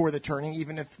reasons for the turning,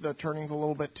 even if the turning's a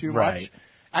little bit too much.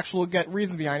 Actual get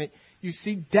reason behind it. You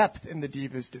see depth in the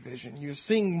Divas division. You're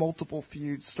seeing multiple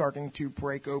feuds starting to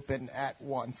break open at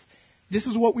once. This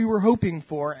is what we were hoping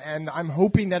for, and I'm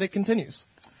hoping that it continues.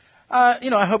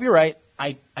 I hope you're right.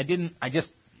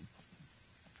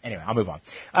 Anyway, I'll move on.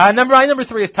 My number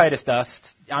 3 is Titus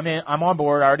Dust. I'm on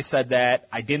board. I already said that.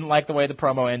 I didn't like the way the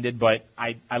promo ended, but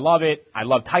I love it. I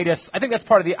love Titus. I think that's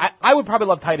part of I would probably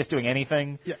love Titus doing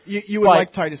anything. Yeah, you would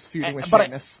like Titus feuding with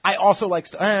Sheamus. I also like,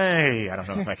 I don't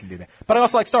know if I can do that. But I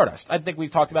also like Stardust. I think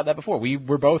we've talked about that before. We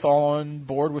were both all on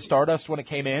board with Stardust when it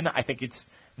came in. I think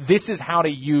this is how to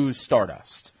use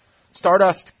Stardust.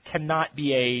 Stardust cannot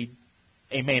be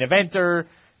a main eventer.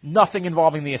 Nothing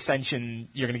involving the Ascension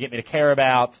you're going to get me to care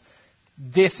about.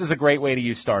 This is a great way to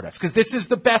use Stardust, because this is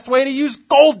the best way to use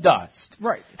Goldust.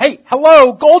 Right. Hey,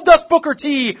 hello, Goldust Booker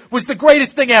T was the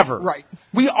greatest thing ever. Right.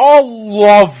 We all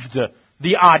loved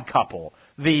the Odd Couple.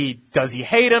 Does he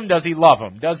hate him? Does he love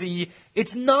him?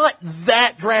 It's not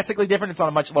that drastically different. It's on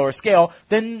a much lower scale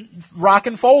than Rock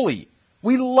and Foley.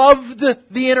 We loved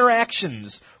the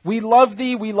interactions. We love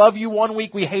you one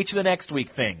week, we hate you the next week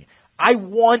thing. I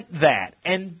want that,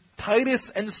 and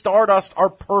Titus and Stardust are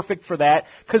perfect for that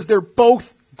because they're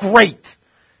both great.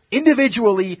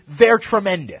 Individually, they're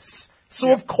tremendous.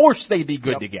 So of course they'd be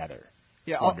good together.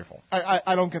 Yeah, it's wonderful.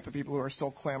 I don't get the people who are still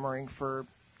clamoring for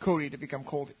Cody to become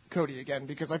Cody again,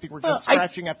 because I think we're just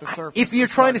scratching at the surface. If you're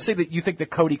trying to say that you think that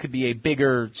Cody could be a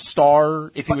bigger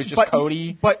star if he was just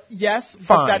Cody, but yes,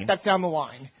 fine. But that's down the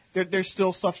line. There's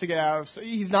still stuff to get out of. So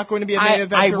he's not going to be a main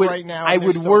eventer right now. I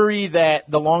would worry that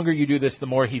the longer you do this, the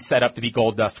more he's set up to be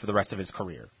Goldust for the rest of his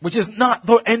career, which is not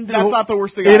the end. That's not the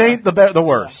worst thing. It ain't the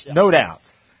worst, no doubt.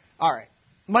 All right,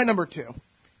 my number 2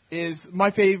 is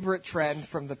my favorite trend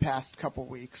from the past couple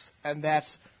weeks, and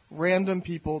that's random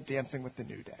people dancing with the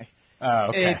New Day. Oh,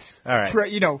 okay. It's all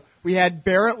right. We had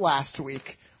Barrett last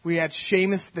week, we had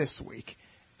Sheamus this week,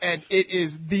 and it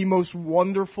is the most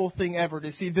wonderful thing ever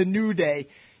to see the New Day.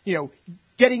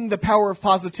 Getting the power of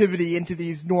positivity into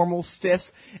these normal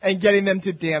stiffs and getting them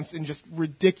to dance in just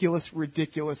ridiculous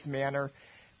manner.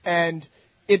 And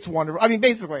it's wonderful. I mean,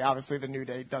 basically, obviously, the New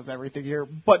Day does everything here,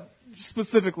 but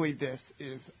specifically this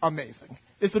is amazing.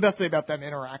 It's the best thing about them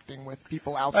interacting with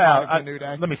people outside of the New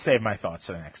Day. Let me save my thoughts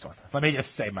for the next one. Let me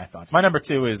just save my thoughts. My number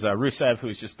 2 is Rusev,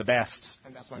 who's just the best.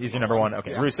 And that's He's your number 1.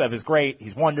 Okay, yeah. Rusev is great.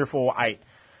 He's wonderful.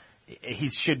 He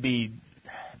should be...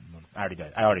 I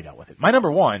already dealt with it. My number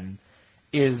 1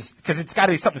 is, because it's got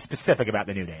to be something specific about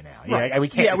the New Day now. Right. We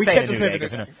can't say the New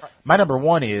Day. Right. My number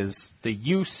 1 is the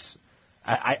use.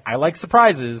 I like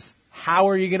surprises. How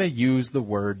are you going to use the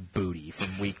word booty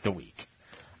from week to week?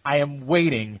 I am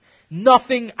waiting.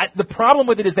 Nothing. The problem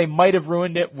with it is they might have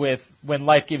ruined it with when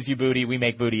life gives you booty, we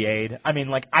make booty aid. I mean,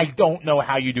 I don't know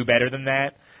how you do better than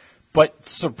that. But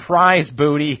surprise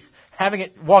booty. Having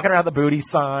it, walking around the booty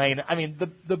sign. I mean,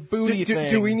 the booty thing.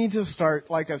 Do we need to start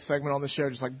a segment on the show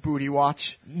just like Booty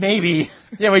Watch? Maybe.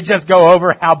 Yeah, we just go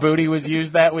over how booty was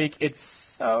used that week. It's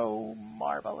so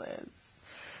marvelous.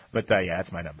 But, yeah,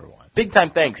 that's my number 1. Big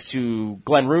time thanks to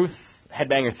Glenn Ruth,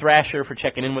 Headbanger Thrasher, for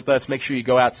checking in with us. Make sure you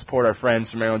go out and support our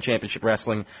friends from Maryland Championship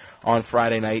Wrestling on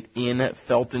Friday night in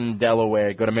Felton,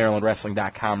 Delaware. Go to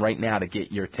MarylandWrestling.com right now to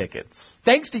get your tickets.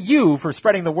 Thanks to you for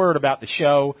spreading the word about the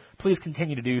show. Please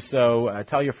continue to do so.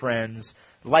 Tell your friends.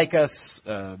 Like us.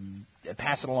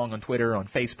 Pass it along on Twitter, on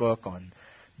Facebook, on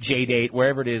JDate,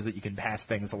 wherever it is that you can pass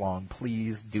things along.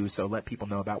 Please do so. Let people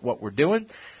know about what we're doing.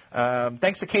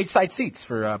 Thanks to Cage Side Seats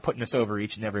for putting us over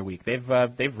each and every week. They've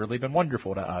really been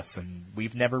wonderful to us, and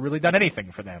we've never really done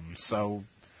anything for them. So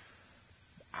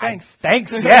thanks.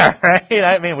 Thanks. Yeah, right.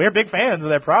 I mean, we're big fans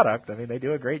of their product. I mean, they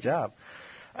do a great job.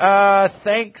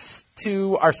 Thanks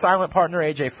to our silent partner,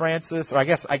 AJ Francis. Or I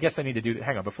guess I need to do.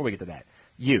 Hang on, before we get to that,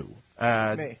 you.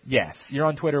 Me. Yes, you're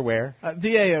on Twitter. Where?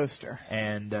 The Aoster.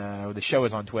 And the show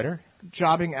is on Twitter.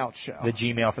 Jobbing Out Show. The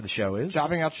Gmail for the show is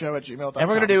jobbingoutshow@gmail.com. And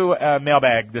we're going to do a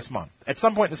mailbag this month. At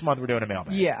some point this month, we're doing a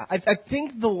mailbag. Yeah, I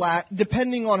think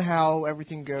depending on how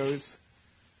everything goes,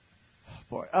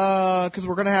 because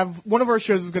we're going to have one of our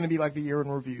shows is going to be like the year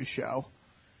in review show,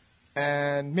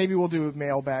 and maybe we'll do a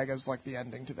mailbag as like the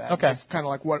ending to that. Okay. Just kind of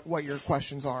like what your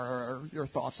questions are or your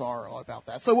thoughts are about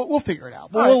that. So we'll figure it out.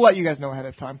 But All we'll right. let you guys know ahead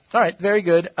of time. All right, very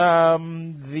good.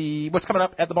 What's coming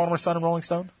up at the Baltimore Sun and Rolling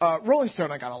Stone? Rolling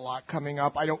Stone, I got a lot coming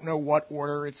up. I don't know what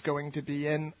order it's going to be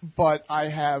in, but I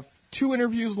have 2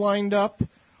 interviews lined up.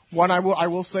 One I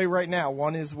will say right now.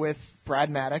 One is with Brad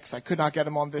Maddox. I could not get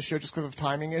him on this show just because of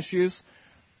timing issues.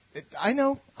 I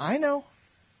know.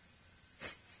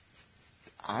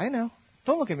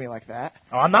 Don't look at me like that.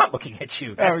 Oh, I'm not looking at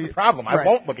you. That's the problem. I Right.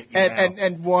 won't look at you now.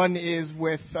 And one is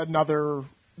with another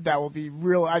that will be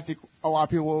real. I think a lot of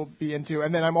people will be into.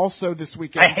 And then I'm also this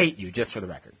weekend. I hate you, just for the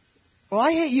record. Well,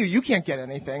 I hate you. You can't get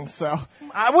anything. So.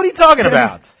 What are you talking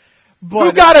about? But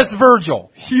Who got us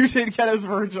Virgil? You did get us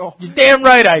Virgil. You're damn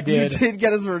right I did. You did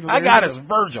get us Virgil. I got us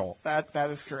Virgil. That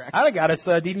is correct. I got us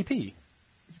DDP.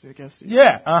 I guess.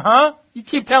 Yeah, You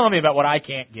keep telling me about what I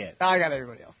can't get. I got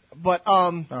everybody else. But I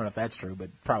don't know if that's true, but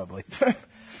probably.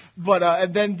 But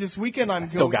and then this weekend I'm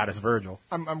still got us Virgil.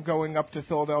 I'm going up to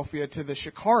Philadelphia to the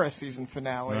Shikara season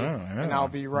finale, and I'll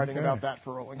be writing about that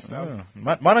for Rolling Stone.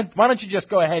 Why don't you just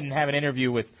go ahead and have an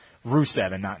interview with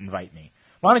Rusev and not invite me?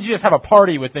 Why don't you just have a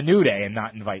party with the New Day and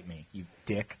not invite me, you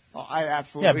dick? Oh, I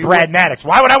absolutely. Yeah, Brad Maddox.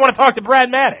 Why would I want to talk to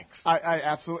Brad Maddox? I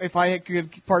absolutely. If I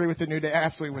could party with the New Day, I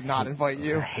absolutely would not invite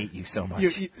you. I hate you so much.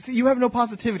 See, you have no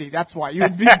positivity. That's why you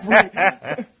would be.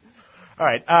 All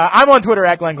right. I'm on Twitter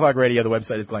at Glenn Clark Radio. The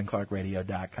website is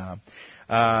glennclarkradio.com.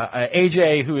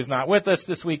 AJ, who is not with us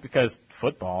this week because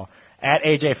football, at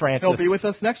AJ Francis. He'll be with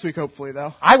us next week, hopefully,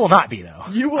 though. I will not be, though.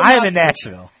 You will I am not in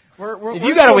Nashville. If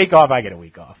you got a week off, I get a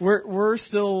week off. We're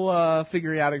still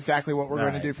figuring out exactly what we're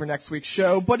going to do for next week's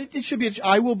show, but it should be.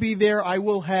 I will be there. I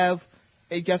will have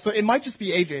a guest. So it might just be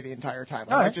AJ the entire time.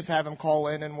 I might just have him call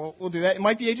in, and we'll do that. It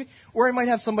might be AJ, or I might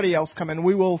have somebody else come in.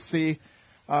 We will see.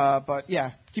 But yeah,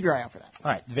 keep your eye out for that.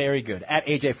 All right, very good. At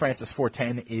AJ Francis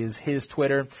 410 is his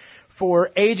Twitter.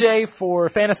 For AJ, for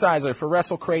Fantasizer, for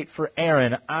WrestleCrate, for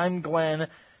Aaron, I'm Glenn.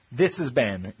 This has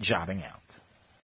been Jobbing Out.